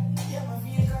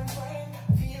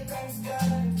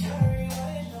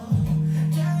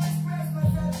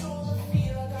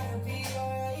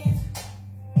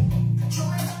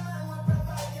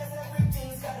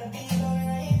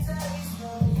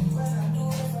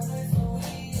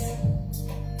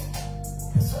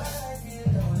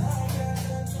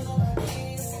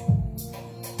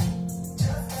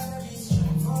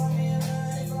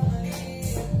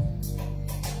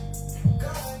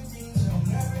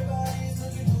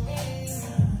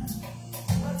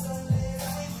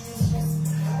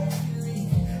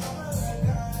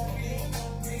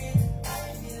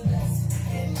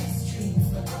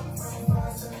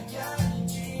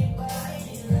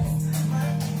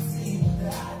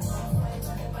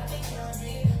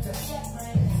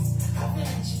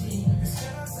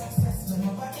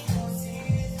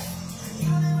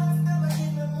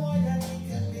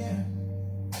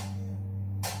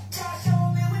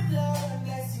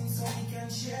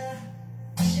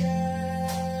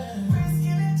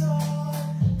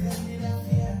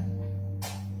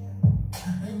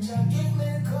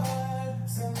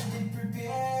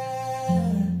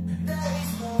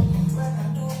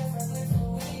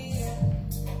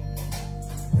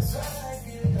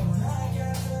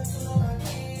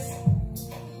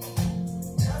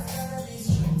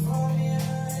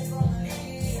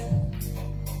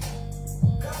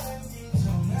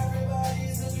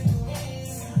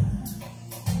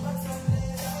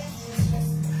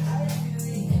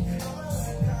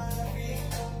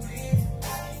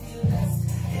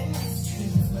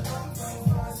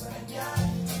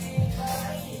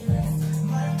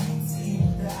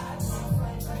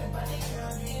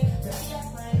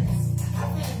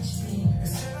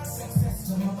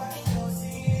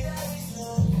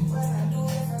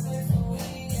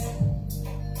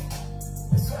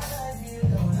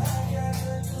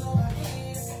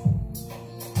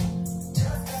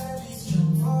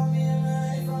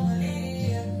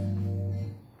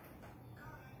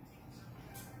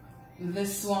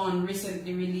 this one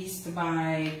recently released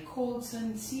by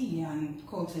Colton T. And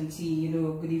Colton T, you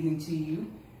know, good evening to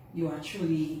you. You are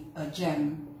truly a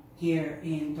gem here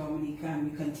in Dominica, and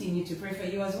we continue to pray for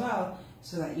you as well,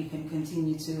 so that you can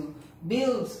continue to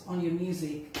build on your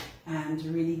music and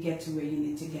really get to where you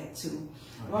need to get to.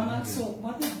 Ronald, so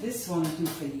what did this one do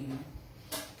for you?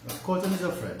 Colton is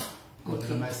a friend.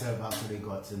 Colton and myself actually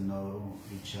got to know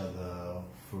each other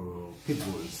through pit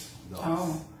bulls.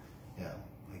 Oh. Yeah,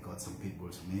 I got some pit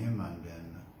bulls from him, and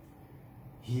then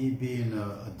he being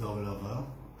a dog lover,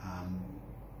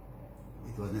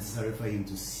 it was necessary for him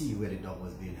to see where the dog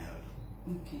was being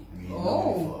held. Okay. I mean, he knew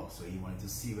before, so he wanted to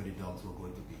see where the dogs were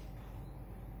going to be.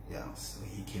 Yeah, so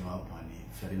he came up and he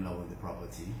fell in love with the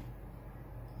property.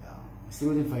 Yeah, I'm still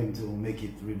waiting for him to make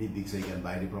it really big so he can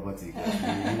buy the property.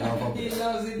 He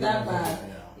loves it that bad.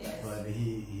 Yeah. Yes. But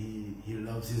he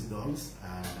loves his dogs,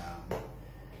 and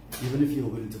even if you're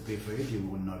willing to pay for it, you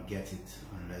will not get it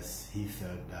unless he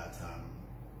felt that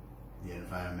the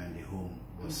environment, the home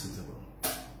was suitable.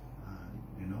 And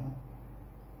you know,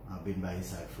 I've been by his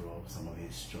side through some of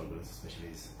his struggles, especially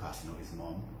his passing of his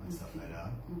mom and stuff like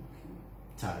that.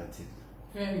 Talented.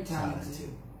 Very talented.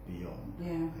 Beyond.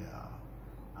 Yeah.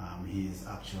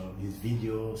 His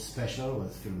video special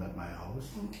was filmed at my house.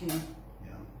 Okay.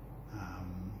 Yeah.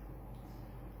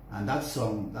 And that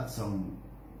song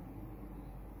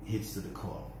hits to the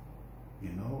core. You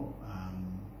know,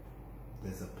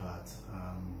 there's a part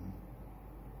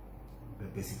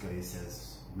that basically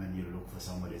says, when you look for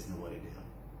somebody, there's nobody there.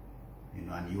 You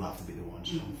know, and you have to be the one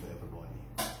strong for everybody.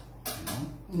 You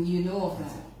know? You know of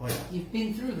that. Oh yeah. You've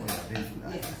been through that. Oh, yeah, been through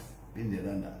that. Yes. Been there,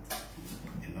 done that.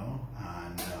 You know,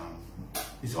 and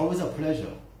it's always a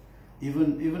pleasure,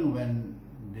 even when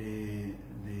the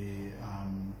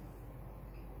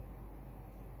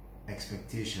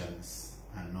expectations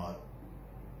are not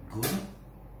good,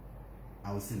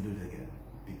 I will still do it again,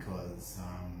 because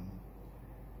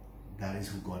that is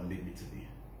who God made me to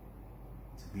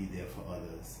be there for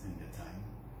others in their time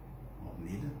of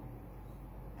need.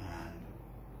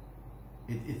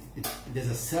 And there's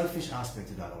a selfish aspect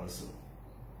to that also,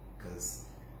 because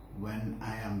when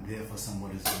I am there for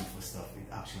somebody who's going for stuff, it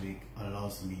actually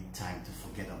allows me time to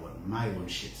forget about my own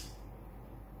shit,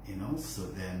 you know. So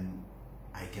then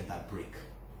I get that break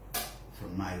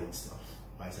from my own stuff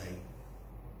as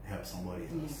I help somebody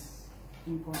else. Yes.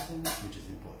 Important. Which is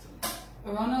important.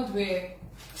 Ronald, we're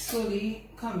slowly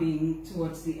coming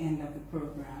towards the end of the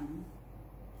program.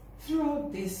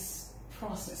 Throughout this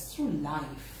process, through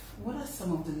life, what are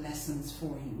some of the lessons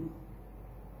for you,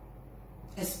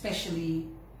 especially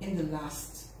in the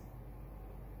last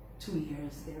 2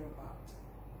 years thereabout?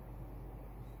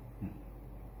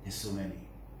 There's so many.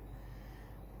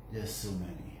 There's so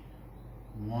many.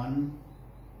 One,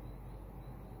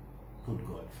 put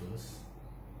God first,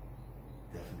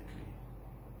 definitely.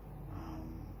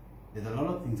 There's a lot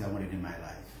of things I wanted in my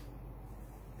life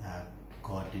that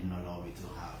God didn't allow me to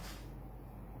have,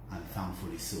 and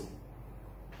thankfully so,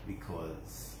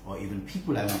 because, or even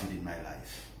people I wanted in my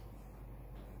life,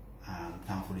 and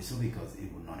thankfully so, because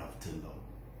it would not have turned out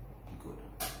good.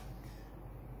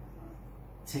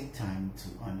 Take time to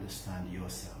understand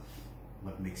yourself,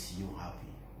 what makes you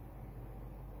happy.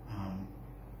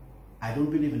 I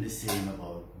don't believe in the saying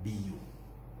about be you.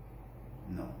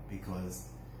 No, because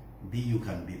be you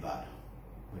can be bad,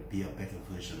 but be a better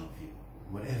version of you.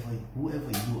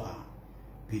 Whoever you are,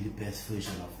 be the best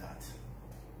version of that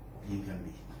you can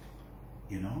be.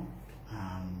 You know?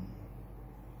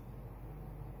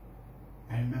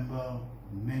 I remember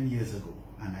many years ago,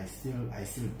 and I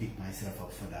still pick myself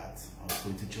up for that. I was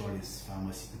going to Jolly's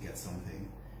pharmacy to get something.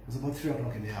 It was about 3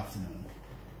 o'clock in the afternoon,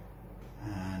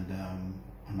 and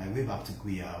on my way back to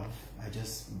Guyav, I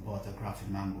just bought a graphic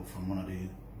mango from one of the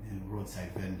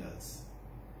roadside vendors.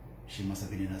 She must have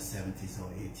been in her 70s or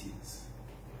 80s.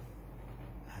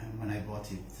 And when I bought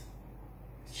it,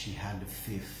 she had the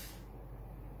faith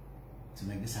to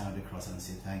make the sign of the cross and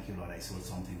say, "Thank you, Lord, I sold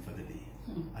something for the day."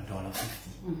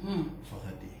 $1.50 for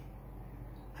her day.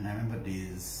 And I remember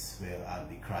days where I'd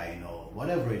be crying or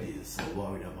whatever it is, or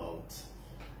worried about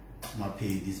not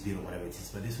paying this bill or whatever it is.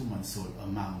 But this woman sold a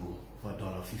mango for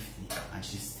 $1.50, and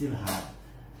she still had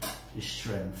the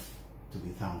strength to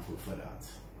be thankful for that.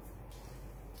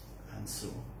 And so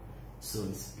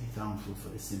it's be thankful for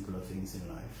the simpler things in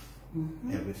life,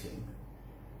 everything,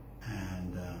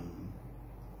 and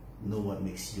know what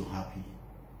makes you happy.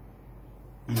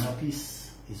 Inner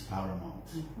peace is paramount.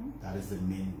 That is the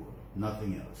main goal.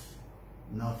 Nothing else.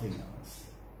 Nothing else.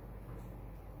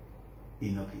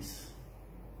 Inner peace.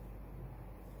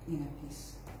 Inner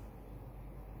peace.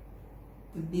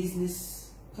 The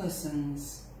business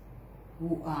person's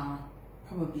who are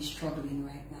probably struggling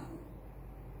right now?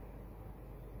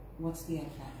 What's the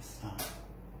advice?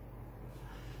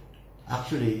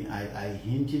 Actually, I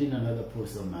hinted in another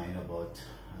post of mine about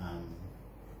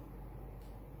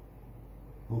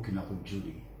hooking up with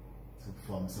Judy to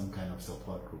form some kind of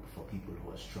support group for people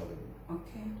who are struggling.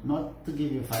 Okay. Not to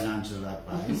give you financial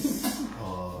advice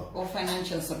or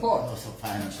financial support. Also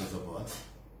financial support.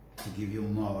 To give you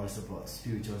moral support,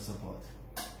 spiritual support.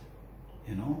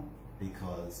 You know?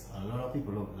 Because a lot of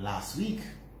people, last week,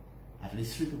 at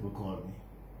least 3 people called me.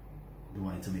 They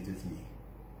wanted to meet with me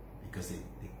because they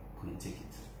couldn't take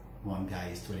it. One guy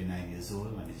is 29 years old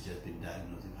and he's just been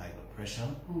diagnosed with high blood pressure.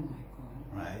 Oh my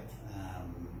God. Right?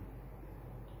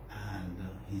 And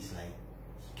he's like,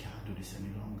 he can't do this any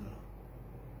longer.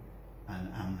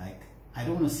 And I'm like, I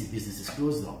don't want to see businesses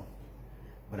closed down,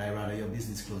 but I'd rather your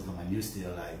business closed down and you stay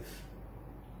alive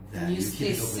than you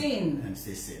stay sane. And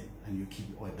stay sane. And you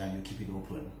keep, or then you keep it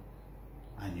open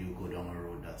and you go down a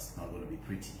road that's not going to be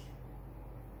pretty.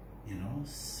 You know,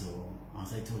 so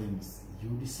as I told him, you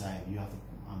decide, you have to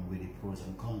weigh the pros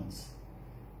and cons,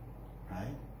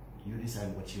 right? You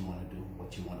decide what you want to do,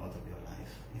 what you want out of your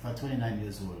life. If at 29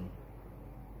 years old,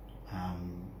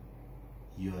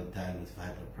 you're diagnosed with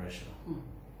high blood pressure,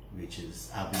 which is,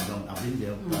 I've been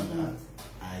there, done that.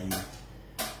 I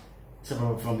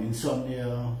suffer from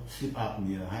insomnia, sleep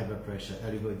apnea, high blood pressure,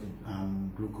 elevated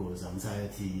glucose,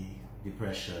 anxiety,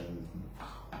 depression,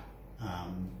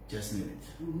 just name it.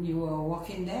 You were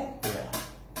walking dead? Yeah.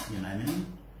 You know what I mean?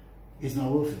 It's not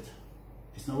worth it.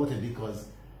 It's not worth it because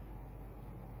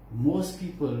most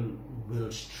people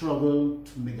will struggle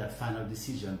to make that final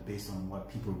decision based on what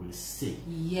people will say.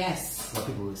 Yes. What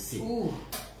people will say. Ooh.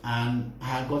 And I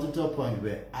had gotten to a point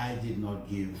where I did not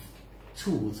give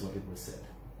tools what people said.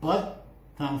 But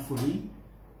thankfully,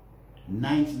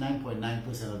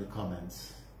 99.9% of the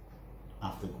comments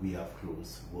after we have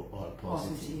closed were all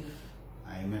positive.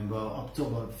 I remember up to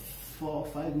about 4 or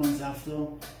 5 months after,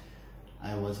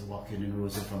 I was walking in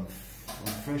Rosa from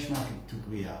Fresh Market to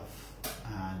Guiave,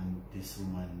 and this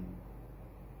woman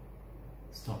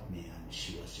stopped me and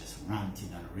she was just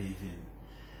ranting and raving.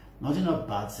 Not in a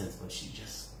bad sense, but she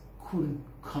just couldn't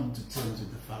come to terms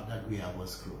with the fact that Guiave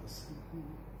was closed.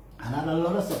 And I had a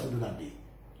lot of stuff to do that day,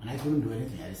 and I couldn't do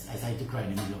anything. I started to cry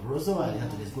in the middle of Rosa. I had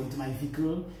to just go into my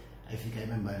vehicle. I think I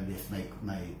remember I left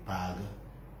my bag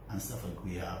and stuff like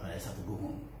Guiave, and I just had to go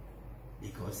home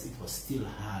because it was still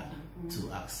hard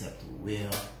to accept where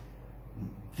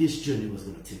this journey was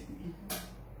going to take me.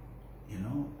 You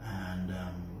know, and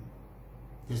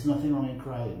there's nothing wrong in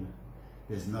crying.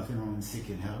 There's nothing wrong in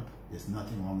seeking help. There's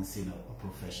nothing wrong in seeing a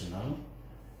professional,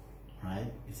 right?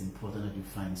 It's important that you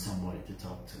find somebody to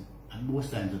talk to. And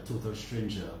most times a total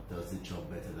stranger does the job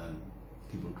better than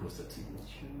people closer to you.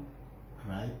 True.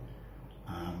 Right?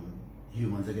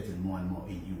 Humans are getting more and more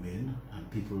inhumane, and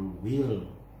people will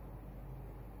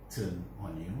turn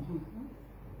on you,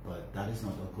 but that is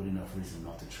not a good enough reason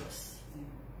not to trust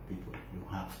people. You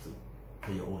have to,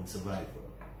 for your own survival.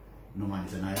 No man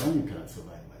is an island, you cannot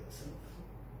survive by yourself.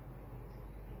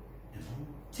 You know?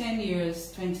 10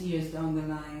 years, 20 years down the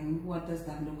line, what does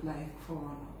that look like for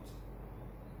Ronald?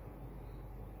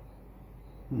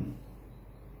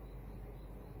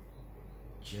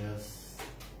 Just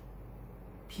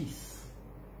peace.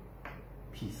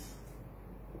 Peace.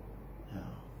 Yeah.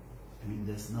 I mean,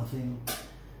 there's nothing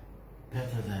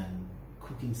better than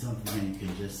cooking something and you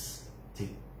can just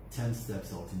take 10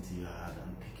 steps out into your yard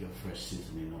and pick your fresh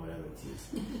seasoning or whatever it is.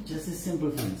 Just the simple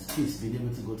things. Peace. Being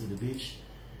able to go to the beach.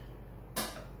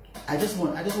 I just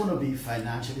want to be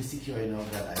financially secure enough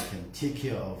that I can take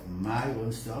care of my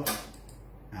own stuff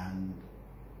and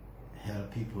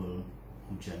help people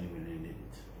who genuinely need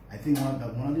it. I think one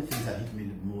of the things that hit me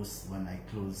the most when I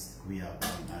closed Guiave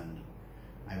and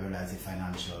I realized the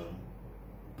financial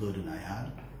burden I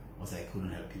had was I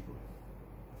couldn't help people.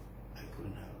 I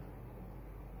couldn't help.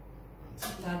 So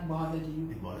that bothered you?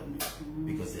 It bothered me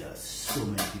because there are so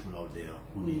many people out there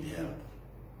who need help.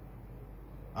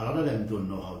 A lot of them don't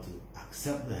know how to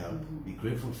accept the help, be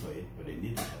grateful for it, but they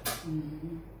need the help.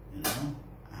 You know?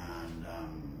 And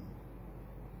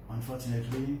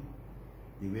unfortunately,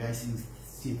 the way I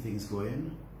see things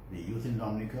going, the youth in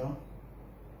Dominica,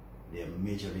 they are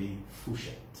majorly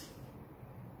fushette.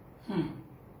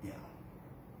 Yeah.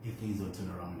 If things don't turn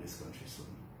around in this country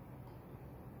soon.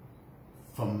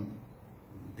 From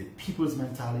the people's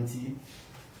mentality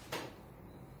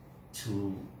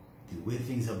to the way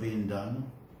things are being done,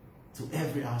 to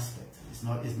every aspect. It's a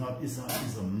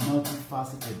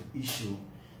multifaceted issue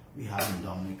we have in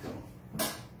Dominica.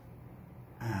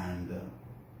 And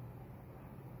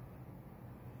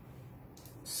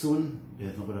soon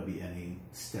there's not going to be any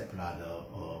step ladder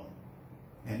or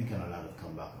any kind of ladder to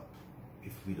come back up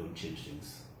if we don't change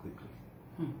things quickly.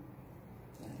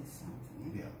 That is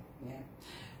something. Yeah.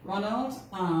 Ronald,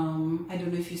 I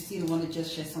don't know if you still want to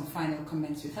just share some final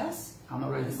comments with us. I'm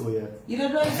not ready to go yet. You're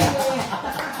not ready to go yet?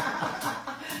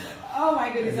 Oh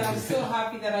my goodness, I'm so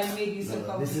happy that I made you so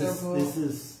comfortable.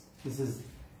 This is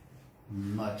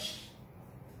much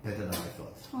better than I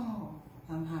thought. Oh,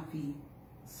 I'm happy.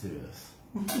 Serious.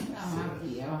 I'm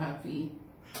happy.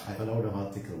 I thought I would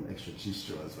have taken some extra cheese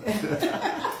straws.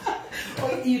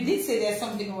 Well, you did say there's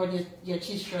something about your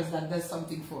cheese straws that does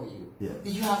something for you. Yeah.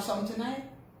 Did you have some tonight?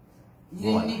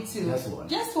 You One. need to. Just one.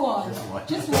 Just one. Just one.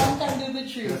 Just one can do the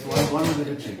trick. Just one will do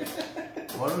the trick.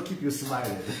 One will keep you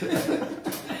smiling.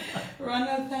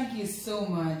 Ronald, thank you so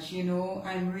much. You know,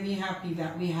 I'm really happy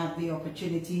that we have the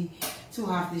opportunity to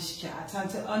have this chat and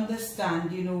to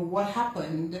understand, you know, what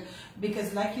happened.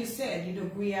 Because like you said, you know,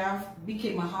 Guiave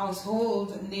became a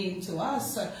household name to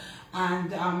us.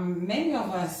 And many of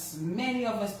us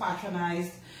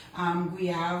patronized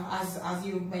Guiave, as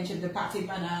you mentioned, the pate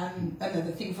banane.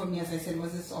 Another thing for me, as I said,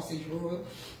 was the sausage roll.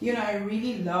 You know, I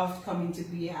really loved coming to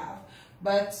Guiave.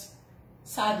 But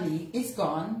sadly, it's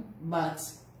gone. But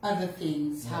other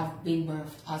things have been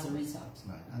birthed as a result.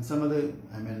 Right. And some of the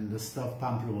stuff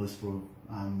Pamplonos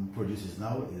produces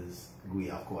now is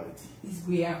Guiave quality. It's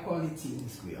Guiave quality.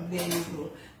 It's Guiave. There you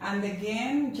go. And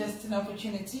again, just an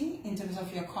opportunity in terms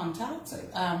of your contact.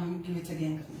 Give it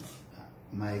again, please.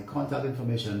 My contact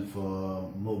information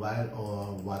for mobile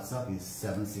or WhatsApp is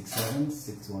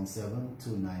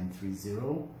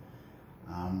 767-617-2930.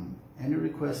 Any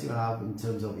requests you have in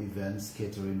terms of events,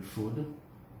 catering, food,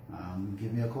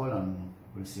 give me a call and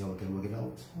we'll see how we can work it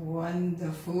out.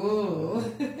 Wonderful.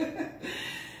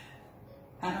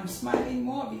 And I'm smiling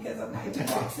more because of my two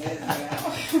boxes.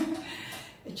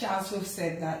 Charles Wolf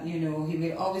said that, you know, he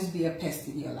will always be a pest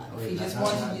in your life. He just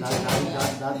wanted you to know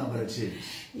that. That's not going to change.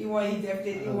 He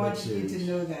definitely wanted you to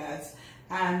know that.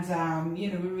 And,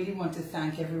 you know, we really want to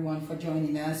thank everyone for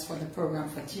joining us for the program,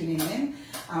 for tuning in,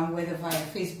 whether via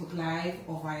Facebook Live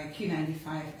or via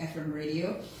Q95 FM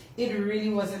radio. It really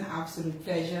was an absolute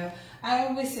pleasure. I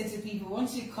always say to people,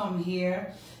 once you come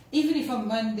here, even if a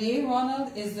Monday,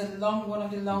 Ronald, is one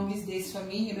of the longest days for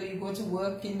me. You know, you go to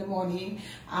work in the morning,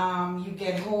 you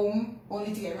get home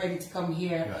only to get ready to come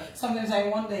here. Right. Sometimes I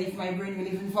wonder if my brain will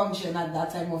even function at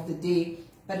that time of the day,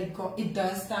 but it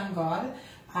does, thank God.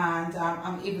 And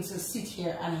I'm able to sit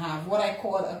here and have what I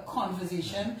call a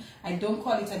conversation. I don't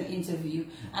call it an interview,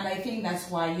 and I think that's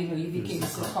why, you know, you became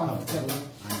so comfortable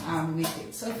with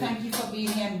it. So thank you for being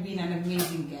here and being an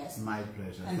amazing guest. My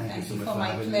pleasure. And thank you for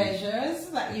my pleasures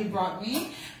that you brought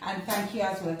me, and thank you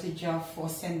as well to Geoff for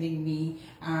sending me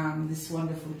this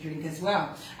wonderful drink as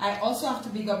well. I also have to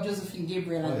big up Josephine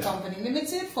Gabriel and Company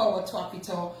Limited for our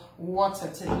Twapito water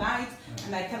tonight,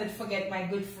 and I cannot forget my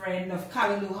good friend of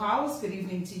Callaloo House. Good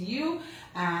evening to you.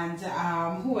 And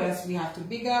who else we have to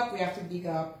big up? We have to big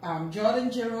up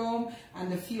Jordan Jerome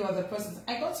and a few other persons.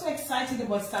 I got so excited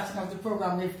about starting off the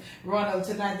program with Ronald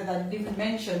tonight that I didn't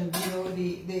mention, you know,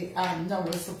 the number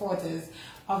of supporters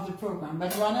of the program.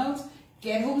 But Ronald,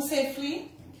 get home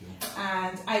safely. Thank you.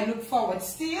 And I look forward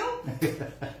still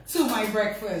to my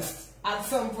breakfast at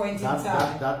some point in time.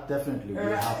 That definitely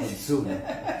will happen soon.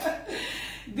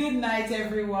 Good night,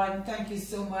 everyone. Thank you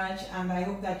so much. And I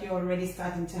hope that you're already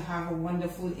starting to have a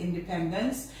wonderful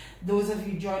independence. Those of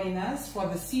you joining us for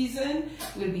the season,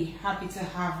 we'll be happy to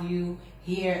have you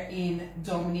here in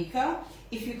Dominica.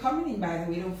 If you're coming in, by the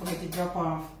way, don't forget to drop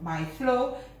off by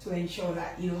Flow to ensure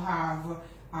that you have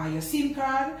your SIM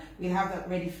card. We'll have that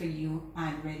ready for you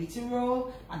and ready to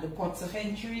roll at the ports of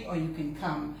entry, or you can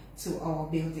come to our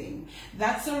building.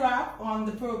 That's a wrap on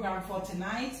the program for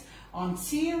tonight.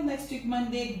 Until next week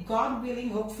Monday, God willing,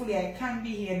 hopefully I can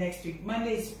be here next week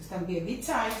Monday. It's going to be a bit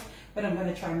tight, but I'm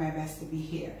going to try my best to be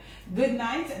here. Good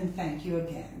night and thank you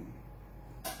again.